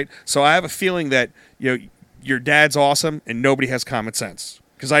sense. Yeah. Right? So I have a feeling that your dad's awesome and nobody has common sense.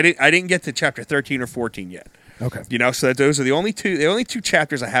 Because I didn't get to chapter 13 or 14 yet. Okay. So that those are the only two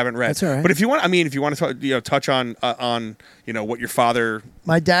chapters I haven't read. That's all right. But if you want to touch on what your father.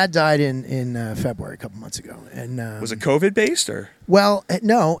 My dad died in February a couple months ago, and Was it COVID based or? Well,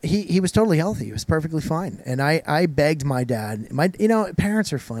 no, he was totally healthy. He was perfectly fine, and I begged my dad.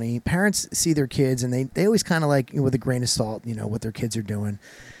 Parents are funny. Parents see their kids, and they always kind of with a grain of salt, what their kids are doing.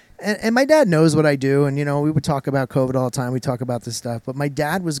 And my dad knows what I do, and we would talk about COVID all the time. We talk about this stuff, but my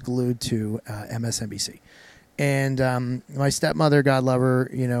dad was glued to MSNBC. And my stepmother, God love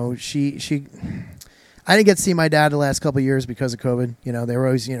her, she I didn't get to see my dad the last couple of years because of COVID. They were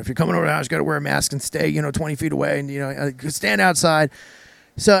always, if you're coming over the house, you got to wear a mask and stay, 20 feet away and, stand outside.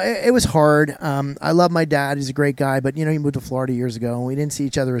 So it was hard. I love my dad. He's a great guy, but, he moved to Florida years ago, and we didn't see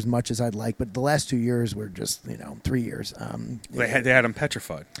each other as much as I'd like. But the last 2 years were just, 3 years. They had him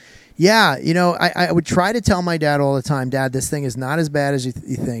petrified. Yeah, I would try to tell my dad all the time, Dad, this thing is not as bad as you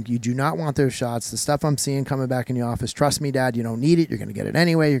think. You do not want those shots. The stuff I'm seeing coming back in the office, trust me, Dad, you don't need it. You're going to get it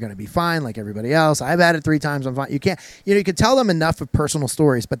anyway. You're going to be fine like everybody else. I've had it 3 times. I'm fine. You can't, you can tell them enough of personal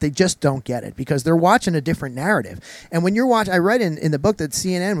stories, but they just don't get it because they're watching a different narrative. And when you're watching, I read in the book that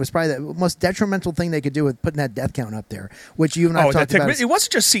CNN was probably the most detrimental thing they could do with putting that death count up there, which you and I talked about. It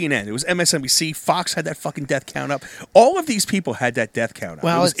wasn't just CNN. It was MSNBC. Fox had that fucking death count up. All of these people had that death count up.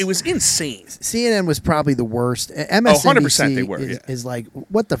 Well, it was insane. CNN was probably the worst. MSNBC 100% they were, is like,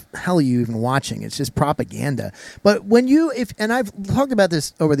 what the hell are you even watching? It's just propaganda. But when and I've talked about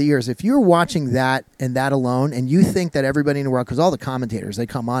this over the years, if you're watching that and that alone, and you think that everybody in the world, because all the commentators, they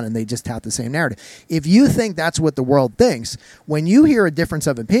come on and they just tout the same narrative. If you think that's what the world thinks, when you hear a difference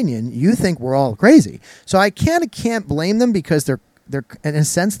of opinion, you think we're all crazy. So I kind of can't blame them because they're in a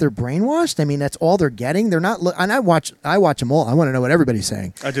sense they're brainwashed. I mean, that's all they're getting. They're not. And I watch them all. I want to know what everybody's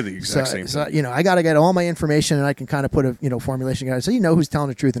saying. I do the exact same thing. So I got to get all my information, and I can kind of put a formulation together so who's telling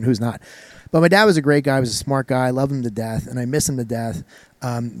the truth and who's not. But my dad was a great guy. He was a smart guy. I love him to death, and I miss him to death.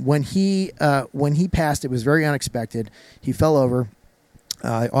 When he passed, it was very unexpected. He fell over.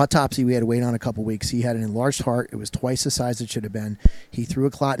 Autopsy, we had to wait on a couple weeks. He had an enlarged heart. It was twice the size it should have been. He threw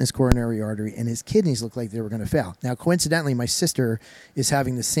a clot in his coronary artery, and his kidneys looked like they were going to fail. Now, coincidentally, my sister is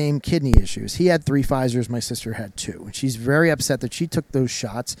having the same kidney issues. He had 3 Pfizers. My sister had 2. She's very upset that she took those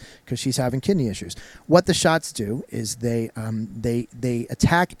shots because she's having kidney issues. What the shots do is they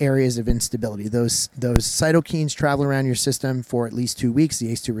attack areas of instability. Those cytokines travel around your system for at least 2 weeks.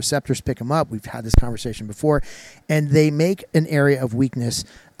 The ACE2 receptors pick them up. We've had this conversation before. And they make an area of weakness.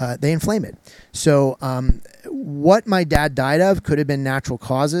 They inflame it. So what my dad died of could have been natural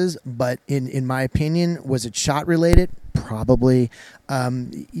causes, but in my opinion, was it shot related? Probably.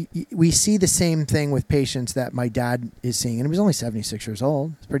 We see the same thing with patients that my dad is seeing, and he was only 76 years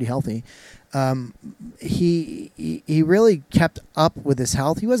old. He's pretty healthy. He really kept up with his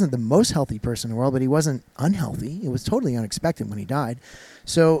health. He wasn't the most healthy person in the world, but he wasn't unhealthy. It was totally unexpected when he died.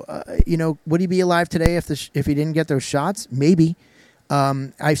 So, would he be alive today if he didn't get those shots? Maybe.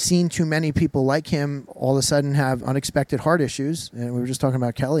 I've seen too many people like him all of a sudden have unexpected heart issues. And we were just talking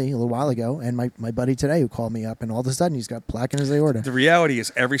about Kelly a little while ago, and my buddy today who called me up, and all of a sudden he's got plaque in his aorta. The reality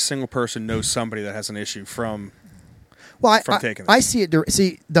is every single person knows somebody that has an issue from Well, from taking I this. see it.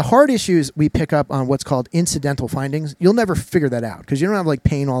 See, the hard issues we pick up on what's called incidental findings. You'll never figure that out because you don't have like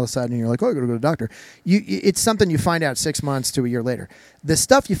pain all of a sudden and you're like, oh, I got to go to the doctor. It's something you find out 6 months to a year later. The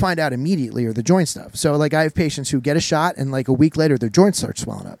stuff you find out immediately are the joint stuff. So like I have patients who get a shot and like a week later their joints start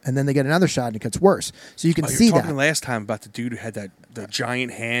swelling up, and then they get another shot and it gets worse. So you can see you were that. talking last time about the dude who had the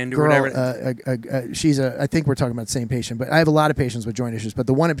giant hand or Girl, whatever. I think we're talking about the same patient, but I have a lot of patients with joint issues. But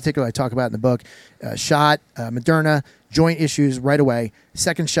the one in particular I talk about in the book, shot, Moderna, joint issues right away.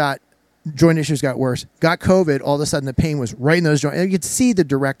 Second shot, joint issues got worse. Got COVID, all of a sudden the pain was right in those joints. And you could see the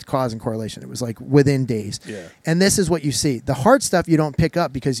direct cause and correlation. It was like within days. Yeah. And this is what you see. The hard stuff you don't pick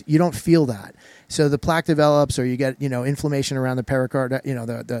up because you don't feel that. So the plaque develops, or you get inflammation around the pericard,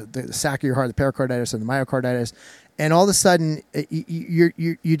 the sac of your heart, the pericarditis and the myocarditis. And all of a sudden,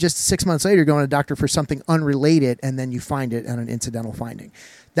 you just 6 months later, you're going to a doctor for something unrelated, and then you find it on an incidental finding.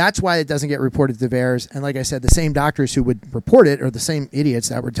 That's why it doesn't get reported to VAERS. And like I said, the same doctors who would report it are the same idiots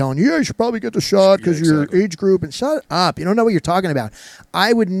that were telling you, you should probably get the shot because your age group. And shut up. You don't know what you're talking about.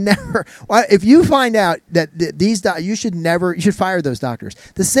 I would never. If you find out that you should fire those doctors.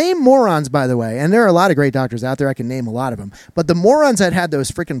 The same morons, by the way, and there are a lot of great doctors out there. I can name a lot of them. But the morons that had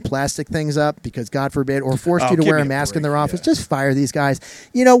those freaking plastic things up because, God forbid, or forced you to wear a mask in their office, just fire these guys.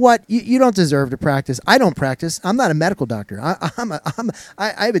 You know what? You don't deserve to practice. I don't practice. I'm not a medical doctor.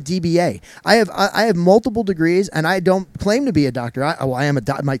 I have a DBA. I have multiple degrees, and I don't claim to be a doctor.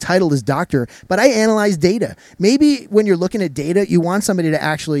 My title is doctor, but I analyze data. Maybe when you're looking at data, you want somebody to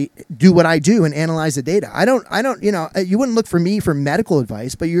actually do what I do and analyze the data. I don't. You wouldn't look for me for medical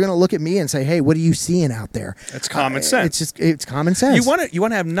advice, but you're going to look at me and say, hey, what are you seeing out there? That's common sense. It's common sense. You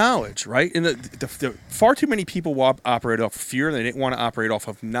want to have knowledge, right? And the far too many people operate off fear, and they didn't want to operate off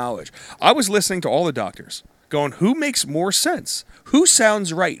of knowledge. I was listening to all the doctors, going, who makes more sense? Who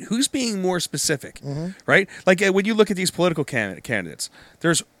sounds right? Who's being more specific, right? Like when you look at these political candidates,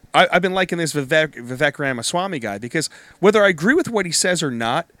 I've been liking this Vivek Ramaswamy guy because whether I agree with what he says or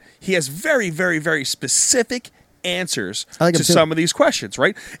not, he has very, very, very specific answers to some of these questions,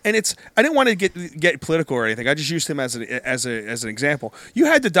 right? And I didn't want to get political or anything. I just used him as an example. You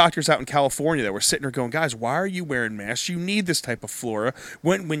had the doctors out in California that were sitting there going, guys, why are you wearing masks? You need this type of flora.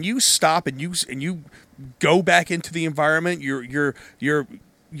 When you stop and you go back into the environment, your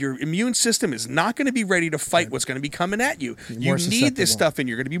immune system is not going to be ready to fight what's going to be coming at you. You need this stuff, and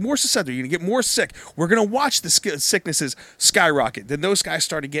you're going to be more susceptible. You're going to get more sick. We're going to watch the sicknesses skyrocket. Then those guys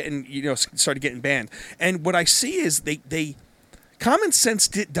started getting banned. And what I see is they common sense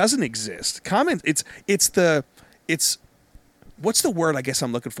doesn't exist. It's what's the word I guess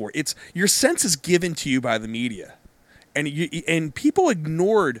I'm looking for? It's your sense is given to you by the media, and people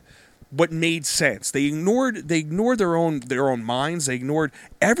ignored what made sense. They ignored their own minds. They ignored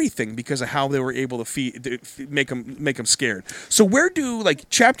everything because of how they were able to make them scared. So where do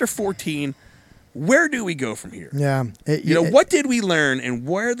chapter 14? Where do we go from here? Yeah, what did we learn, and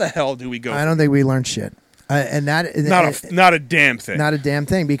where the hell do we go? I don't think we learned shit. Not a damn thing. Not a damn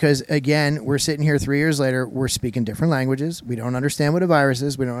thing, because again, we're sitting here 3 years later. We're speaking different languages. We don't understand what a virus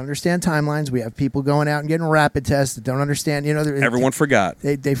is. We don't understand timelines. We have people going out and getting rapid tests that don't understand. Everyone forgot.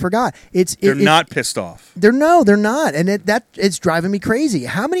 They forgot. They're not pissed off. They're not, and it's driving me crazy.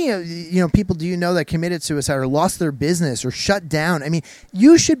 How many people do you know that committed suicide or lost their business or shut down? I mean,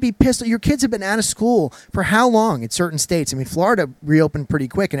 you should be pissed. Your kids have been out of school for how long in certain states? I mean, Florida reopened pretty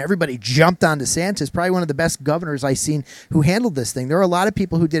quick, and everybody jumped on DeSantis. Probably one of the best governors I've seen who handled this thing. There are a lot of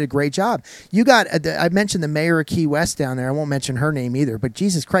people who did a great job. You got, I mentioned the mayor of Key West down there. I won't mention her name either, but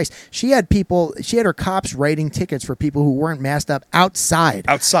Jesus Christ, she had her cops writing tickets for people who weren't masked up outside.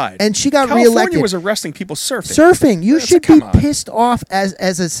 And she got reelected. California was arresting people surfing. You should be pissed off as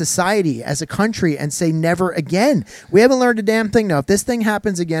a society, as a country, and say never again. We haven't learned a damn thing. Now, if this thing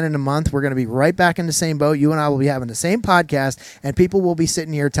happens again in a month, we're going to be right back in the same boat. You and I will be having the same podcast, and people will be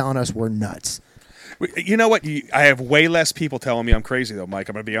sitting here telling us we're nuts. You know what? I have way less people telling me I'm crazy, though, Mike.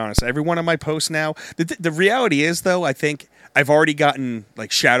 I'm going to be honest. Every one of my posts now, the reality is, though, I think I've already gotten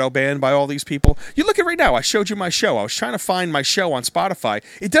shadow banned by all these people. You look at right now. I showed you my show. I was trying to find my show on Spotify.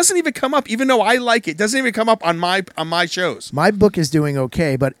 It doesn't even come up, even though I like it. It doesn't even come up on my shows. My book is doing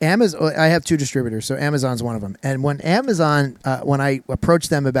okay, but Amazon. I have two distributors, so Amazon's one of them. And when Amazon, when I approached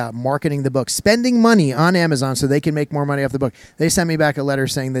them about marketing the book, spending money on Amazon so they can make more money off the book, they sent me back a letter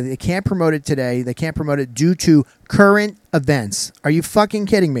saying that they can't promote it today. They can't promote it due to current events. Are you fucking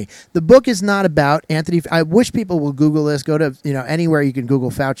kidding me? The book is not about Anthony. I wish people will Google this. Go to anywhere you can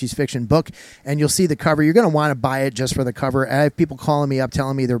Google Fauci's Fiction book, and you'll see the cover. You're going to want to buy it just for the cover. I have people calling me up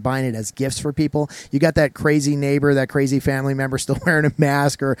telling me they're buying it as gifts for people. You got that crazy neighbor, that crazy family member still wearing a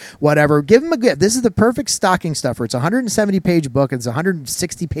mask or whatever. Give them a gift. This is the perfect stocking stuffer. It's a 170-page book. It's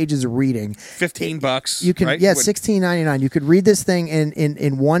 160 pages of reading. $15. You can right? $16.99. You could read this thing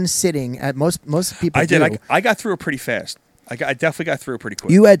in one sitting. At most people. I did. I got through it pretty fast. I definitely got through it pretty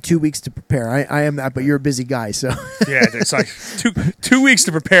quick. You had 2 weeks to prepare. I am not, but you're a busy guy, so yeah, it's like two weeks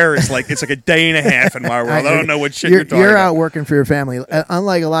to prepare is like it's like a day and a half in my world. I don't know what shit you're talking You're about. out working for your family.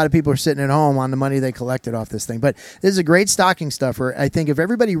 Unlike a lot of people are sitting at home on the money they collected off this thing. But this is a great stocking stuffer. I think if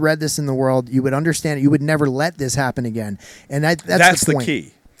everybody read this in the world, you would understand it. You would never let this happen again. And that's the point.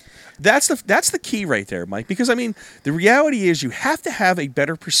 Key. That's the key right there, Mike, because I mean, the reality is you have to have a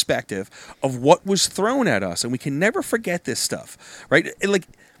better perspective of what was thrown at us, and we can never forget this stuff, right?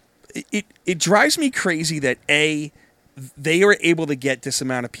 It drives me crazy that they were able to get this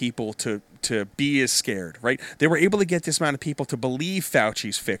amount of people to be as scared, right? They were able to get this amount of people to believe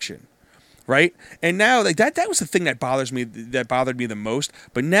Fauci's fiction. Right? And now that was the thing that bothered me the most,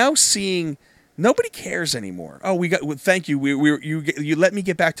 but now seeing nobody cares anymore. Oh, thank you. You let me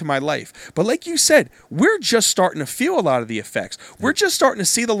get back to my life. But like you said, we're just starting to feel a lot of the effects. We're just starting to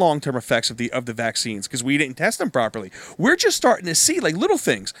see the long-term effects of the vaccines because we didn't test them properly. We're just starting to see like little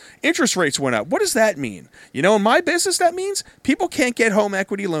things. Interest rates went up. What does that mean? In my business, that means people can't get home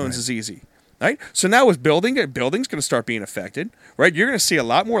equity loans as easy. Right? So now with building's going to start being affected, right? You're going to see a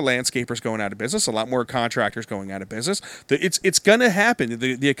lot more landscapers going out of business, a lot more contractors going out of business. It's going to happen.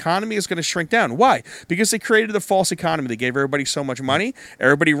 The economy is going to shrink down. Why? Because they created a false economy. They gave everybody so much money,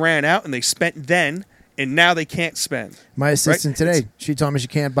 everybody ran out, and they spent then, and now they can't spend. My assistant today, she told me she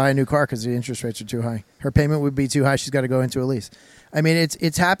can't buy a new car because the interest rates are too high. Her payment would be too high. She's got to go into a lease. I mean,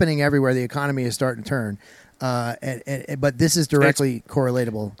 it's happening everywhere. The economy is starting to turn. But this is directly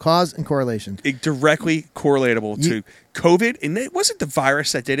correlatable. Cause and correlation. Directly correlatable to COVID. And it wasn't the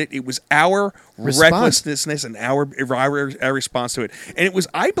virus that did it. It was our recklessness and our response to it. And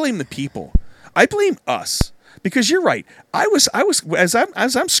I blame the people. I blame us. Because you're right. I was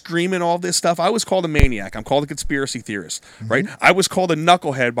as I'm screaming all this stuff, I was called a maniac. I'm called a conspiracy theorist, right? I was called a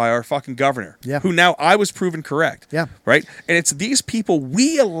knucklehead by our fucking governor, who now I was proven correct. Yeah. Right? And it's these people,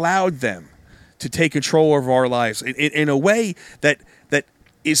 we allowed them to take control of our lives in a way that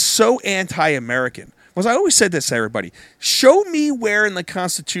is so anti-American. Because I always said this to everybody. Show me where in the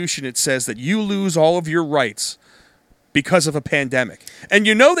Constitution it says that you lose all of your rights because of a pandemic. And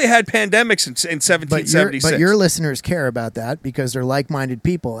they had pandemics in 1776. But your listeners care about that because they're like-minded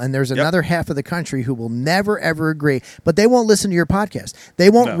people. And there's another half of the country who will never, ever agree. But they won't listen to your podcast. They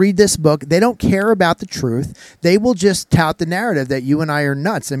won't read this book. They don't care about the truth. They will just tout the narrative that you and I are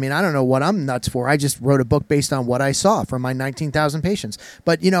nuts. I mean, I don't know what I'm nuts for. I just wrote a book based on what I saw from my 19,000 patients.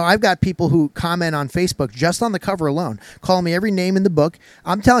 But, I've got people who comment on Facebook just on the cover alone, call me every name in the book.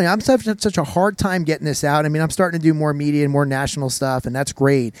 I'm telling you, I'm such a hard time getting this out. I mean, I'm starting to do more media and more national stuff, and that's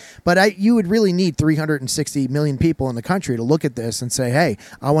great. But you would really need 360 million people in the country to look at this and say, hey,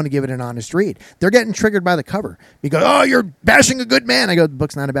 I want to give it an honest read. They're getting triggered by the cover because, oh, you're bashing a good man. I go, the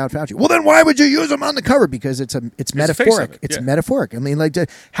book's not about Fauci. Well, then why would you use him on the cover? Because it's metaphoric. It's metaphoric. I mean, like,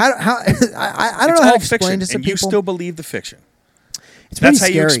 how I don't know how to explain this to people. You still believe the fiction. That's how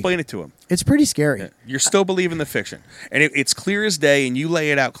scary. You explain it to them. It's pretty scary. Yeah. You're still believing the fiction, and it's clear as day. And you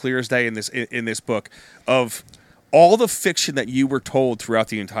lay it out clear as day in this book of all the fiction that you were told throughout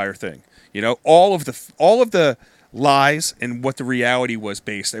the entire thing. All of the lies and what the reality was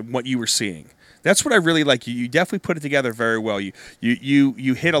based and what you were seeing. That's what I really like. You definitely put it together very well.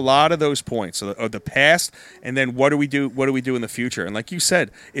 You hit a lot of those points of the past, and then what do we do in the future? And like you said,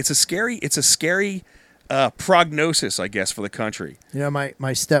 it's a scary prognosis, I guess, for the country.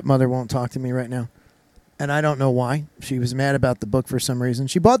 My stepmother won't talk to me right now. And I don't know why. She was mad about the book for some reason.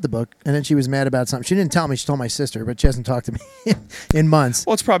 She bought the book, and then she was mad about something. She didn't tell me. She told my sister, but she hasn't talked to me in months.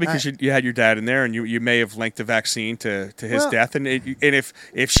 Well, it's probably because you had your dad in there, and you may have linked the vaccine to his death. And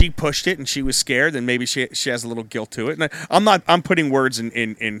if she pushed it and she was scared, then maybe she has a little guilt to it. And I'm putting words in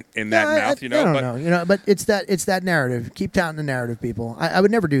that mouth, I don't know. But it's that narrative. Keep touting the narrative, people. I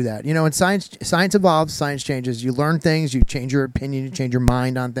would never do that. And science evolves, science changes. You learn things, you change your opinion, you change your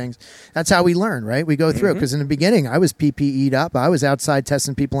mind on things. That's how we learn, right? We go through. Because in the beginning, I was PPE'd up. I was outside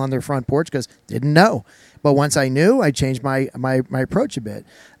testing people on their front porch because didn't know. But once I knew, I changed my approach a bit.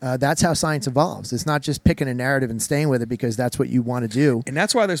 That's how science evolves. It's not just picking a narrative and staying with it because that's what you want to do. And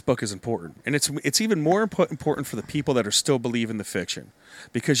that's why this book is important. And it's even more important for the people that are still believing the fiction.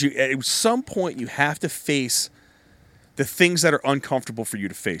 Because at some point, you have to face the things that are uncomfortable for you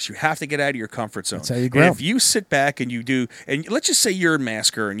to face. You have to get out of your comfort zone. That's how you grow. And if you sit back and you do, and let's just say you're a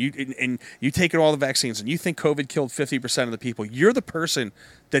masker and you take all the vaccines and you think COVID killed 50% of the people, you're the person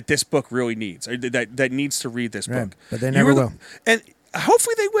that this book really needs, or that needs to read this book. But they never will. And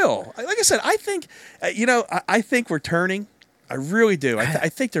hopefully they will. Like I said, I think, I think we're turning. I really do. I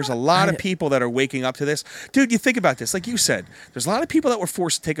think there's a lot of people that are waking up to this. Dude, you think about this. Like you said, there's a lot of people that were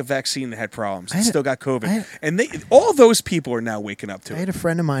forced to take a vaccine that had problems and still got COVID. And all those people are now waking up to it. I had a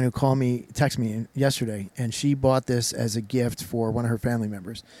friend of mine who texted me yesterday, and she bought this as a gift for one of her family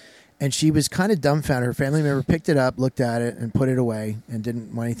members. And she was kind of dumbfounded. Her family member picked it up, looked at it, and put it away and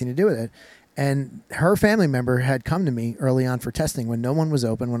didn't want anything to do with it. And her family member had come to me early on for testing when no one was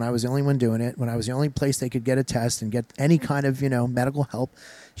open, when I was the only one doing it, when I was the only place they could get a test and get any kind of, medical help.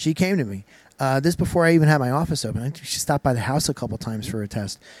 She came to me. This before I even had my office open. She stopped by the house a couple times for a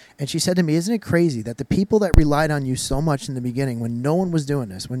test. And she said to me, isn't it crazy that the people that relied on you so much in the beginning when no one was doing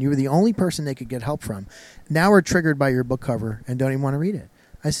this, when you were the only person they could get help from, now are triggered by your book cover and don't even want to read it?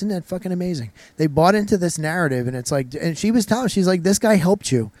 I said, isn't that fucking amazing? They bought into this narrative, and it's like, and she was telling, she's like, this guy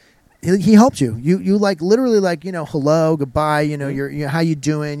helped you. He helped you. You like literally like, hello, goodbye, you're how you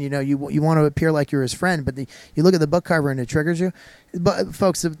doing? You want to appear like you're his friend, but you look at the book cover and it triggers you. But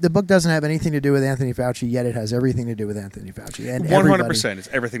folks, the book doesn't have anything to do with Anthony Fauci, yet it has everything to do with Anthony Fauci. And 100%, it's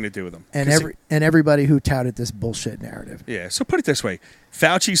everything to do with him. And everybody who touted this bullshit narrative. Yeah. So put it this way: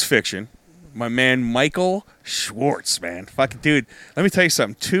 Fauci's Fiction. My man Michael Schwartz, man, fucking dude. Let me tell you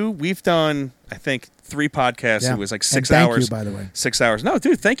something. We've done, I think, 3 podcasts. Yeah. It was like 6 and hours. Thank you, by the way. 6 hours. No,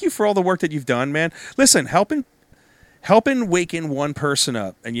 dude, thank you for all the work that you've done, man. Listen, helping waking one person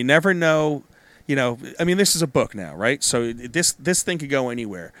up, and you never know. This is a book now, right? So this thing could go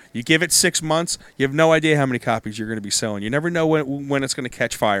anywhere. You give it 6 months, you have no idea how many copies you're going to be selling. You never know when it's going to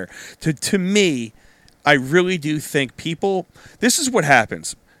catch fire. To me, I really do think people. This is what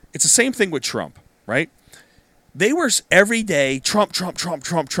happens. It's the same thing with Trump, right? They were every day, Trump,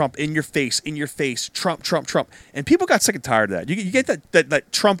 in your face, Trump. And people got sick and tired of that. You get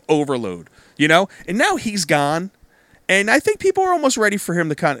that Trump overload, And now he's gone. And I think people are almost ready for him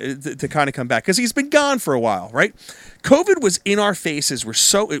to kind of come back because he's been gone for a while, right? COVID was in our faces.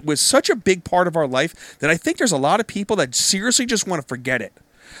 It was such a big part of our life that I think there's a lot of people that seriously just want to forget it.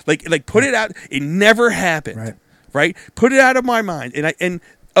 Like put it out. It never happened, right? Put it out of my mind. And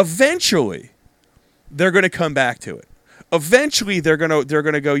eventually, they're going to come back to it. Eventually, they're going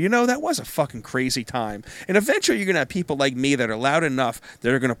to go, that was a fucking crazy time. And eventually, you're going to have people like me that are loud enough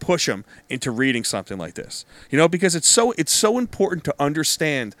that are going to push them into reading something like this. Because it's so important to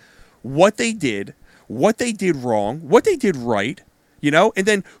understand what they did wrong, what they did right, and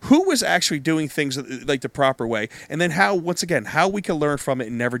then who was actually doing things like the proper way, and then how we can learn from it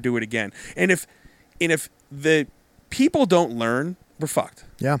and never do it again. And if the people don't learn, we're fucked.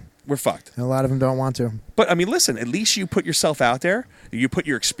 Yeah. We're fucked. And a lot of them don't want to. But, listen, at least you put yourself out there. You put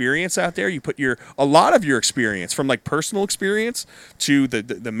your experience out there. You put a lot of your experience, from like personal experience to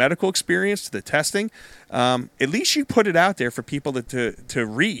the medical experience to the testing. At least you put it out there for people to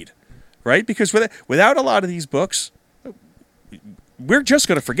read, right? Because without a lot of these books, we're just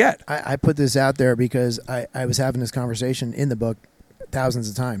going to forget. I put this out there because I was having this conversation in the book thousands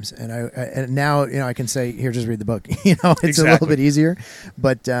of times, and now I can say, here, just read the book. It's a little bit easier,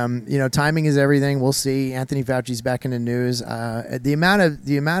 but timing is everything. We'll see. Anthony Fauci's back in the news. The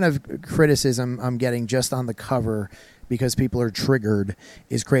amount of criticism I'm getting just on the cover because people are triggered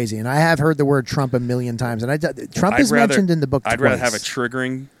is crazy. And I have heard the word Trump a million times, and Trump is mentioned in the book twice. I'd rather have a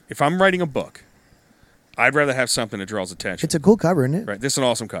triggering. If I'm writing a book, I'd rather have something that draws attention. It's a cool cover, isn't it? Right. This is an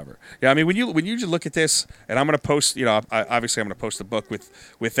awesome cover. Yeah, when you just look at this, and I'm going to post, obviously I'm going to post the book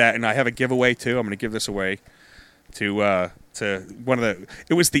with that, and I have a giveaway too. I'm going to give this away to one of the.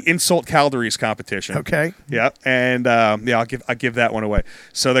 It was the Insult Caldarise competition. Okay. Yeah, and I'll give that one away.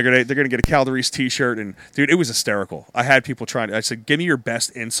 So they're gonna get a Caldarise T-shirt, and dude, it was hysterical. I had people trying. I said, give me your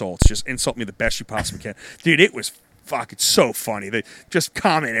best insults. Just insult me the best you possibly can, dude. It was. Fuck, it's so funny. They just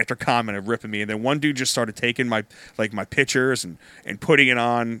comment after comment of ripping me, and then one dude just started taking my pictures and putting it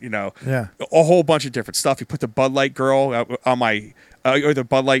on, a whole bunch of different stuff. He put the Bud Light girl on my or the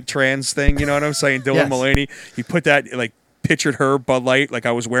Bud Light trans thing, you know what I'm saying? Dylan Mullaney. He put that pictured her Bud Light like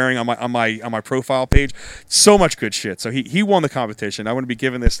I was wearing on my profile page. So much good shit. So he won the competition. I want to be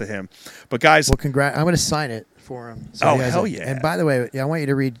giving this to him. But guys, well, congrats. I'm going to sign it for him. So hell yeah! And by the way, I want you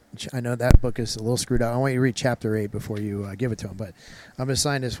to read. I know that book is a little screwed up. I want you to read chapter 8 before you give it to him. But I'm going to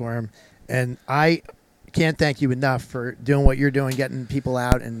sign this for him. And I can't thank you enough for doing what you're doing, getting people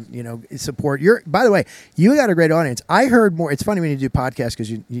out and, you know, support. By the way, you got a great audience. I heard more. It's funny when you do podcasts because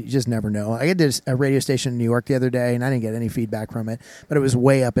you just never know. I did a radio station in New York the other day and I didn't get any feedback from it, but it was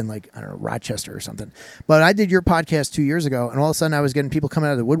way up in like, I don't know, Rochester or something. But I did your podcast 2 years ago and all of a sudden I was getting people coming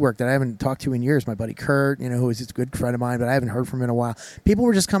out of the woodwork that I haven't talked to in years. My buddy Kurt, you know, who is a good friend of mine, but I haven't heard from him in a while. People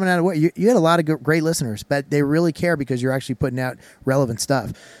were just coming out of what you had a lot of great listeners, but they really care because you're actually putting out relevant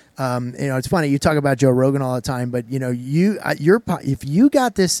stuff. You know, it's funny you talk about Joe Rogan all the time, but you know, if you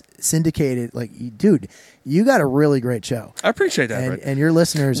got this syndicated, like, dude, you got a really great show. I appreciate that, and your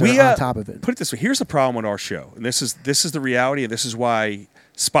listeners are on top of it. Put it this way: here's the problem with our show, and this is the reality, and this is why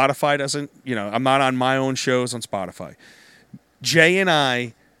Spotify doesn't. You know, I'm not on my own shows on Spotify. Jay and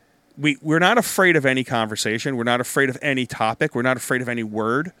I. We're not afraid of any conversation. We're not afraid of any topic. We're not afraid of any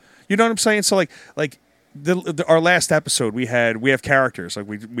word. You know what I'm saying? So like our last episode, we have characters. Like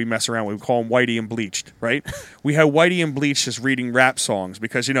we mess around. We call them Whitey and Bleached, right? We had Whitey and Bleached just reading rap songs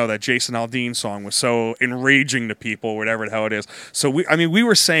because, you know, that Jason Aldean song was so enraging to people, whatever the hell it is. So we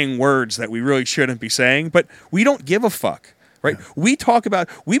were saying words that we really shouldn't be saying, but we don't give a fuck. Right, yeah.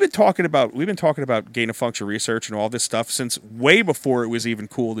 We've been talking about gain of function research and all this stuff since way before it was even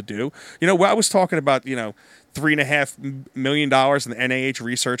cool to do. You know, I was talking about, you know, $3.5 million in the NIH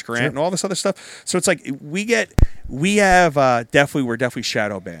research grant and all this other stuff. So it's like we're definitely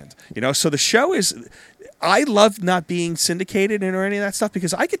shadow banned. You know, so the show is. I love not being syndicated or any of that stuff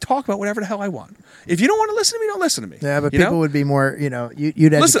because I could talk about whatever the hell I want. If you don't want to listen to me, don't listen to me. Yeah, but people would be more, you know,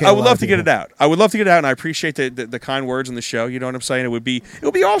 you'd listen. I would love to get it out. I would love to get it out, and I appreciate the kind words in the show. You know what I'm saying? It would be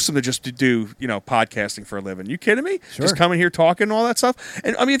awesome to just do, you know, podcasting for a living. You kidding me? Sure. Just coming here talking and all that stuff.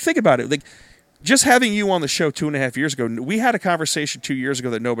 And I mean, think about it. Like, just having you on the show 2.5 years ago, we had a conversation 2 years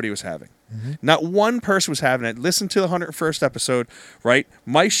ago that nobody was having. Mm-hmm. Not one person was having it. Listen to the 101st episode, right?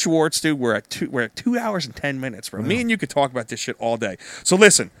 Mike Schwartz, dude, we're at 2 hours and 10 minutes, bro. Wow. Me and you could talk about this shit all day. So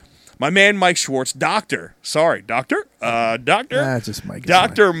listen, my man Mike Schwartz, Dr. Just Mike.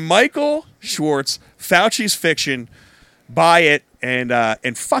 Dr. Michael Schwartz, Fauci's Fiction. Buy it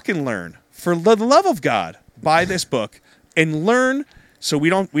and fucking learn. For the love of God, buy this book and learn. So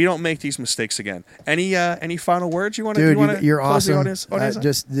we don't make these mistakes again. Any final words you want to? Dude, you're awesome.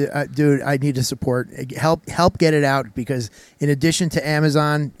 Dude, I need to support. Help get it out because in addition to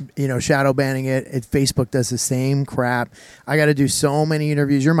Amazon, you know, shadow banning it, Facebook does the same crap. I got to do so many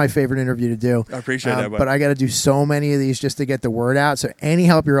interviews. You're my favorite interview to do. I appreciate that, but I got to do so many of these just to get the word out. So any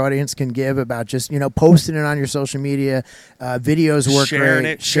help your audience can give about just, you know, posting it on your social media, videos work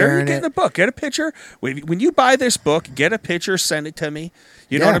great. Sharing it. Get the book. Get a picture. When you buy this book, get a picture. Send it to me.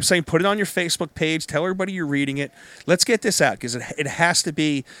 You know what I'm saying? Put it on your Facebook page. Tell everybody you're reading it. Let's get this out because it has to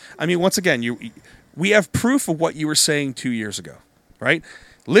be. I mean, once again, we have proof of what you were saying 2 years ago, right?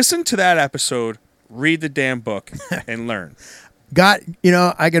 Listen to that episode, read the damn book, and learn. I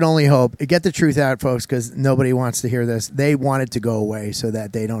can only hope. Get the truth out, folks, because nobody wants to hear this. They want it to go away so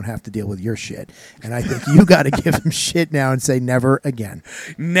that they don't have to deal with your shit. And I think you got to give them shit now and say never again.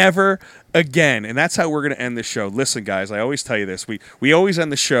 Never again. And that's how we're going to end the show. Listen, guys, I always tell you this. We always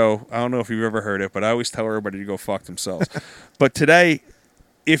end the show. I don't know if you've ever heard it, but I always tell everybody to go fuck themselves. But today,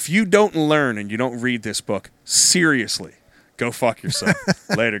 if you don't learn and you don't read this book, seriously, go fuck yourself.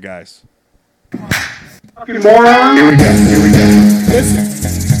 Later, guys. Fucking moron. Here we go. Listen.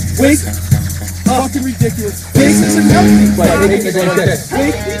 Wake up. Fucking ridiculous. This is a melting pot. Wake up.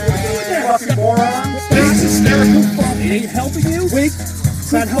 Fucking moron. This is hysterical fuck. It ain't helping you. Wake.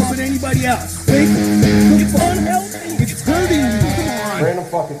 It's not helping anybody else. Wake. It's unhealthy. It's hurting you. Come on. Random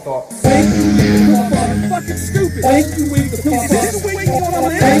fucking thought. Wake. You are fucking stupid. Wake. You wake the fuck up. Is this wake going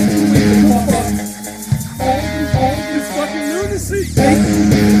on there? Wake. You wake the fuck up. All this fucking lunacy. Wake.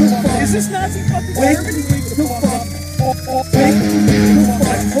 Is this Nazi fucking Germany? Wake the fuck up. Wake.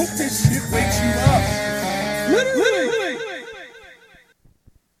 I hope this shit wakes you up. Literally.